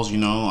 falls, you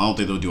know. I don't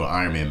think they'll do an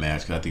Iron Man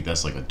match because I think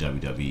that's like a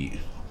WWE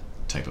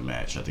type of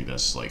match. I think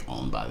that's like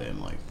owned by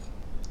them, like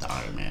the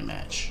Iron Man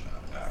match.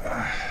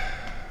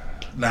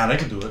 Nah, they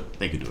could do it.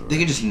 They could do it. They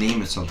could just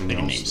name it something They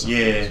can else. name something.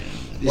 Yeah.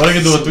 Well, they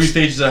can do it 3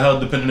 stages of hell,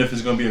 depending if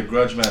it's gonna be a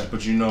grudge match.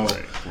 But you know,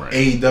 Right.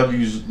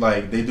 AEW's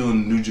like they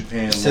doing New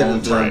Japan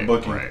long-term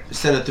booking.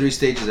 Instead of 3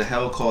 stages of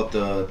hell, call it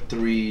the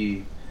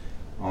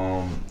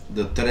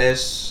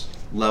tres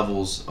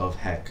levels of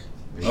heck.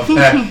 Of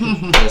heck.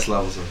 Tres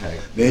levels of heck.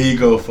 There you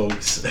go,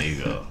 folks. There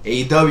you go.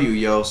 AEW,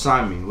 yo,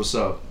 sign me. What's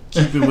up?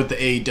 Keeping with the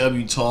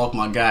AEW talk,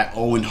 my guy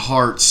Owen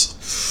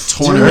Hart's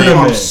tournament. Dude,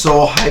 I'm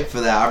so hyped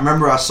for that. I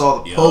remember I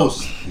saw the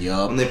post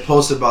Yup. when they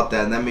posted about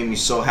that, and that made me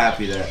so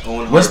happy that Owen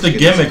Hart. What's the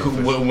gimmick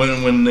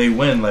when they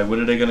win? Like, what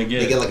are they gonna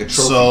get? They get like a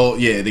trophy. So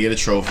yeah, they get a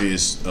trophy.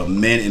 It's a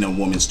men and a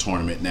women's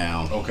tournament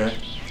now. Okay.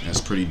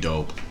 That's pretty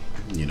dope.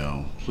 You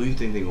know. Who do you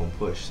think they're gonna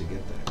push to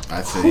get that?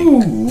 I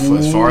think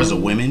as far as the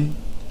women,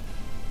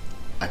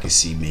 I can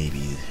see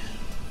maybe.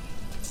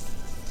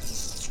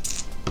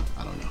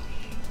 I don't know.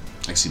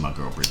 I can see my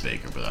girl Britt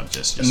Baker, but I'm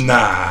just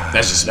nah.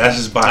 That's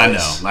just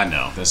bias. I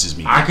know. That's just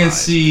me. I can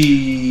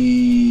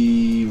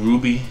see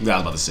Ruby. Yeah, I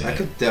was about to say. I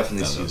could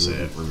definitely see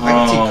Ruby. I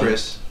can see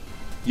Chris.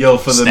 Yo,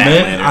 for the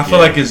men, I feel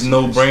like it's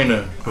no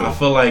brainer. Cool. I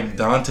feel like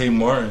Dante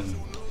Martin.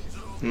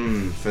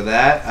 For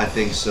that, I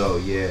think so.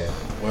 Yeah.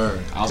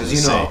 Word. I was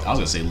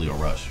gonna say Leo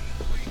Rush.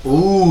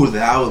 Ooh,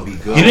 that would be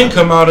good. He didn't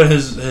come out of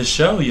his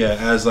shell yet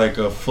as like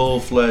a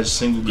full-fledged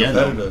single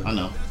competitor. I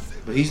know.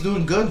 But he's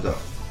doing good though.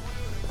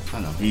 I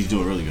know. He's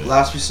doing really good.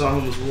 Last we saw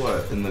him was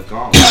what? In the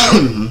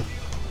Gauntlet.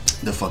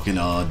 The fucking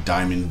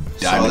Diamond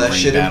that Ring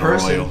shit in Battle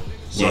person. Royal.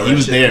 Yeah, he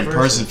was there in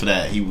person for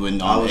that. He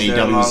went on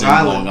AEW was in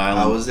Long Island.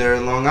 I was there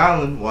in Long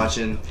Island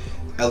watching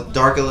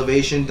Dark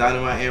Elevation,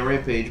 Dynamite, and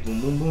Rampage.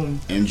 Boom, boom, boom.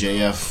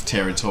 MJF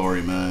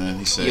territory, man.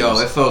 He said, "Yo,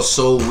 it felt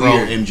so pro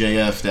weird."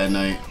 MJF that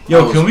night.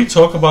 Yo, can we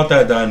talk about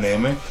that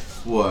dynamic?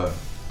 What?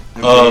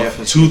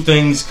 Two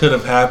things could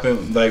have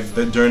happened like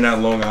during that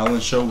Long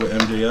Island show with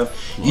MJF.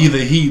 What? Either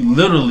he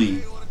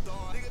literally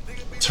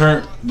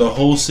turned the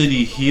whole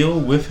city heel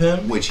with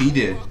him, which he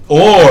did,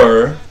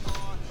 or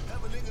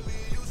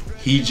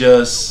he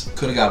just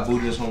could have got booed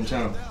in his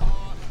hometown.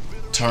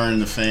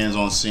 Turned the fans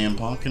on CM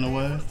Punk in a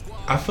way.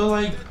 I feel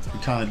like he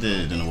kind of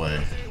did in a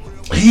way.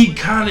 He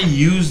kind of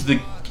used the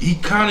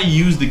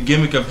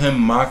gimmick of him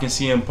mocking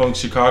CM Punk's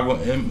Chicago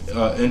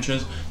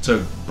entrance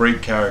to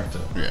break character.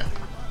 Yeah.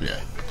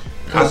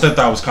 I thought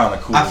that was kind of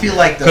cool. I feel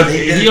like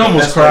he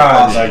almost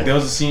cried. Like there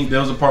was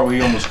a part where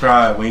he almost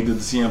cried when he did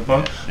the CM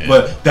Punk. Yeah.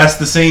 But that's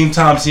the same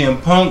time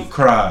CM Punk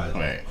cried.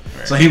 Right.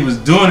 So he was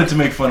doing it to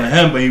make fun of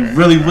him, but he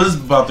really was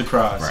about to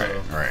cry.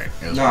 Right.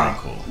 It was pretty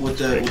cool. With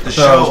the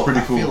show, it was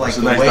pretty cool. I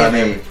feel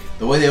like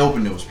the way they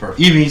opened it was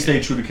perfect. Even he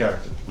stayed true to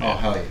character. Oh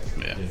hell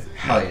yeah.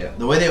 Hell yeah.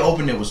 The way they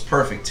opened it was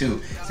perfect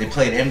too. They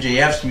played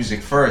MJF's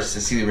music first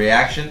to see the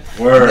reaction.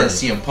 Word. And then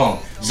CM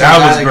Punk. So that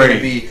was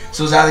great.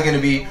 So it's either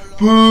gonna be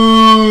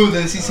boo,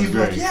 then see CM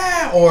Punk,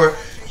 yeah, or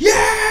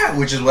yeah,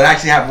 which is what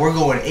actually happened. We're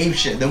going ape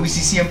shit. Then we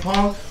see CM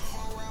Punk,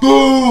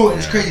 boo, and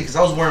it's crazy because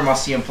I was wearing my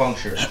CM Punk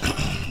shirt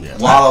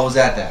while I was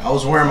at that. I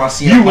was wearing my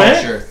CM Punk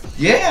shirt.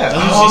 Yeah.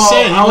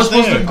 I was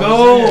supposed to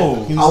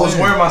go. I was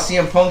wearing my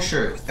CM Punk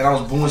shirt and I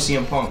was booing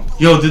CM Punk.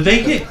 Yo, did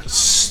they get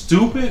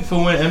stupid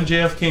for when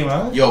MJF came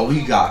out? Yo,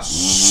 we got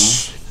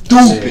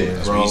stupid,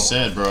 That's bro. what he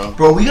said, bro.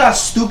 Bro, we got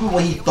stupid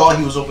when he thought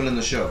he was opening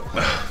the show.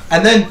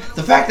 And then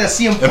the fact that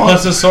CM Punk... And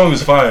plus the song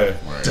is fire.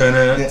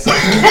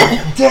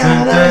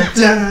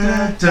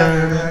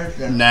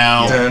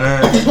 Now,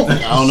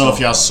 I don't know if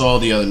y'all saw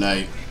the other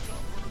night.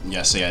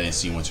 Yeah, I say I didn't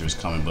see Winter was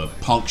coming, but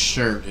Punk's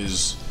shirt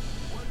is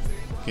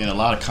getting a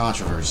lot of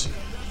controversy.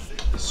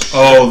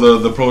 Oh,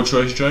 the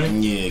pro-choice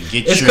joint? Yeah,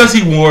 it's because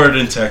he wore it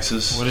in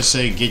Texas. What did it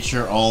say? Get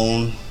your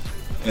own,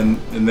 and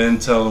then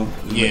tell him.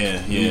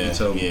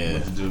 Tell him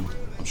what to do.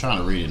 I'm trying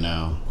to read it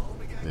now.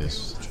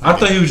 I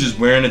thought he was just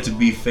wearing it to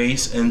be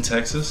face in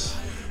Texas,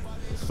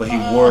 but he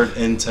wore it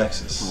in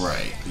Texas.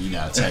 Right. You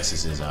know,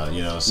 Texas is out.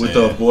 You know, what I'm with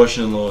the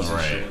abortion laws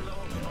and shit.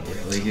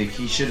 Yeah, like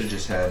he should have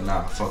just had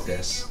fuck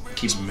that.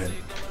 Keep him in.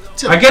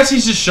 I guess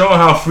he's just showing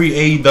how free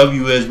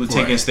AEW is with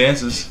taking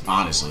stances.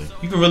 Honestly,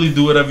 you can really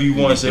do whatever you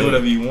want, say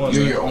whatever you want.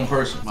 You're your own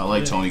person. I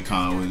like Tony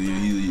Khan with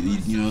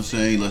you know what I'm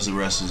saying. He lets the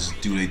wrestlers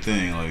do their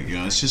thing. Like, you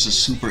know, it's just a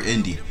super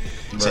indie.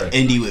 It's an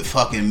indie with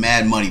fucking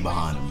mad money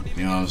behind him.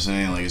 You know what I'm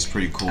saying? Like, it's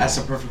pretty cool. That's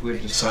a perfect way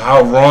to So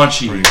how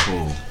raunchy pretty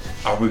cool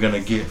are we gonna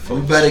get?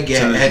 Folks, we better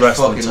get head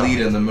fucking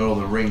lead in the middle of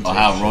the ring. Oh,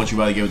 how raunchy you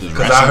about to get with this?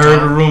 Because I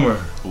heard a rumor.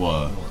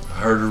 What? I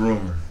heard a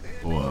rumor.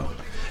 What?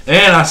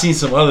 And I seen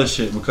some other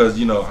shit because,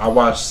 you know, I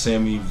watched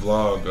Sammy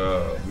vlog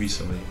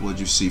recently. What'd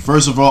you see?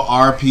 First of all,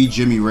 RP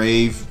Jimmy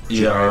Rave.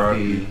 Yeah,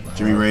 RP.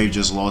 Jimmy Rave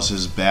just lost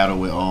his battle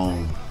with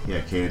he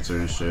had cancer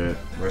and shit.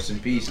 Rest in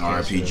peace.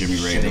 RP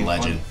Jimmy Rave, the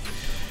legend.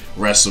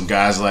 Wrestled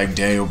guys like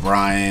Daniel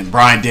Bryan,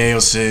 Bryan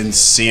Danielson,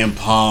 CM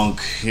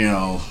Punk. You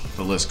know,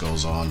 the list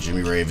goes on.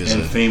 Jimmy Rave is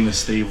and famous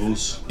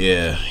stables.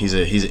 Yeah, he's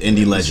an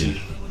indie legend.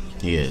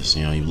 He is.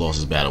 You know, he lost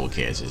his battle with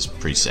cancer. It's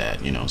pretty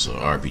sad. You know, so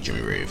RP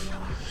Jimmy Rave.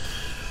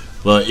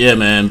 But yeah,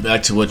 man,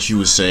 back to what you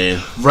were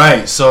saying.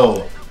 Right,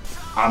 so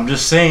I'm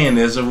just saying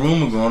there's a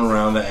rumor going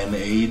around that in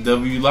the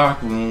AEW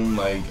locker room,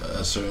 like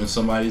a certain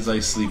somebody's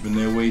like sleeping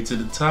their way to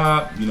the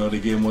top. You know, they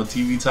get more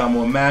TV time,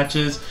 more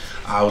matches.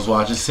 I was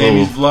watching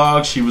Sammy's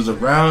vlog. She was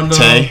around them.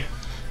 Tay.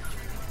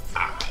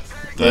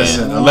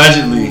 Listen,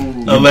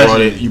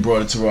 allegedly. You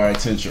brought it to our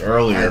attention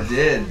earlier. I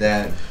did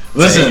that.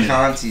 Listen,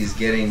 Conti is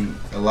getting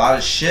a lot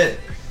of shit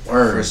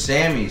for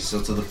Sammy.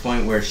 So to the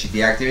point where she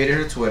deactivated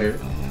her Twitter.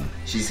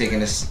 She's taking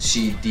this.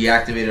 She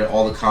deactivated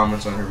all the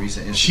comments on her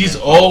recent Instagram. She's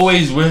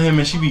always with him,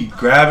 and she be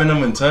grabbing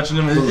him and touching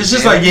him. It's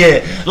just like,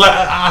 yeah, like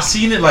I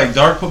seen it. Like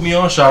Dark put me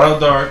on. Shout out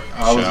Dark.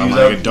 I was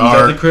at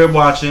the crib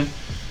watching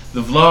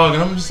the vlog,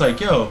 and I'm just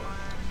like, yo,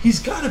 he's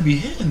got to be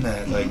hitting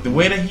that. Like the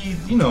way that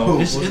he, you know,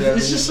 it's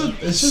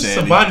just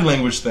a body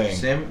language thing.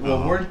 Sammy,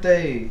 well, weren't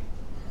they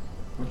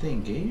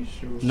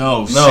engaged? Or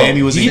no,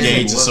 Sammy was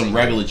engaged to some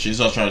regular chick.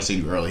 I was trying to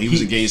say earlier. He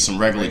was engaged to some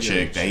regular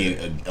chick that he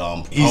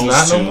he's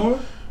not no more.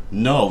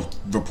 No,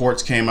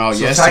 reports came out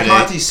so yesterday. Ty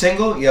Conti's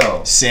single?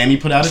 Yo. Sammy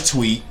put out a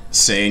tweet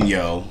saying,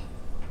 yo,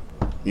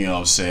 you know what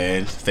I'm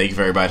saying? Thank you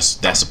for everybody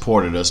that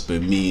supported us,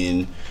 but me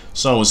and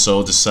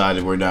so-and-so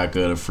decided we're not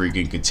going to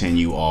freaking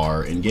continue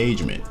our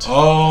engagement.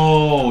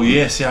 Oh,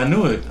 yeah. See, I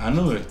knew it.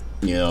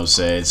 You know what I'm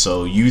saying?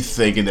 So you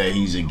thinking that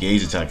he's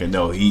engaged to Ty Conti.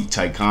 No,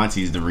 Ty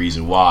Conti is the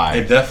reason why.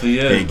 It definitely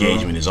is. The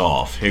engagement is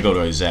off. Here go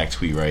the exact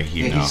tweet right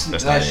here. Yeah, no,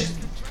 that's not it.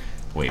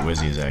 Wait, where's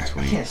the exact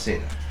tweet? I can't say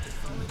that.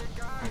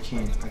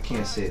 I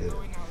can't say that.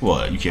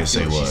 What? You can't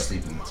say what? She's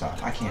sleeping on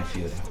top. I can't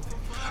feel that.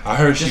 I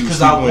heard she was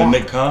sleeping with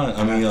Nick Khan.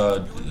 I mean,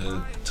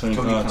 Tony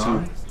Khan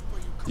too.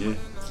 Yeah.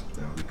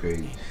 That would be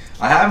crazy.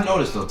 I have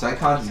noticed though, Ty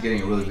Conti's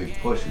getting a really big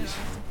push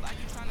recently.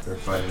 They're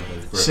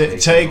fighting.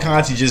 Tay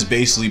Conti just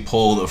basically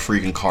pulled a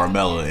freaking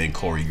Carmella and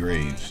Corey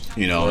Graves.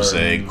 You know what I'm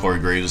saying? Corey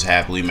Graves was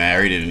happily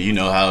married, and you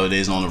know how it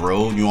is on the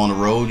road. You on the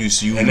road,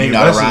 you're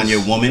not around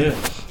your woman.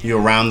 Yeah. You're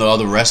around the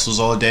other wrestlers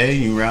all day.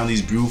 You're around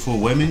these beautiful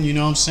women. You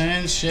know what I'm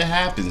saying? Shit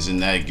happens,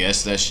 and I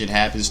guess that shit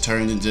happens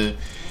turned into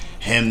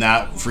him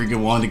not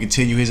freaking wanting to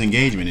continue his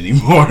engagement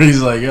anymore.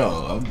 He's like,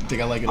 yo, I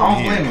think I like it over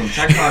here. I don't blame him.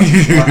 Ty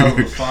Conti's a hell of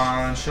a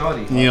fine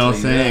shorty. You know what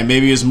I'm saying?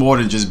 Maybe it's more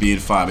than just being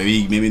fine.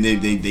 Maybe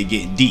they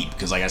get deep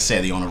because, like I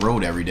said, they on the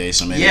road every day.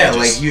 So maybe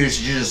like you're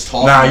just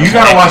talking. Nah, you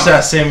gotta watch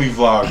that Sammy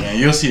vlog, man.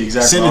 You'll see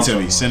exactly.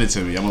 Send it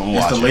to me. I'm gonna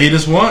watch it. It's the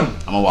latest one.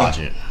 I'm gonna watch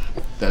it.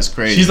 That's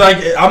crazy. She's like,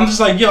 I'm just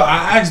like, yo.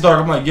 I asked Dark,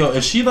 I'm like, yo,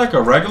 is she like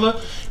a regular?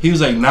 He was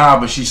like, nah,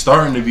 but she's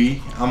starting to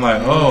be. I'm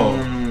like, oh,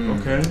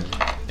 okay.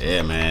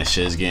 Yeah, man,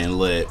 shit's getting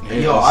lit.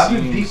 Yo, I've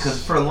been beat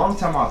because for a long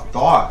time I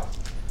thought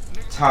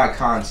Ty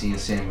Conti and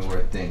Sammy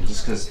were a thing,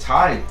 just because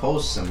Ty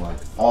posts him like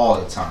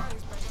all the time,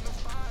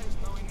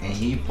 and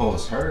he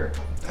posts her.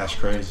 That's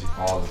crazy.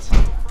 All the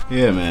time.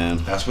 Yeah,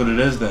 man. That's what it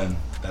is then.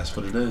 That's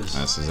what it is.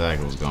 That's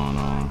exactly what's going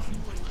on.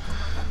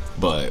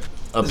 But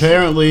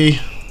apparently,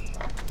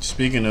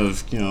 speaking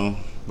of, you know,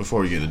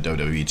 before we get into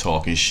WWE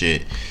talking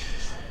shit,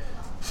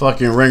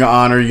 fucking Ring of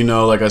Honor, you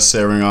know, like I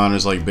said, Ring of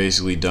Honor's like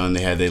basically done.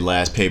 They had their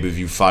last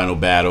pay-per-view final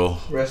battle.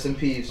 Rest in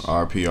peace.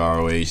 RP,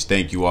 ROH.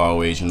 Thank you,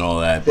 ROH, and all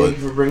that. Thank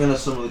you for bringing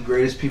us some of the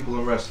greatest people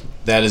in wrestling.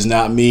 That does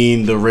not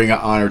mean the Ring of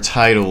Honor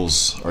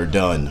titles are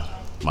done,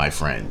 my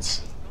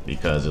friends.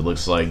 Because it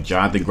looks like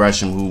Jonathan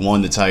Gresham, who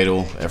won the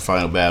title at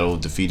Final Battle,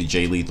 defeated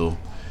Jay Lethal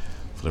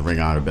for the Ring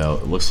of Honor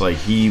belt. It looks like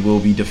he will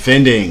be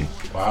defending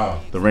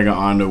the Ring of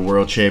Honor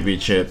World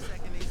Championship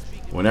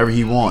whenever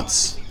he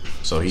wants.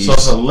 So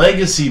it's a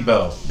legacy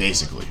belt,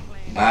 basically.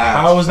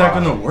 How is that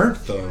gonna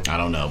work though? I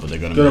don't know, but they're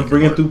gonna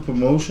bring it through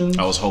promotions.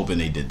 I was hoping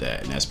they did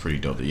that, and that's pretty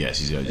dope. Yes,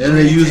 he's and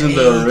they're using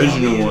the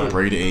original one.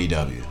 Bring it to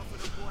AEW.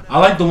 I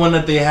like the one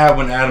that they had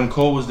when Adam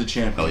Cole was the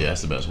champion. Oh yeah,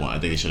 that's the best one. I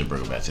think they should have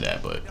brought it back to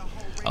that, but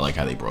I like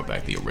how they brought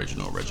back the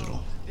original,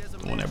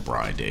 the one that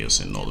Bryan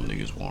Danielson and all them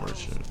niggas won.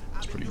 Shit,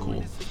 it's pretty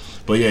cool.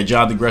 But yeah,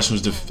 Jonathan Gresham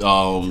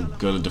was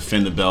gonna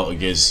defend the belt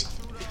against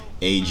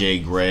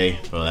AJ Gray.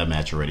 Well, that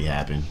match already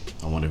happened.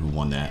 I wonder who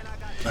won that.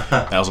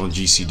 That was on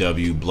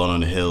GCW, Blood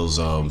on the Hills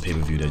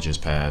pay-per-view that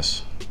just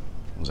passed.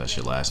 What was that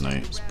shit last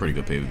night? It's a pretty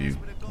good pay-per-view.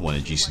 One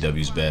of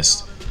GCW's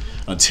best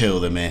until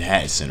the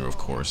Manhattan Center, of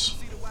course.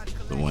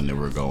 The one that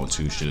we're going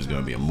to. Shit is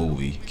gonna be a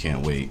movie.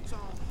 Can't wait.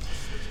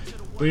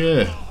 But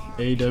yeah,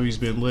 AEW's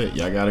been lit.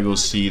 Y'all gotta go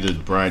see the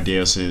Bryan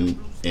Danielson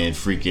and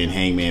freaking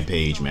Hangman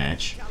Page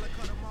match.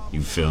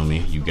 You feel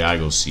me? You gotta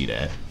go see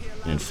that.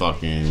 And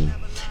fucking...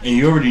 And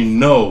you already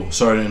know,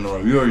 sorry to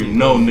interrupt, you already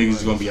know niggas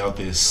is gonna be out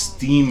there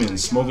steaming,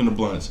 smoking the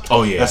blunts.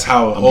 Oh yeah. That's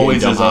how it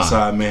always is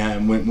outside,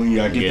 man. When you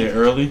gotta get there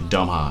early.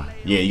 Dumb high.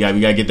 Yeah, we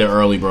gotta get there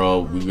early,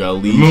 bro. We gotta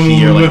leave Remember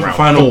here when we like went around for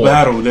Final 4.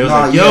 Battle. They was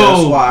like,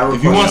 yo,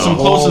 if you want some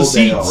closer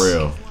seats.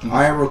 Real.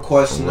 I ain't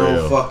requesting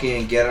no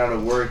fucking get out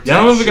of work.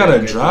 Y'all don't even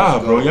gotta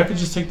drive, bro. Y'all can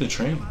just take the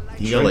train.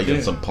 You got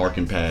like some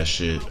parking pass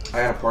shit.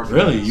 I got a parking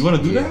Really? pass. You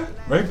wanna do that?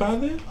 Right by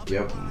there?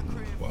 Yep.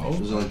 Wow.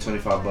 It was only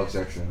 $25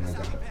 extra and I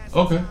got it.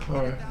 Okay,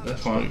 alright.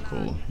 That's fine.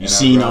 Cool. You And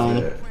seen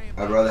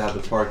I'd rather have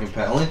the parking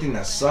pass. Only thing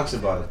that sucks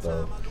about it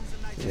though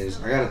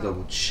is I gotta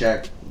double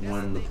check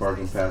when the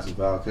parking pass is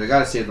out because I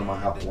gotta save it on my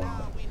Apple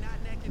Wallet.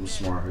 I'm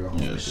smart.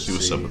 Yeah, see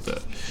what's up with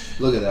that.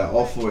 Look at that.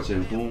 All four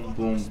to boom,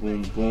 boom,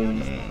 boom,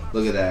 boom.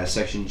 Look at that.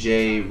 Section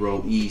J,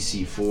 row E,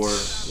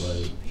 C4.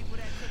 Like,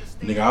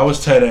 nigga, I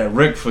was tight at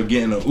Rick for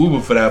getting an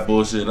Uber for that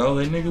bullshit. I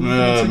was like, nigga, we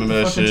can take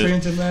the fucking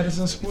train to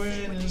Madison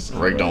Square.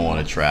 Rick don't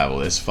want to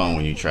travel. It's fun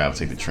when you travel,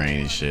 take the train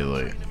and shit.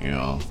 Like, you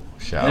know,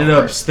 shout ended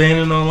up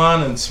standing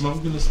online and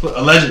smoking the split.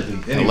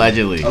 Allegedly.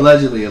 Anyway.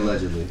 Allegedly.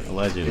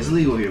 It's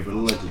legal here, but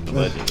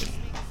allegedly.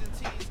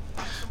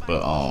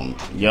 But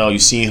yo, you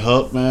seen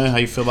Hook, man? How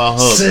you feel about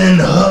Hook?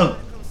 Send Hook.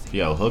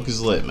 Yo, Hook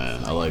is lit,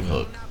 man. I like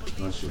Hook.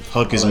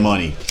 Hook is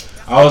money.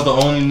 I was the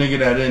only nigga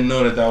that didn't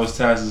know that was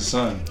Taz's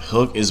son.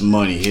 Hook is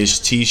money. His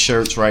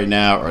t-shirts right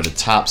now are the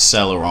top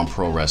seller on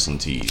pro wrestling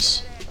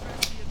tees.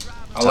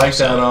 I like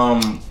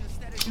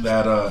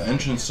that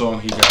entrance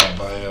song he got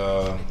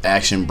by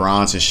Action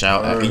Bronson.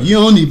 Shout out. You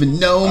don't even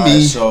know me.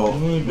 Right, so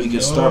we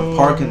could start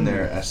parking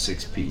there at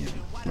 6 p.m.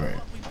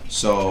 Right.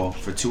 So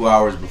for 2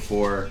 hours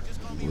before,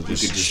 we could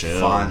just chill,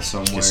 find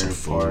somewhere get some to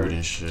food park.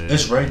 and shit.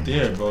 It's right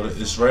there, bro.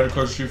 It's right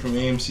across the street from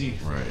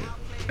AMC. Right.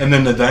 And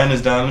then the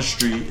diner's down the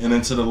street, and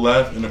then to the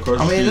left, and across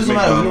the street. I mean, it doesn't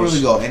matter. We don't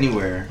really go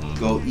anywhere.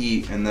 Go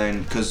eat, and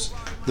then because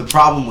the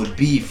problem would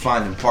be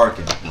finding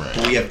parking. Right.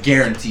 But we have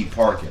guaranteed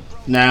parking.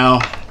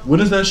 Now, when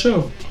is that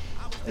show?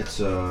 It's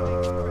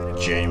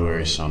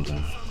January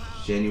something.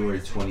 January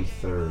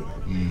 23rd.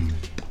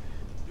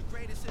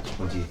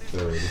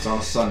 23rd. It's on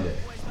a Sunday.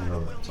 I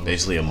know that.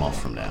 Basically a month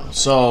from now.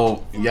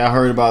 So, y'all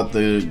heard about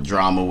the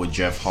drama with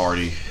Jeff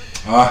Hardy.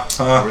 Released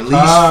from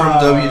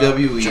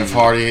WWE. Jeff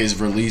Hardy is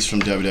released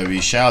from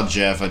WWE. Shout out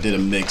Jeff. I did a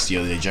mix the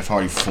other day. Jeff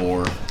Hardy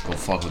 4. Go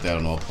fuck with that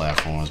on all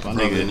platforms. My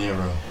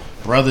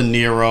Brother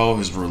Nero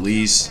is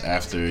released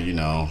after, you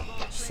know,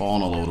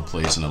 falling all over the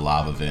place in a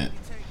live event.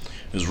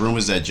 There's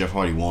rumors that Jeff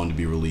Hardy wanted to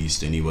be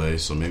released anyway,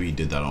 so maybe he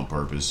did that on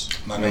purpose.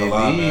 Not gonna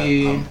lie,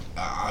 man.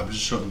 I'm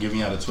just giving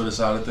you out the Twitter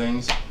side of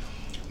things.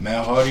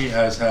 Matt Hardy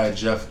has had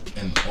Jeff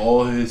in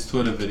all his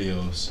Twitter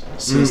videos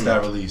since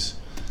that release.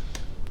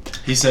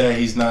 He said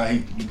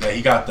that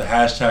he got the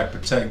hashtag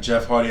protect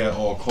Jeff Hardy at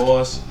all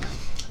costs.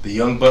 The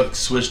Young Bucks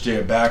switched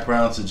their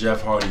background to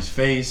Jeff Hardy's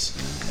face,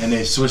 and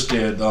they switched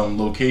their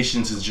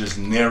location to just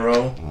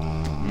Nero.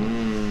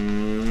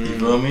 You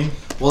feel me?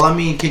 Well, I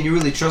mean, can you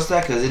really trust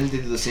that? Because didn't they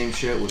do the same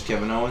shit with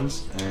Kevin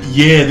Owens?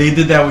 Yeah, they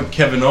did that with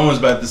Kevin Owens,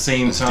 but at the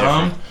same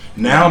time, different.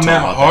 now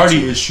Matt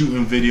Hardy is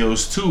shooting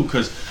videos too,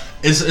 because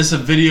it's a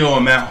video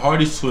on Matt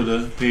Hardy's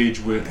Twitter page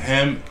with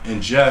him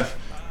and Jeff,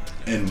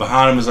 and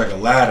behind him is like a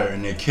ladder,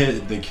 and the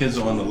kids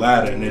are on the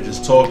ladder, and they're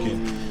just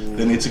talking.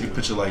 Then they took a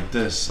picture like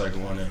this, like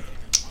on it.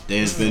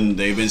 They've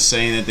been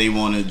saying that they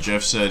wanted.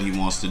 Jeff said he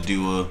wants to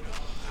do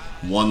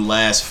one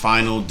last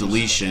final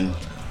deletion.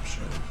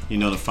 You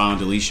know, the final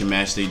deletion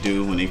match they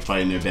do when they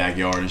fight in their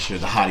backyard and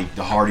shit. The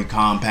Hardy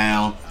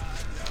compound.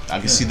 I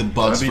can see the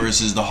Bucks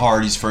versus the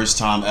Hardys first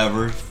time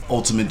ever.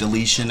 Ultimate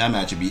deletion. That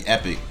match would be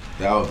epic.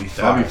 That would be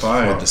fire.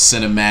 With the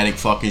cinematic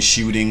fucking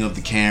shooting of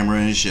the camera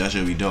and shit. That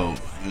should be dope.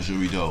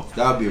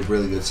 That would be a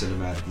really good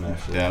cinematic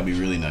match. That would be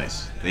really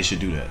nice. They should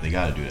do that. They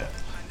gotta do that.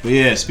 But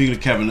yeah, speaking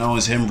of Kevin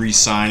Owens, him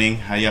re-signing,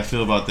 how y'all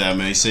feel about that,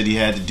 man? He said he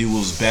had to do what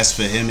was best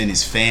for him and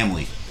his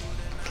family.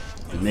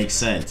 It makes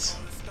sense.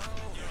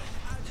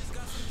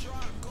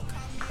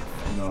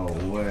 No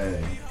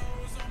way.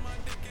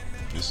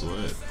 It's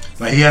lit.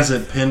 Like, he has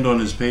it pinned on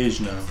his page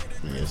now.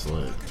 Yeah, it's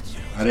lit.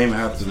 I didn't even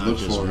have to It's look not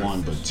just for it.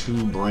 one, but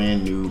 2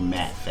 brand new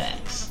matte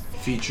facts.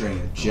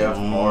 Featuring Jeff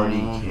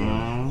Hardy.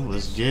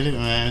 Let's get it,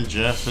 man.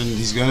 Jeff, and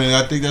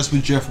I think that's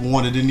what Jeff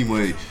wanted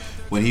anyway.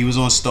 When he was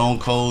on Stone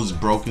Cold's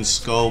Broken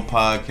Skull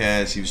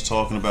podcast, he was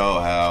talking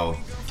about how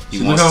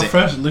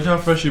look how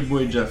fresh your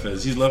boy Jeff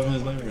is. He's loving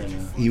his life right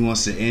now. He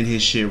wants to end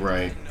his shit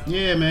right.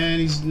 Yeah, man.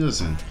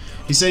 Listen.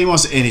 He said he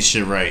wants to end his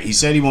shit right. He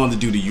said he wanted to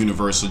do the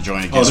Universal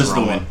joint against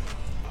Roman.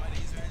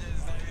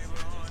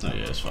 Oh yeah,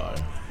 it's fire.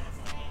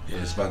 Yeah,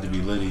 it's about to be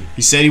litty.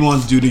 He said he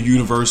wanted to do the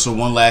Universal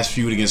one last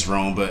feud against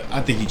Rome, but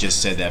I think he just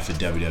said that for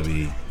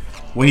WWE.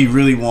 What he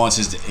really wants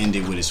is to end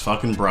it with his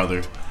fucking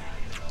brother,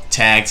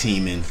 tag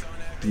teaming.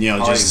 You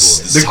know,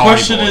 just the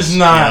question is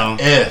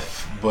not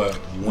if, but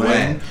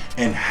when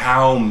and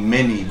how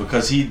many?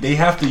 Because they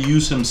have to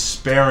use him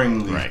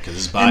sparingly. Right, because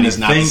his body's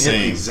not the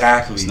same.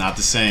 Exactly. It's not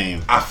the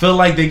same. I feel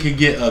like they could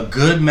get a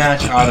good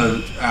match out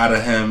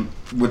of him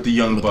with the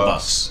Young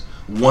Bucks.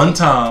 One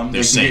time,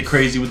 they can get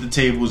crazy with the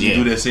tables and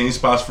do their same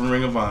spots from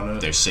Ring of Honor.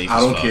 They're safe. I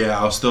don't care.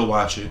 I'll still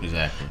watch it.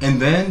 Exactly.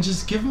 And then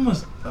just give him a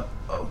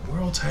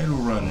world title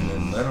run and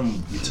then let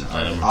him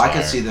retire. I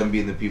can see them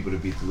being the people to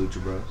beat the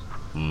Lucha Bros.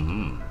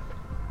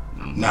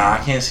 Nah, I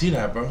can't see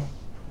that, bro.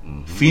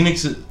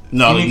 Phoenix is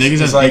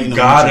niggas like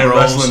God in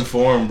wrestling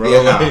form, bro.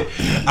 Yeah, like,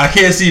 I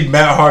can't see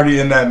Matt Hardy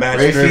in that match.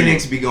 Ray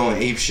Phoenix be going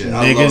ape shit.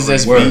 Niggas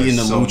that's beating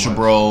the Lucha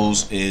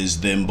Bros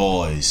is them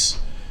boys.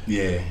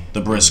 Yeah,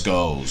 the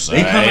Briscoes.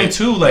 They coming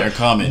too. Like they're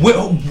coming.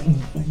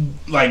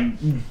 Like,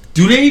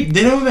 do they?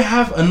 They don't even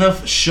have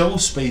enough show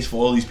space for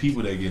all these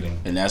people they're getting.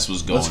 And that's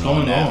what's going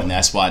on now. And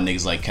that's why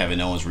niggas like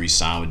Kevin Owens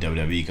re-signed with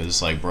WWE, because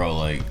it's like, bro,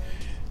 like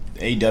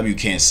AEW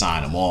can't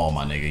sign them all,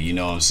 my nigga. You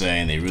know what I'm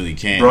saying? They really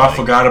can't. Bro, I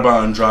forgot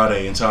about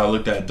Andrade until I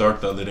looked at Dark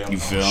the other day. You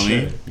feel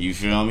me? You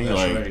feel me? That's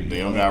like right. they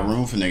don't got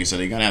room for niggas, so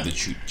they're gonna have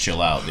to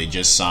chill out. They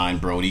just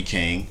signed Brody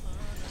King.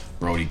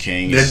 Brody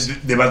King is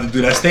they're about to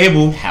do that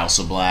stable. House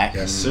of Black.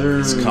 Yes,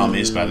 sir. It's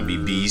coming. It's about to be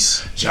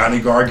Beast. Johnny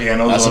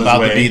Gargano's That's on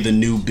about his to way. be the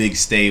new big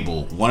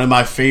stable. One of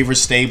my favorite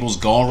stables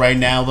going right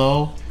now,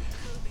 though,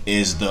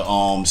 is the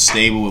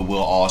stable with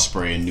Will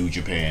Ospreay in New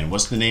Japan.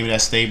 What's the name of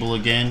that stable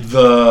again?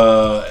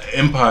 The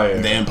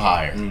Empire. The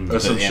Empire. Or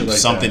some shit like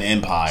something that.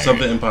 Empire.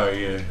 Something Empire,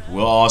 yeah.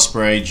 Will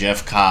Ospreay,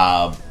 Jeff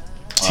Cobb.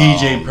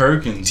 TJ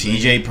Perkins.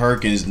 TJ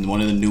Perkins,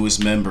 one of the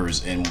newest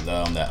members, and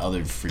that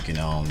other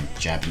freaking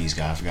Japanese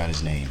guy. I forgot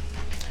his name.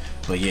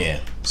 But yeah,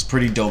 it's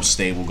pretty dope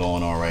stable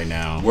going on right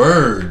now.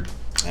 Word.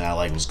 And I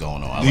like what's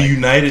going on. The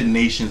United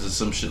Nations or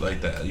some shit like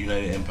that.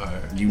 United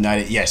Empire.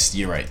 Yes,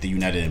 you're right. The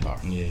United Empire.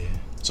 Yeah.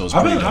 So it's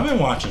I've been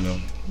watching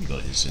them. You go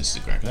to his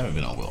Instagram, 'cause I haven't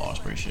been on Will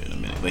Ospreay shit in a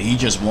minute. But he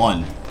just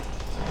won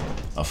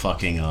a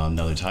fucking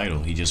another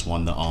title. He just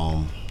won the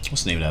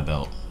what's the name of that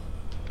belt?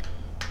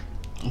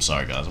 I'm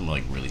sorry guys, I'm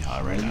like really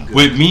high right now.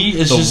 With me,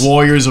 it's the just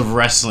Warriors of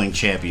Wrestling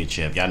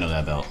Championship. Y'all know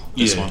that belt.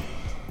 This Yeah. one.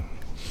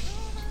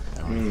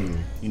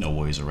 You know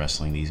Warriors of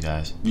Wrestling, these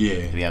guys.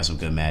 Yeah. They have some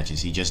good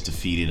matches. He just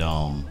defeated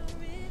who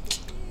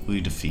did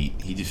he defeat?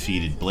 He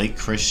defeated Blake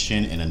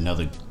Christian and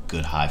another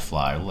good high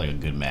flyer. Like a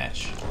good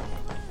match.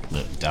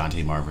 Look,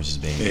 Dante Martin versus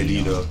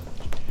Baby. Edito.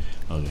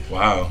 Okay.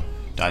 Wow.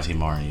 Dante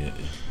Martin, yeah.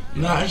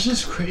 Nah, it's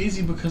just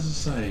crazy because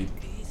it's like,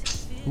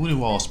 who did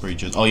Wall Ospreay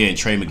just? Oh yeah, and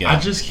Trey Miguel. I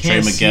just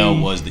can't Trey Miguel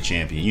see- was the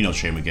champion. You know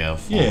Trey Miguel.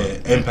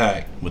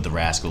 Impact with the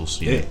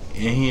Rascals. Yeah.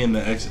 And he in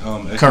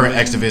the Current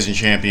X Division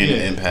champion Yeah.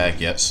 in Impact.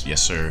 Yes,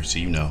 yes sir. So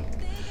you know,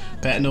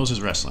 Pat knows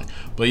his wrestling.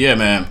 But yeah,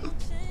 man,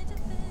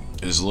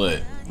 it's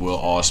lit. Will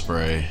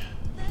Ospreay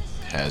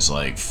has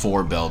like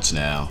 4 belts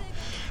now.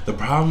 The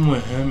problem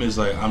with him is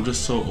like I'm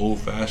just so old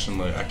fashioned.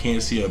 Like I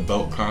can't see a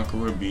belt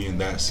conqueror being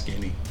that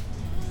skinny.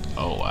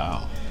 Oh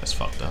wow, that's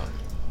fucked up.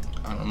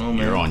 I don't know,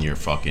 man. You're on your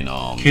fucking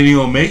Kenny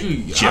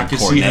Omega. Jim I can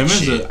see him Cornette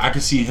as shit. I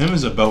can see him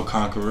as a belt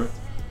conqueror.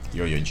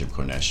 You're your Jim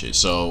Cornette shit.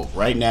 So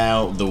right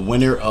now, the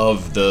winner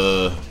of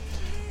the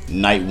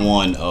night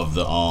 1 of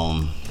the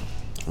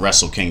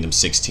Wrestle Kingdom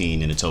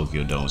 16 in the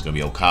Tokyo Dome is gonna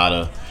be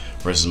Okada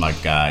versus my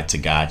guy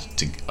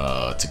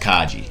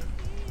Takagi.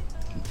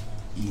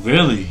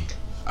 Really?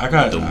 I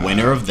got The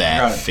winner of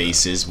that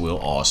faces Will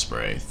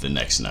Ospreay the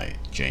next night,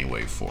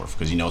 January 4th,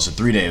 because you know it's a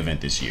 3-day event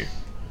this year.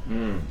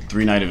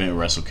 3-night event,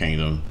 Wrestle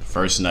Kingdom.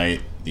 First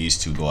night, these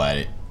two go at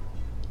it.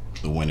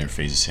 The winner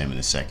faces him in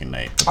the second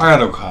night. I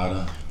got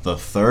Okada. The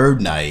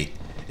third night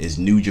is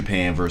New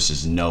Japan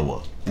versus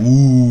Noah.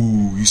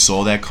 Ooh, you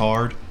saw that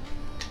card?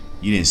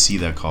 You didn't see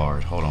that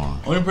card. Hold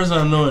on. Only person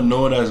I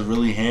know that's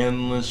really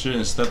handling shit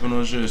and stepping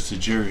on shit is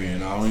Tajiri,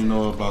 and I only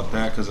know about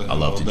that because I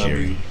love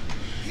Tajiri.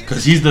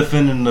 Because he's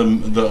defending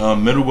the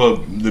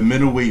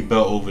middleweight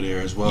belt over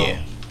there as well. Yeah,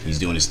 he's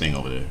doing his thing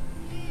over there.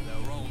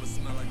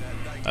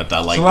 I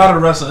thought like it's a lot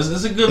of wrestling.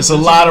 It's a good. It's a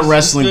lot of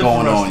wrestling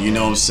going on. You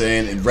know what I'm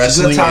saying? And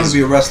wrestling it's a good time to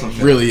be a wrestling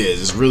fan. Really is.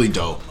 It's really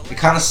dope. It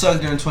kind of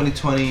sucked during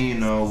 2020, you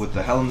know, with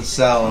the Hell in the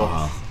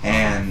Cell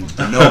and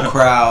the no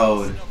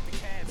crowd,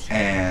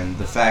 and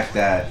the fact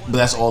that. But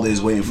that's all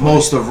they's waiting for.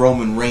 Most of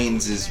Roman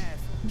Reigns'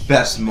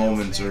 best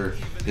moments or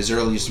his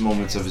earliest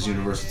moments of his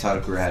Universal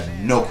title career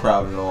had no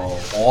crowd at all.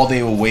 All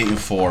they were waiting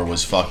for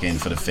was fucking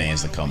for the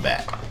fans to come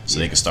back so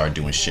they could start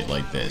doing shit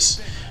like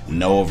this.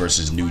 Noah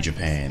versus New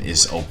Japan.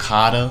 It's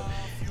Okada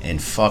and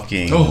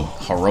fucking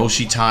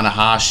Hiroshi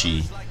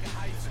Tanahashi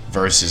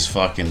versus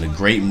fucking the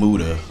Great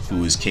Muta,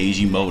 who is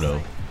Keiji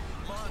Moto,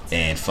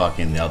 and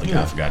fucking the other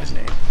guy. I forgot his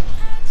name.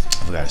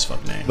 I forgot his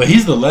fucking name. But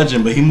he's the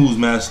legend, but he moves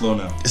mad slow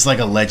now. It's like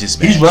a Legends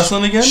match. He's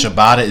wrestling again?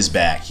 Shibata is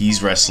back.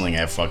 He's wrestling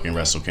at fucking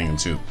Wrestle Kingdom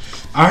 2.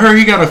 I heard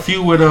he got a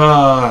feud with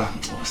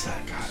what's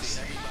that guy's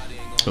name?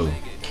 Who?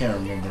 Can't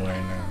remember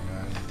right now.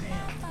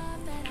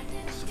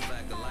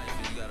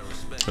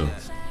 Who?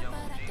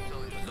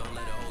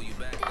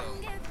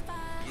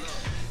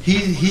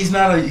 He's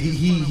not a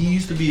he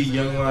used to be a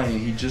young lion.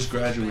 He just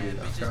graduated.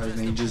 I forgot his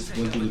name. He just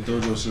went through the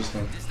dojo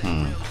system.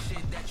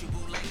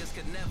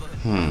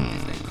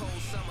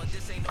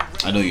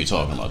 I know you're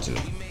talking about too.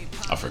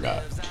 I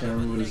forgot. Can't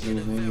remember what his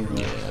name was.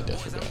 Yeah, I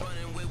definitely forgot.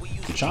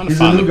 I'm trying to He's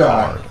find a new the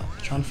guy. card.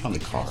 I'm trying to find the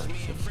card.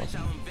 For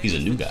fucking... He's a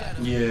new guy.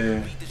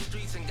 Yeah.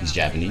 He's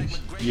Japanese.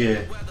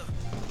 Yeah.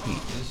 I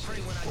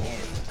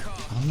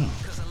don't know.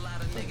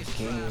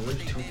 Where's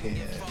 2K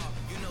at?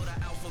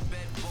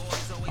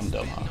 I'm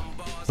dumb, huh?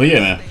 But yeah,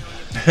 man.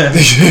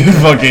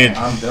 Fucking.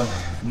 I'm dumb.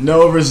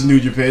 Noah versus New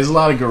Japan. There's a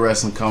lot of good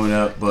wrestling coming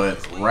up,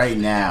 but right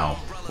now,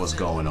 what's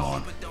going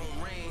on?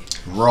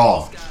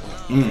 Raw.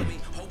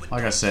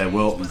 Like I said,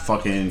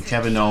 fucking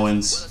Kevin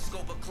Owens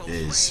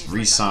is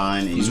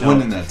re-signed. He's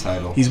winning that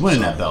title. He's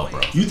winning that belt,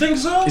 bro. You think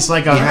so? It's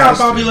like I got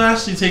Bobby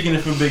Lashley taking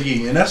it from Big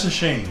E, and that's a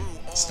shame.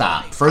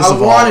 Stop. First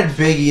of all, wanted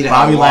Big E to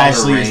Bobby have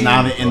Lashley longer is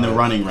not reign, in the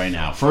running right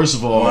now. First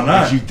of all, Why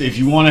not? if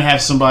you want to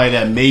have somebody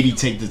that maybe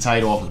take the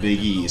title off of Big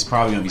E, it's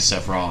probably going to be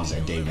Seth Rollins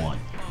at day one.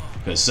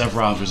 Because Seth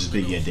Rollins versus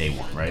Big E at day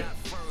one, right?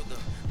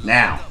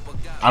 Now,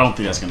 I don't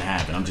think that's going to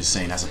happen. I'm just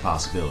saying that's a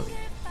possibility.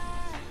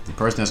 The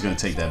person that's going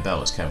to take that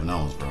belt is Kevin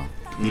Owens, bro.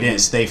 He didn't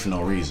stay for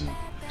no reason.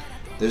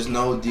 There's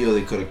no deal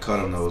they could have cut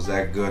him that was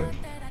that good.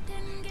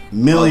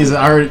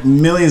 I heard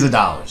millions of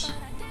dollars.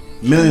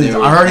 Millions.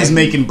 I heard he's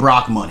making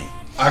Brock money.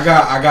 I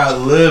got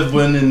Liv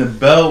winning the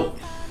belt.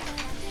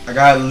 I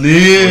got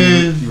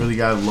Liv. You really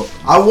got look.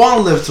 I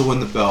want Liv to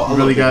win the belt. You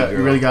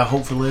really got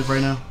hope for Liv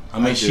right now. I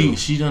mean,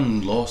 she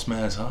done lost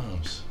mad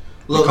times.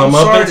 Look, I'm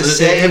sorry to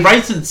say, it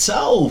writes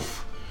itself.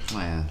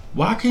 Man,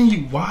 why can you?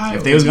 Why?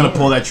 If they was gonna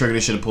pull that trigger, they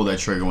should have pulled that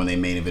trigger when they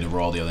main evented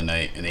Raw the other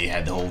night, and they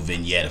had the whole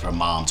vignette of her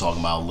mom talking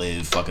about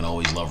Liv fucking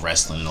always love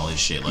wrestling and all this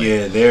shit. Like,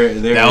 yeah,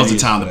 that was the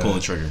time to pull the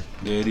trigger.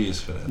 There it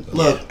is for that. Though.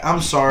 Look,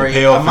 I'm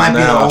sorry. I might be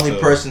the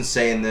only person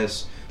saying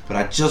this, but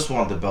I just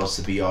want the belts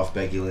to be off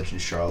Becky Lynch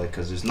and Charlotte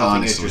because there's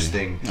nothing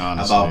interesting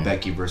about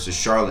Becky versus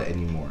Charlotte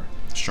anymore.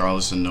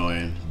 Charlotte's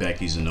annoying.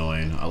 Becky's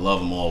annoying. I love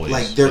them always.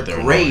 Like, they're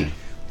great, annoying.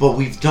 But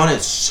we've done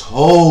it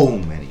so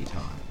many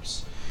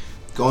times.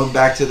 Going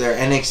back to their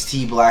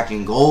NXT Black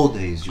and Gold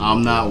days.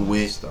 I'm not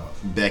with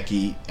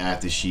Becky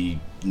after she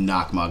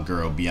knocked my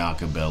girl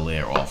Bianca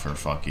Belair off her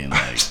fucking,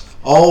 like...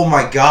 Oh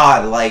my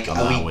god, like,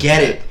 we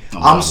get it.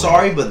 I'm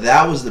sorry, but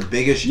that was the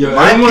biggest... Yeah,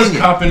 everyone's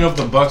copping up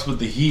the Bucks with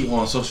the heat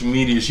on social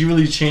media. She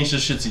really changed her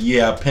shit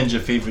to, I pinned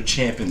your favorite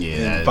champion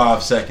in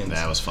 5 seconds.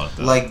 That was fucked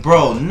up. Like,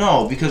 bro,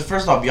 no, because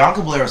first off,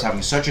 Bianca Belair was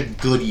having such a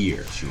good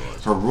year. She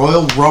was. Her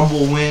Royal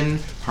Rumble win,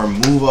 her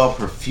move up,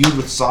 her feud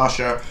with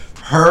Sasha,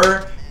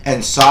 her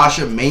and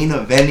Sasha main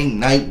eventing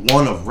night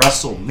 1 of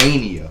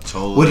WrestleMania.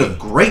 Totally. With a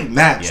great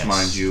match,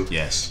 mind you.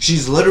 Yes.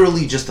 She's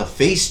literally just a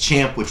face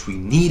champ, which we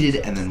needed,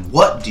 and then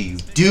what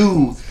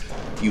do?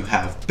 You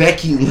have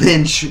Becky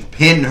Lynch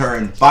pin her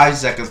in 5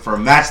 seconds for a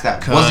match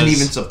that wasn't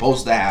even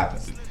supposed to happen.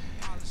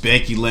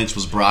 Becky Lynch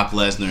was Brock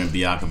Lesnar and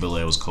Bianca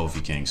Belair was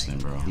Kofi Kingston,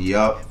 bro.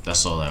 Yup.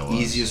 That's all that was.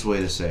 Easiest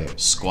way to say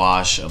it.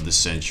 Squash of the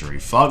century.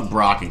 Fuck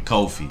Brock and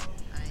Kofi.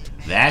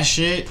 That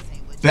shit...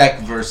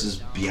 Beck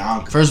versus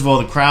Bianca. First of all,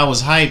 the crowd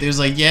was hyped. It was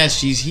like, yes,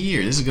 she's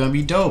here. This is going to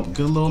be dope.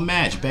 Good little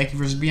match. Becky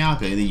versus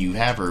Bianca. And then you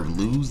have her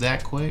lose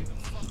that quick?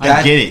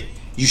 I get it.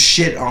 You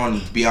shit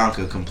on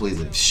Bianca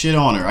completely. Shit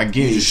on her. I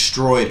get it. You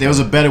destroyed her. There was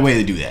a better way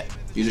to do that.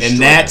 And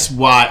that's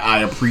why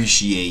I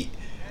appreciate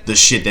the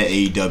shit that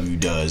AEW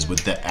does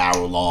with the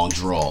hour-long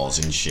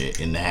draws and shit.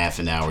 And the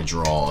half-an-hour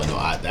draw. And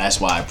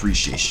that's why I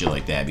appreciate shit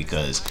like that.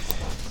 Because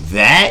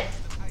that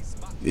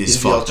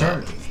is fucked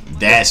up.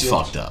 That's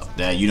fucked up.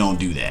 That you don't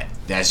do that.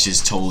 That's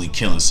just totally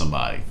killing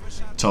somebody.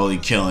 Totally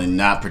killing,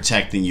 not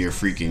protecting your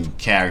freaking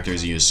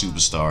characters and your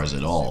superstars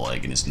at all.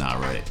 Like, and it's not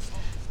right.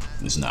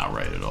 It's not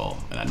right at all.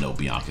 And I know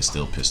Bianca's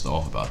still pissed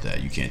off about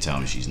that. You can't tell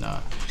me she's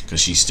not. Because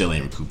she still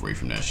ain't recuperating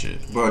from that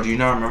shit. Bro, do you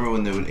not remember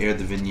when they would air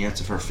the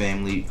vignettes of her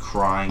family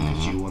crying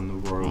because she won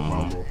the Royal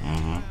Rumble?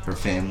 Her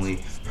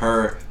family,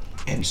 her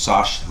and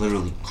Sasha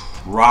literally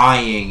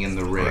crying in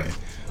the ring of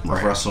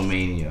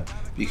WrestleMania.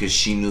 Because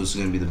she knew this was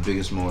going to be the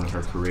biggest moment of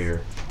her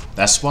career.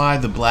 That's why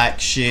the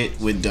black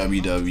shit with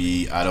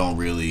WWE, I don't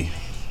really...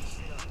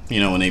 You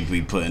know, when they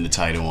be putting the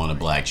title on a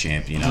black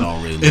champion, I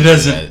don't really... It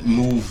doesn't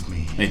move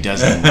me. It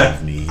doesn't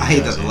move me. I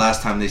hate that the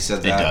last time they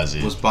said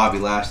that was Bobby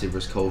Lashley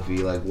versus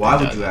Kofi. Like, why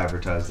would you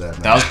advertise that?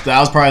 That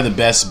was probably the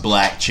best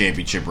black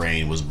championship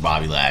reign was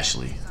Bobby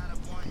Lashley.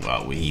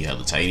 Well, when he held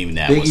the title, even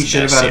that Biggie wasn't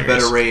should have that had a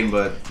better serious. reign,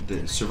 but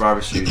the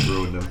Survivor Series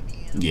ruined him.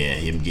 Yeah,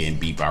 him getting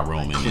beat by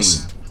Roman.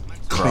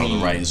 Bro,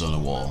 the writing's on the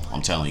wall.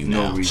 I'm telling you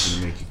now. No reason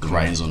to make it the clean.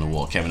 writing's on the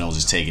wall. Kevin Owens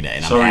is taking that,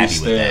 and I'm happy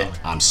with that.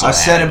 I'm so I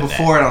happy said it with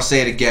before, that. and I'll say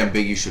it again.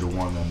 Biggie should have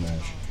won that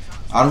match.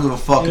 I don't give a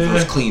fuck if it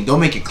was clean. Don't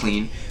make it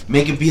clean.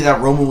 Make it be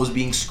that Roman was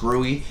being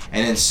screwy,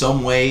 and in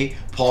some way,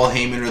 Paul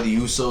Heyman or the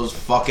Usos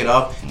fuck it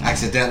up,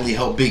 accidentally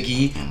help Big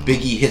E.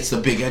 Big E hits the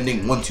big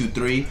ending, 1, 2,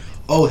 3.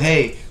 Oh,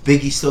 hey,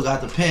 Big E still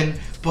got the pin,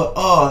 but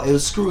it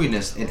was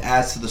screwiness. It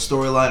adds to the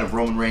storyline of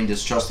Roman Reigns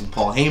distrusting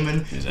Paul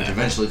Heyman, which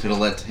eventually could have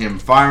led to him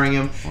firing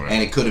him,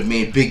 and it could have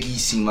made Big E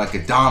seem like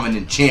a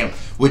dominant champ,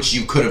 which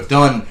you could have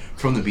done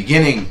from the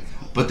beginning,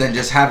 but then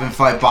just have him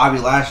fight Bobby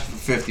Lashley for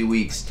 50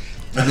 weeks.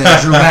 And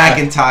then Drew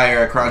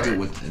McIntyre at Crown Jewel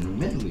with,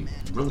 admittedly,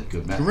 really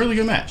good match. A really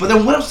good match. But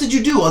then what else did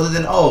you do other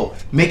than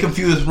make him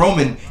feud with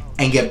Roman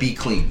and get beat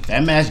clean?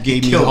 That match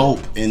gave me hope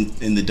in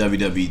the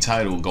WWE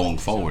title going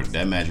forward.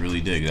 That match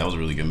really did. That was a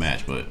really good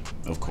match. But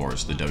of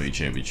course, the WWE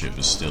Championship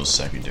is still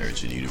secondary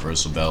to the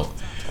Universal Belt.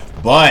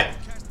 But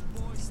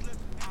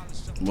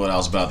what I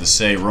was about to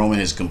say, Roman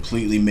has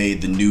completely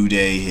made the New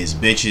Day his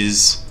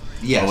bitches.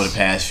 Yes. Over the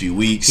past few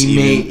weeks,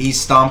 he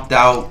stomped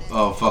out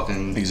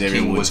fucking Xavier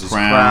King Woods' Woods'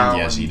 crown.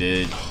 Yes, he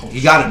did.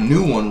 He got a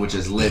new one, which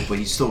is lit, but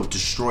he still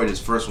destroyed his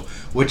first one.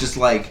 Which is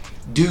like,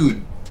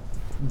 dude,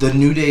 the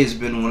New Day has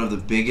been one of the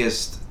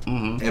biggest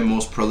and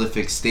most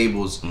prolific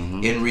stables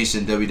in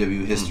recent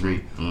WWE history.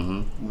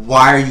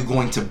 Why are you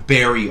going to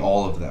bury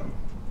all of them?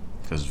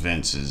 Because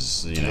Vince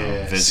is,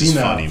 Vince is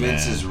funny, man.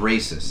 Vince is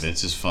racist.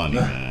 Vince is funny,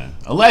 man.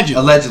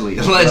 Allegedly.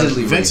 Vince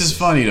racist. is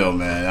funny though,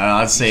 man.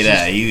 I'd say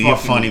that. He's a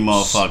funny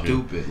motherfucker.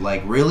 Stupid.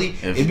 Like, really?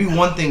 It'd be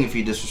one thing if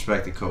he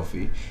disrespected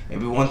Kofi. It'd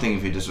be one thing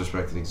if he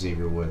disrespected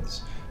Xavier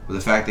Woods. But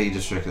the fact that he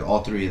disrespected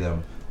all three of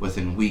them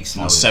within weeks'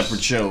 notice. On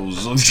separate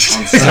shows. On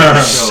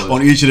separate shows.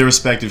 On each of their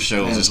respective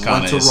shows. It's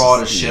kind of went to Raw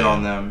to shit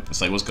on them. It's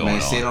like, what's going on?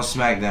 They stayed on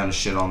SmackDown to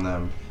shit on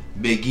them.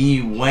 Big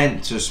E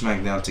went to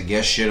SmackDown to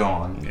get shit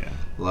on. Yeah.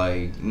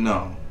 Like,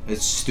 no.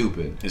 It's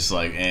stupid. It's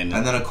like, and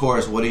then of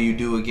course, what do you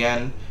do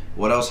again?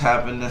 What else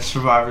happened in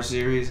Survivor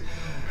Series?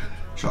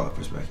 Charlotte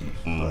vs. Becky.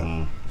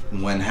 But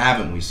when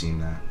haven't we seen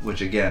that?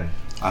 Which again,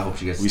 I hope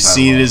she gets. We've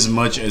seen it as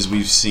much as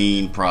we've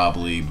seen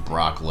probably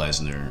Brock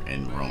Lesnar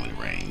and Roman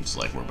Reigns.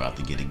 Like we're about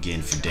to get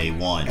again for day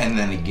one, and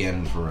then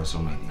again for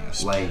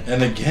WrestleMania. Like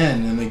and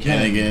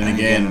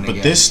again.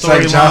 But this storyline,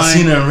 like John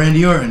Cena and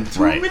Randy Orton,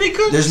 right?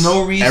 There's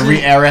no reason.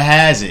 Every era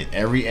has it.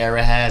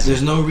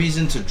 There's no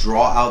reason to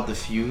draw out the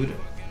feud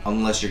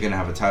unless you're gonna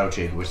have a title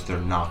change, which they're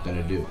not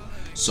gonna do.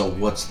 So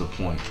what's the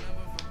point?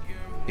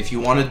 If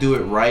you want to do it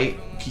right,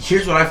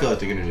 here's what I feel like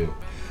they're gonna do.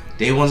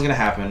 Day one's gonna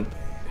happen.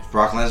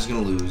 Brock Lesnar's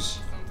gonna lose.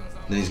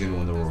 Then he's gonna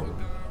win the Royal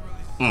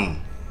Rumble.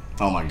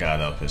 Oh my God,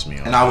 that'll piss me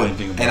off. And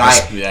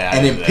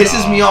it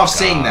pisses me off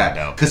saying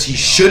that because he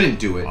shouldn't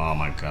do it. Oh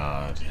my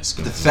God!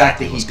 But the fact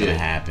that he did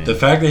happen. The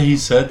fact that he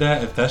said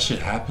that, if that shit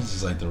happens,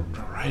 is like the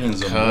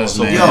writings of it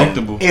so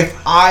predictable.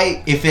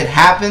 If it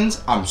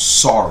happens, I'm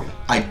sorry.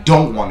 I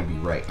don't want to be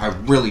right. I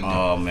really don't.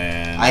 Oh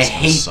man, I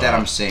hate that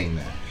I'm saying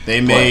that.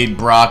 They made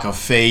Brock a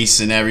face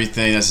and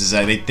everything. That's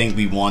exactly. They think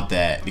we want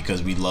that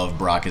because we love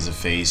Brock as a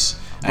face.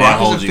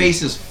 Brock as a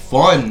face is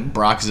fun.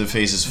 Brock as a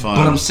face is fun.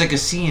 But I'm sick of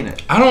seeing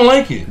it. I don't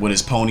like it. With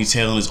his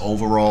ponytail and his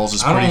overalls,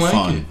 it's pretty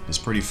fun. It's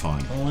pretty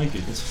fun. I don't like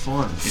it. It's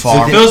fun. It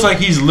feels like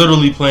he's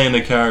literally playing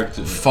the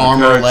character.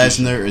 Farmer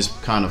Lesnar is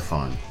kind of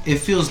fun. It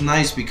feels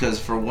nice because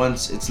for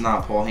once it's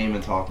not Paul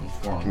Heyman talking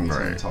for him.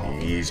 Right.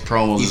 He's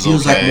promos. He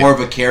feels like more of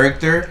a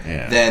character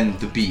than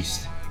the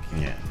Beast.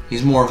 Yeah.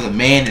 He's more of the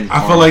man.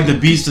 I feel like the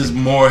Beast is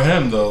more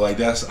him though. Like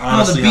that's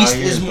honestly. No, the Beast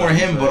is more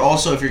him, but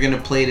also if you're gonna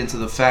play it into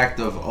the fact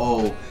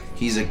of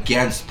he's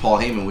against Paul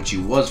Heyman, which he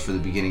was for the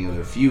beginning of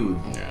their feud.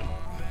 Yeah.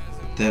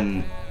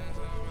 Then,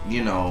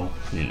 why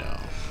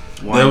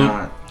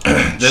not?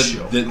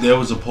 There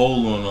was a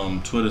poll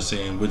on Twitter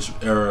saying which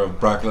era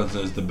of Brock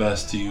Lesnar is the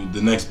best to you.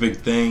 The next big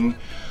thing,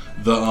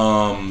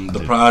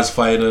 the prize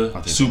fighter,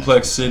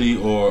 Suplex City,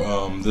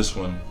 or this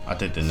one. I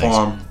think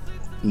the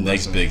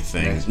next big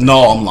thing.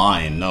 No, I'm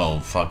lying. No,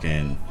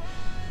 fucking.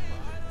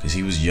 Because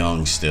he was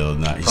young still.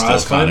 He's still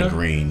kind of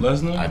green.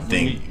 Lesnar? I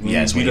think,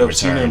 when he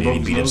returned and he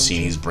beat up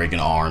Cena. He's breaking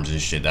arms and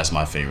shit. That's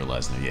my favorite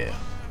Lesnar, yeah.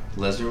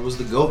 Lesnar was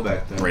the GOAT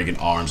back then. Breaking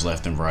arms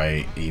left and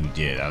right.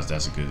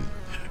 That's a good.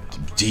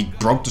 He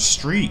broke the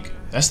streak.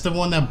 That's the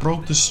one that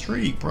broke the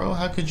streak, bro.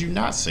 How could you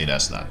not say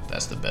that's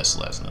the best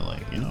Lesnar?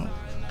 Like,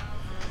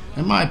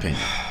 in my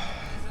opinion.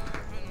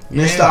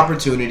 Missed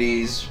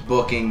opportunities,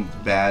 booking,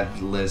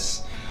 bad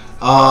lists.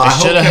 They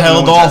should have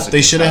held off.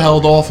 They should have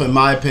held off. In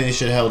my opinion,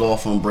 should have held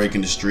off on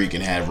breaking the streak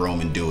and had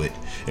Roman do it.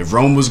 If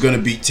Roman was going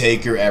to beat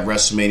Taker at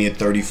WrestleMania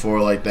 34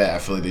 like that, I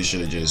feel like they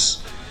should have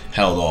just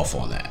held off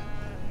on that.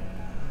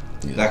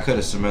 That could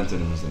have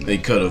cemented him as the They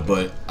could have,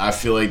 but I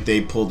feel like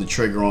they pulled the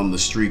trigger on the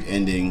streak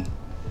ending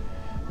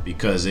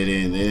because they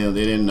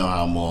didn't know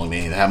how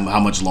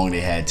much longer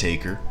they had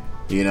Taker.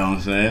 You know what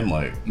I'm saying?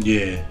 Like,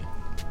 yeah,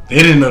 they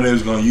didn't know they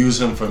was going to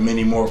use him for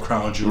many more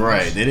crown jewels.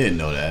 Right? They didn't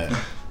know that.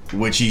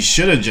 Which he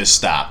should have just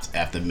stopped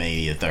after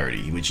Mania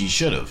 30. Which he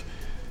should have.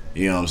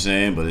 You know what I'm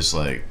saying? But it's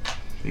like,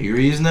 here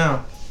he is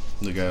now.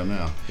 Look at him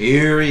now.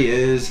 Here he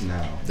is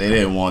now. They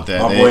didn't want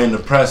that. My boy in the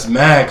press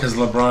mad because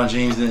LeBron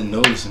James didn't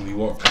notice him. He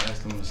walked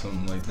past him or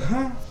something like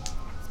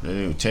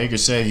that. Taker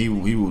said he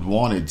would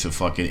wanted to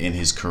fucking end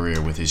his career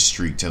with his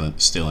streak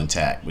still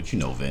intact. But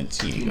Vince,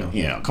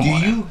 come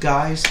on. Do you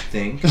guys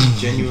think,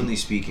 genuinely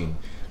speaking,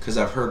 because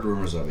I've heard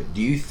rumors of it,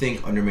 do you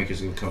think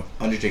Undertaker's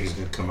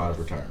gonna come out of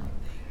retirement?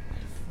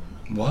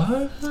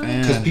 What?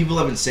 Because people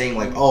have been saying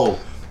like,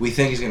 we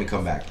think he's gonna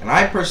come back, and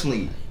I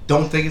personally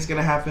don't think it's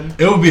gonna happen.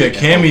 It would be a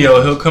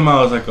cameo. He'll come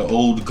out as like an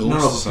old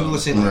ghost. No, people are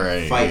saying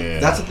like, fight. Yeah.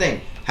 That's the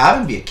thing.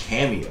 have him be a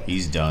cameo.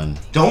 He's done.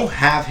 Don't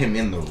have him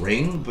in the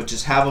ring, but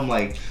just have him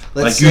like.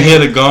 Let's you hear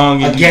the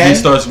gong and he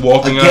starts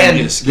walking out and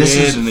gets scared. This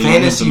is and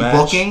fantasy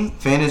booking.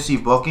 Fantasy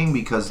booking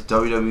because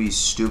WWE's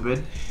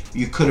stupid.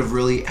 You could have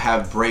really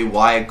have Bray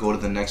Wyatt go to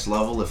the next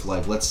level if,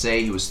 like, let's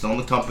say he was still in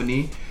the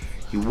company,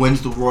 he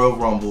wins the Royal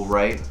Rumble,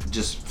 right?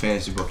 Just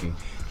fantasy booking.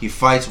 He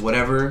fights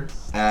whatever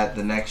at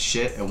the next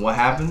shit, and what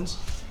happens?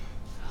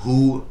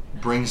 Who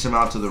brings him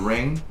out to the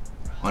ring?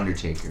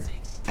 Undertaker.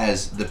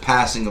 As the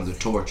passing of the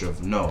torch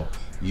of, no,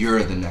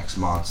 you're the next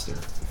monster.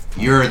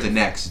 You're the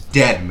next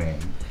dead man.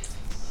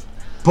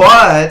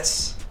 But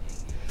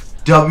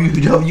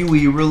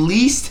WWE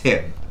released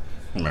him.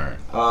 Right.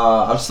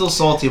 I'm still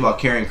salty about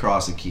Karrion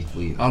Kross and Keith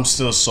Lee. I'm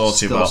still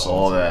salty about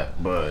all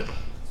that, but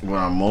what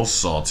I'm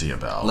most salty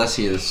about. Let's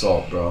hear the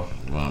salt, bro.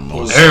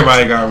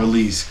 Everybody got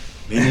released.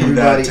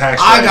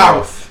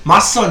 My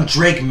son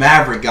Drake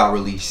Maverick got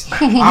released.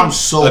 I'm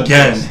so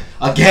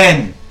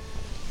again.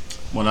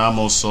 What I'm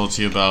most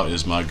salty about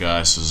is my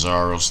guy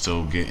Cesaro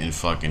still getting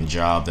fucking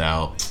jobbed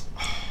out.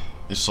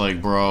 It's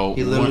like, bro,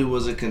 he literally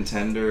was a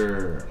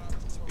contender.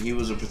 He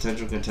was a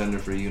potential contender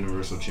for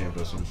Universal Champ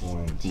at some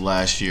point.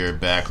 Last year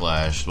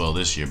Backlash. Well,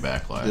 this year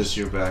Backlash.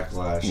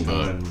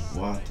 But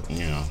what the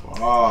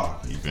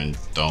fuck? You've been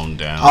thrown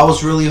down. I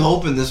was really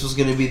hoping this was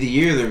going to be the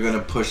year they're going to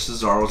push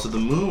Cesaro to the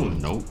moon.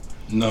 Nope.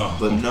 No.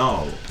 But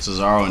no.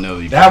 Cesaro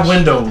never. That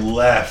window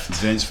left.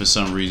 Vince, for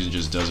some reason,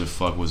 just doesn't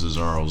fuck with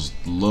Cesaro's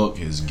look,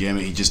 his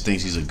gimmick. He just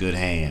thinks he's a good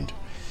hand.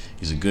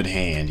 He's a good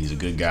hand. He's a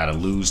good guy to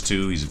lose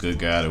to. He's a good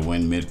guy to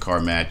win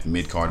mid-card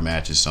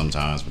matches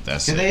sometimes, but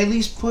that's Can they at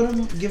least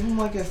give him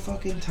like a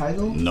fucking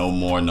title? No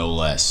more, no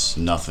less.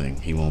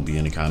 Nothing. He won't be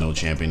Intercontinental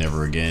Champion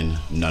ever again.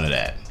 None of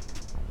that.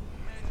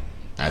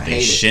 I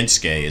think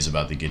Shinsuke is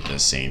about to get the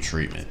same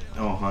treatment.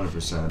 Oh,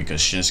 100%.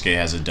 Because Shinsuke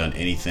hasn't done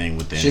anything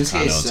with the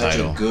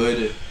Intercontinental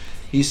title.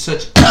 He's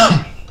such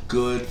a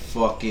good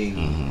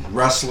fucking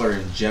wrestler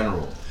in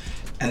general.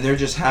 And they're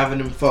just having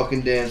him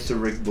fucking dance to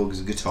Rick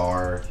Boog's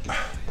guitar.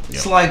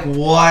 It's like,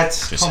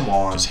 what? Come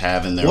on. Just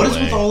having their What way. is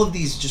with all of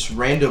these just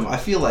random... I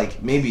feel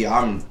like maybe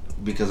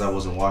because I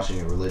wasn't watching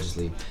it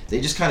religiously,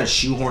 they just kind of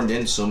shoehorned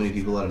in so many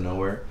people out of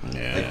nowhere.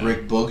 Yeah. Like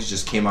Rick Boogs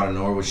just came out of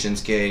nowhere with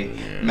Shinsuke.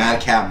 Yeah.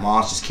 Madcap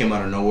Moss just came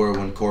out of nowhere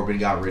when Corbin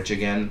got rich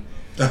again.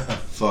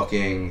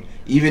 Fucking...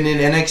 Even in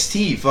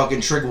NXT,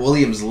 fucking Trick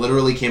Williams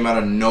literally came out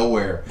of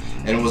nowhere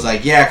and was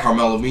like, yeah,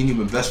 Carmelo, me and you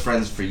have been best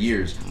friends for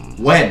years.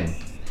 When?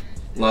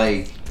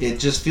 Like, it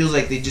just feels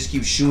like they just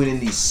keep shooing in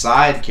these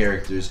side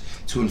characters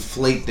to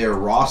inflate their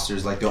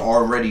rosters like they're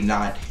already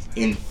not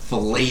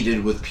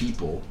inflated with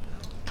people.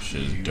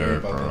 Shit's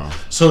dirt, bro.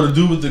 So to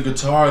do with the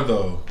guitar,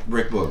 though.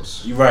 Rick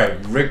Boogs. You're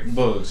right, Rick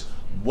Boogs.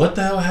 What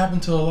the hell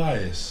happened to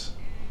Elias?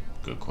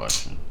 Good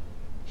question.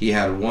 He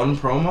had one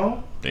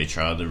promo? They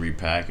tried to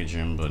repackage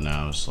him, but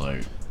now it's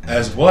like...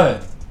 As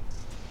what?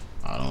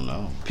 I don't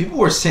know. People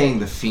were saying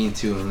The Fiend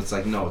too, and it's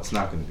like, no, it's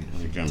not going to be The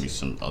Fiend. It's going to be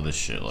some other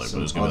shit, like,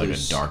 but it's going to be like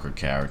a darker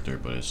character,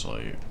 but it's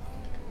like,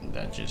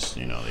 that just,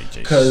 you know, they just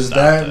because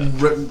that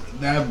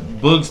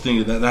Boogs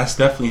thing, that's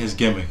definitely his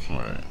gimmick.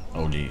 Right.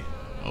 OD.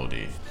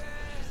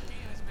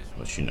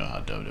 But you know how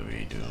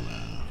WWE do,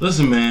 man.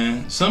 Listen,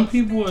 man, some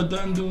people are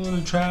done doing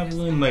the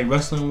traveling, like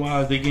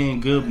wrestling-wise. They getting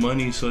good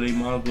money, so they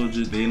might as well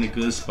just, they in a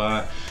good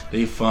spot.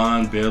 They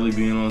fine barely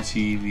being on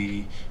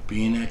TV,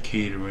 being at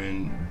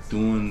catering,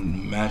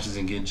 doing matches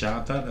and getting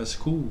jobbed out. That's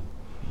cool.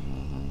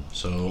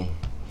 So,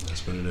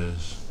 that's what it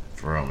is.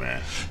 For real,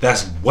 man.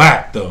 That's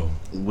whack, though.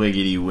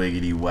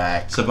 Wiggity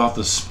whack. It's about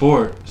the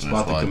sport. It's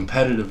about the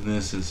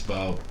competitiveness. It's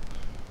about...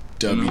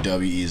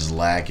 WWE is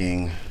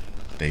lacking.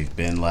 They've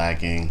been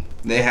lacking.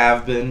 They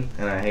have been,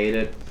 and I hate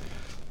it.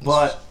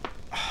 But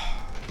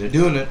they're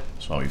doing it.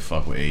 That's why we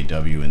fuck with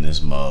AEW in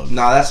this mug.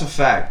 Nah, that's a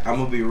fact. I'm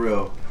gonna be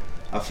real.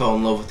 I fell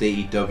in love with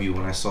AEW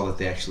when I saw that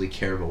they actually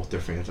care about what their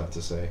fans have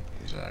to say.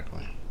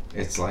 Exactly.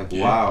 It's like,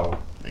 wow.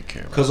 They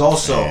care. Because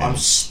also, I'm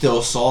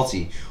still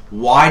salty.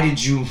 Why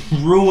did you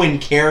ruin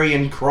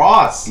Karrion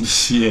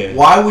Kross? Yeah.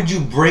 Why would you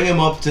bring him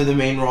up to the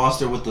main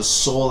roster with the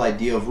sole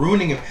idea of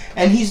ruining him?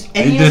 And he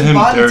has a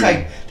body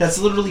type that's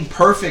literally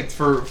perfect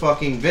for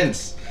fucking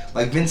Vince.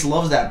 Like, Vince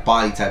loves that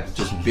body type of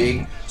just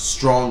big,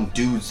 strong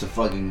dudes to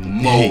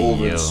fucking mow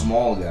over the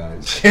small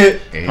guys.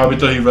 Probably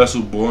thought he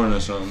wrestled Bourne or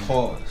something.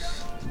 Pause.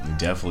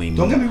 Definitely.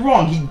 Don't get me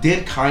wrong, he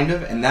did kind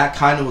of, and that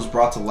kind of was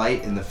brought to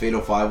light in the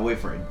Fatal 5-Way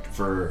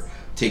for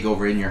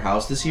TakeOver in Your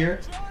House this year.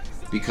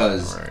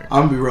 Because,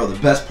 I'm gonna be real, the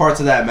best parts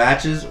of that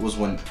matches was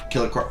when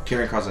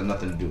Karrion Kross had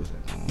nothing to do with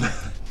it.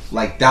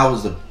 Like, that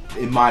was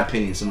in my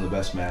opinion, some of the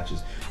best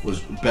matches. Was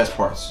best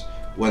parts.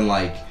 When,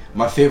 like,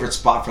 my favorite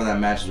spot for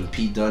that match is when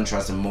Pete Dunne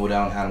tries to mow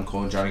down Adam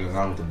Cole and Johnny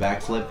Gargano with a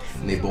backflip,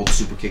 and they both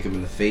super kick him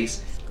in the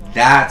face.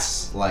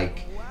 That's,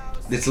 like,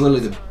 it's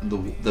literally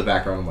the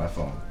background of my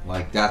phone.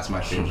 Like, that's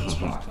my favorite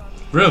spot.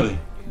 Really?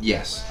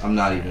 Yes. I'm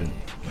not even...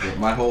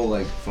 My whole,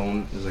 like,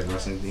 phone is, like,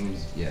 wrestling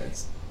themes. Yeah,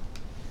 it's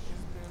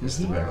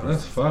the background.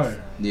 That's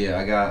fire. Yeah,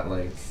 I got,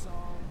 like,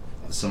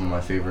 some of my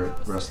favorite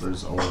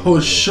wrestlers all over. Oh,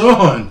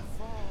 Sean!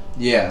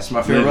 Yeah, it's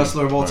my favorite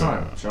wrestler of all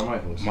time, Shawn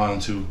Michaels. Mine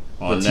too.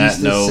 On that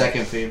note,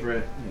 second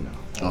favorite. You know.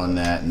 On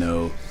that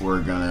note,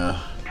 we're gonna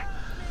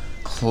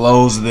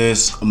close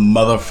this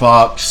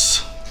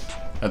motherfucks.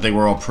 I think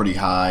we're all pretty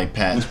high.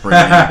 Pat's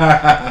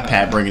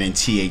bringing in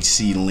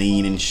THC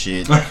lean and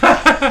shit. We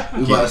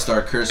about to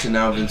start cursing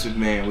out Vince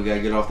McMahon. We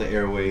gotta get off the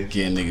airwaves.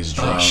 Getting niggas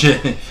drunk. Oh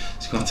shit,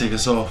 it's gonna take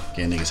us off.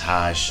 Getting niggas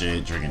high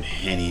shit, drinking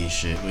Henny and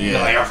shit. But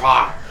yeah, you're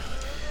fire.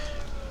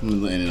 We're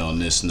landing on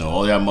this note.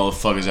 All y'all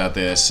motherfuckers out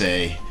there that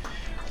say,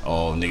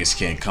 "Oh, niggas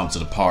can't come to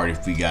the party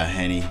if we got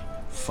Henny."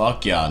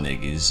 Fuck y'all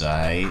niggas,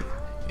 alright?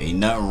 Ain't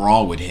nothing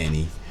wrong with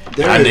Henny.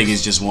 Y'all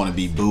niggas just want to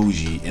be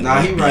bougie and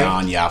live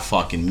beyond y'all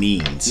fucking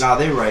means. Nah,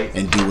 they right.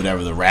 And do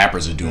whatever the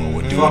rappers are doing,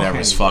 or do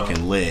whatever's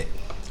fucking lit.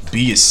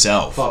 Be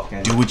yourself.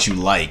 Do what you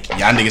like.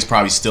 Y'all niggas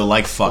probably still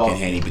like fucking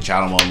Henny, but y'all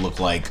don't want to look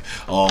like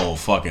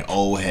fucking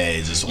old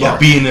heads. Y'all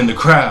being in the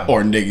crowd.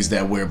 Or niggas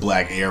that wear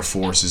black Air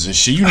Forces and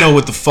shit. You know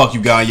what the fuck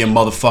you got on your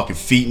motherfucking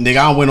feet, nigga.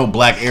 I don't wear no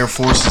black Air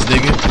Forces,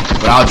 nigga.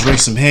 But I'll drink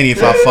some Henny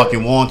if I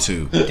fucking want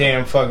to.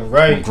 Damn fucking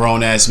right. I'm a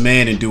grown ass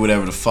man and do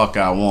whatever the fuck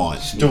I want.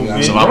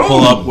 Stupid. So if I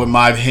pull up with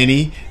my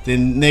Henny,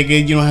 then nigga,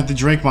 you don't have to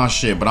drink my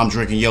shit, but I'm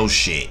drinking your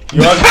shit.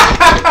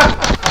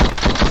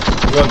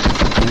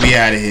 We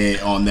out of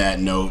here on that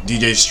note.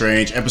 DJ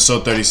Strange,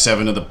 episode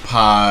 37 of the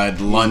pod,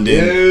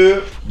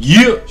 London.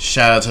 Yeah.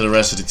 Shout out to the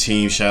rest of the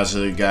team. Shout out to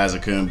the guys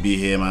that couldn't be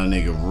here. My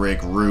nigga Rick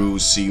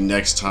Ruse. See you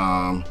next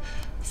time.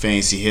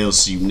 Fancy Hill.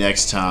 See you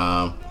next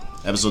time.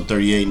 Episode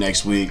 38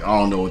 next week. I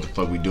don't know what the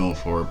fuck we doing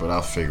for it, but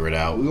I'll figure it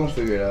out. We gonna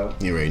figure it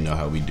out. You already know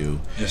how we do.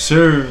 Yes,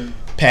 sir.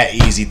 Pat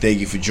Easy, thank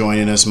you for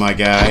joining us, my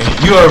guy.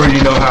 You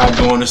already know how I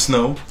go in the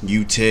snow.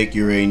 You Tick,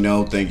 you already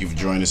know. Thank you for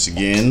joining us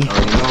again.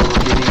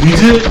 You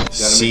did.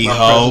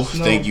 C-Ho,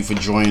 thank you for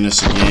joining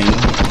us again.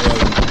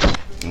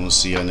 And we'll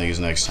see y'all niggas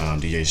next time.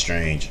 DJ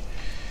Strange.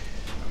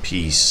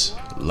 Peace,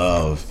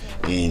 love,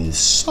 and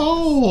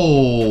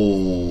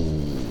soul.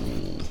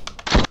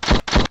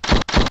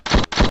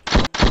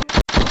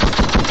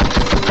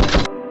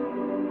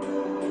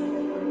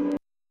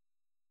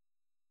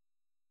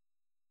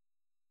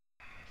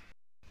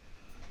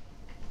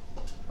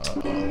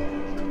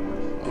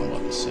 I'm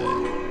about to say.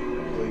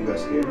 What you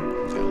guys scared?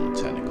 Got a little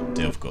technical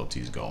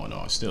difficulties going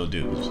on. Still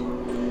do. Shit,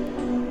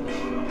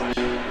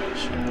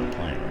 I'm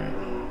playing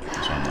right.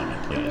 That's why I'm not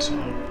gonna play that song.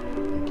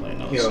 I'm playing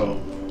another song.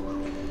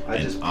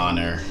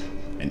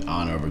 In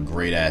honor of a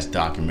great ass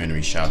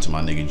documentary. Shout out to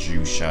my nigga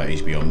Juice. Shout out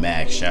HBO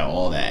Max. Shout out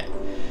all that.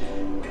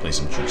 Play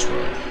some Juice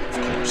WRLD,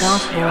 of course.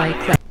 Gospel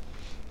right.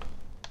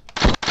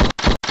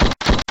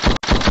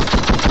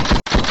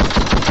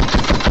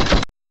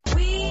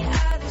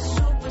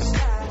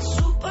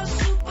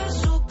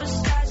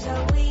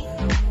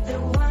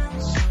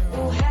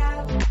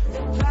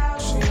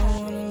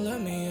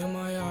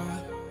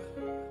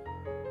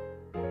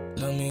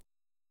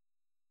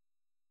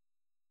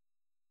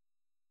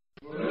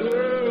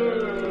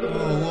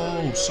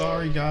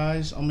 Sorry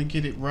guys, I'm gonna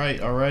get it right,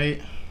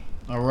 alright?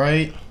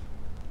 Alright?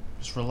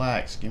 Just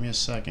relax, give me a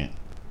second.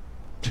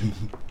 And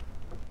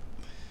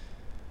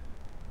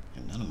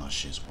none of my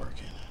shit's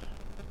working.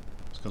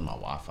 It's because my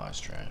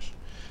Wi-Fi's trash.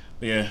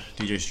 But yeah,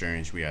 DJ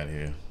Strange, we out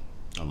here.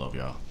 I love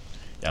y'all.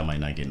 Y'all might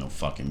not get no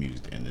fucking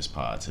music in this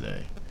pod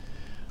today.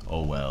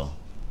 Oh well.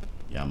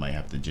 Y'all might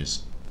have to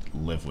just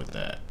live with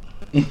that.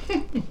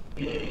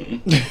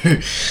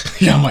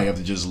 Y'all might have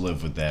to just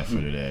live with that for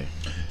today.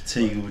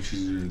 Take what you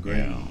do to the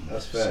ground.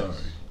 That's fair.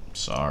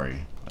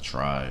 Sorry. I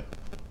tried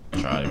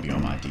to be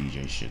on my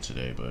DJ shit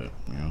today, but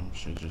you know,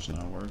 shit just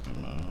not working,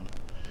 man.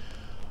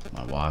 My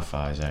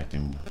Wi-Fi is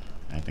acting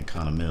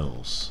kind of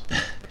mills.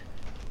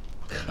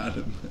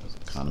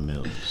 Kind of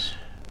mills.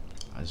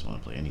 I just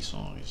want to play any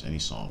song. If any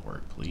song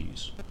work,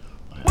 please.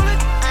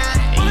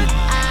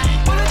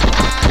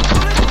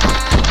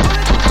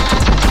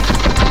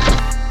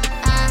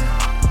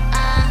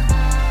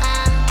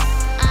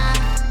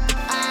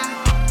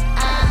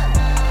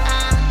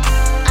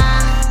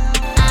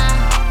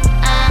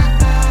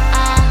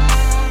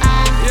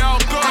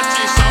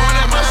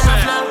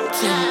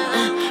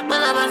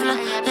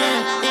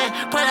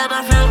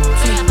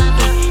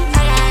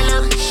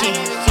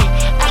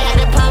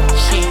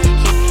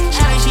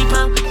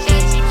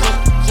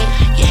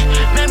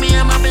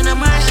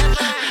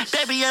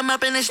 I'm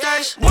up in the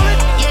stars. Yeah.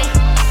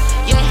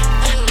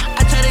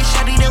 I tell that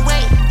shawty to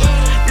wait.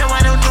 No,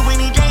 I don't do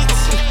any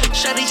dates.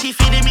 Shawty, she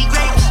feeding me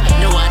grapes.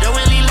 No, I don't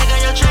really like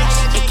all your tricks.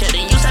 It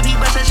couldn't use to be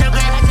bustin' your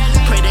grape.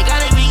 Pray to God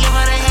if we give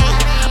her the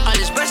hate. All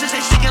these brushes,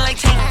 they sticking like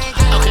tape.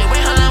 Okay, wait,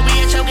 hold on, we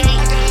at your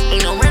gate.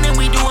 Ain't no running,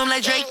 we do them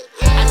like Drake.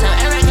 I tell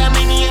Eric, I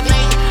make me a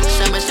plate.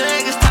 Summer still,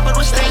 I can stop it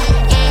with steak.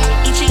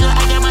 Ichigo,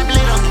 I got my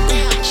blade on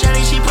me.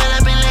 Shawty, she pull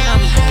up and lay on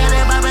me. Got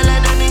that bobble,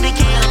 I don't need to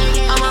kill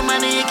me. All my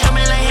money, it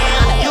coming like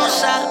hell. You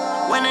suck,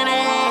 winning the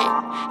head.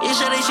 You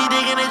sure that she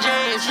digging the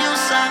dreads. You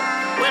suck,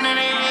 winning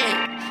the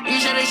head. You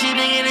sure that she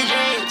digging the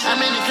dreads.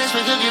 I'm in the clutch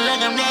for cooking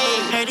like I'm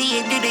dead. Heard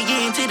he did it,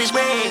 get into this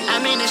bread.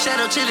 I'm in the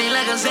shadow chilling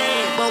like I'm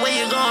Zed. But where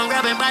you going,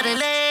 grabbing by the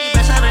leg?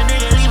 Press out a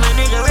nigga, leave a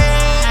nigga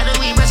red. How do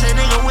we press a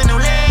nigga with no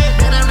leg?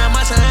 Bet I'm not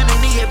my son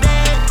underneath your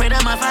bed. Pray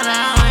that my father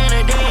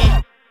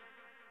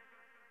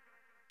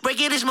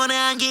get this money,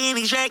 I'm getting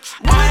these racks.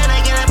 Boy,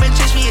 I get up and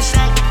chase me a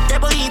sack.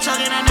 That boy, he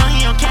talking, I know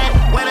he on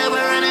cat. Whatever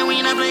running,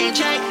 we not playing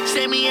check.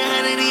 Send me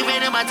 100,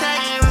 even in my tag.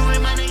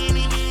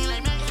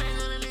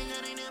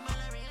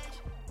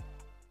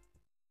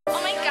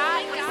 Oh my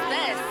god, what's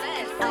this?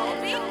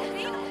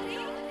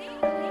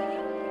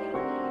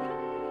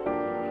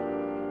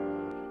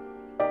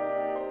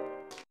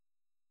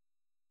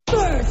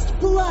 First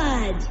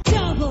blood,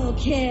 double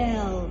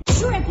kill,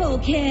 triple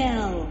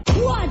kill,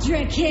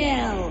 quadra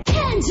kill,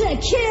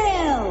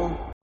 pentakill.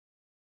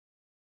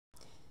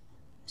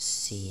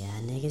 See ya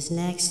niggas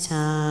next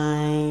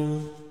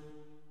time.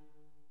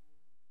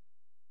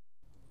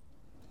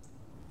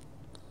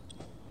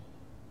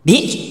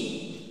 Bitch.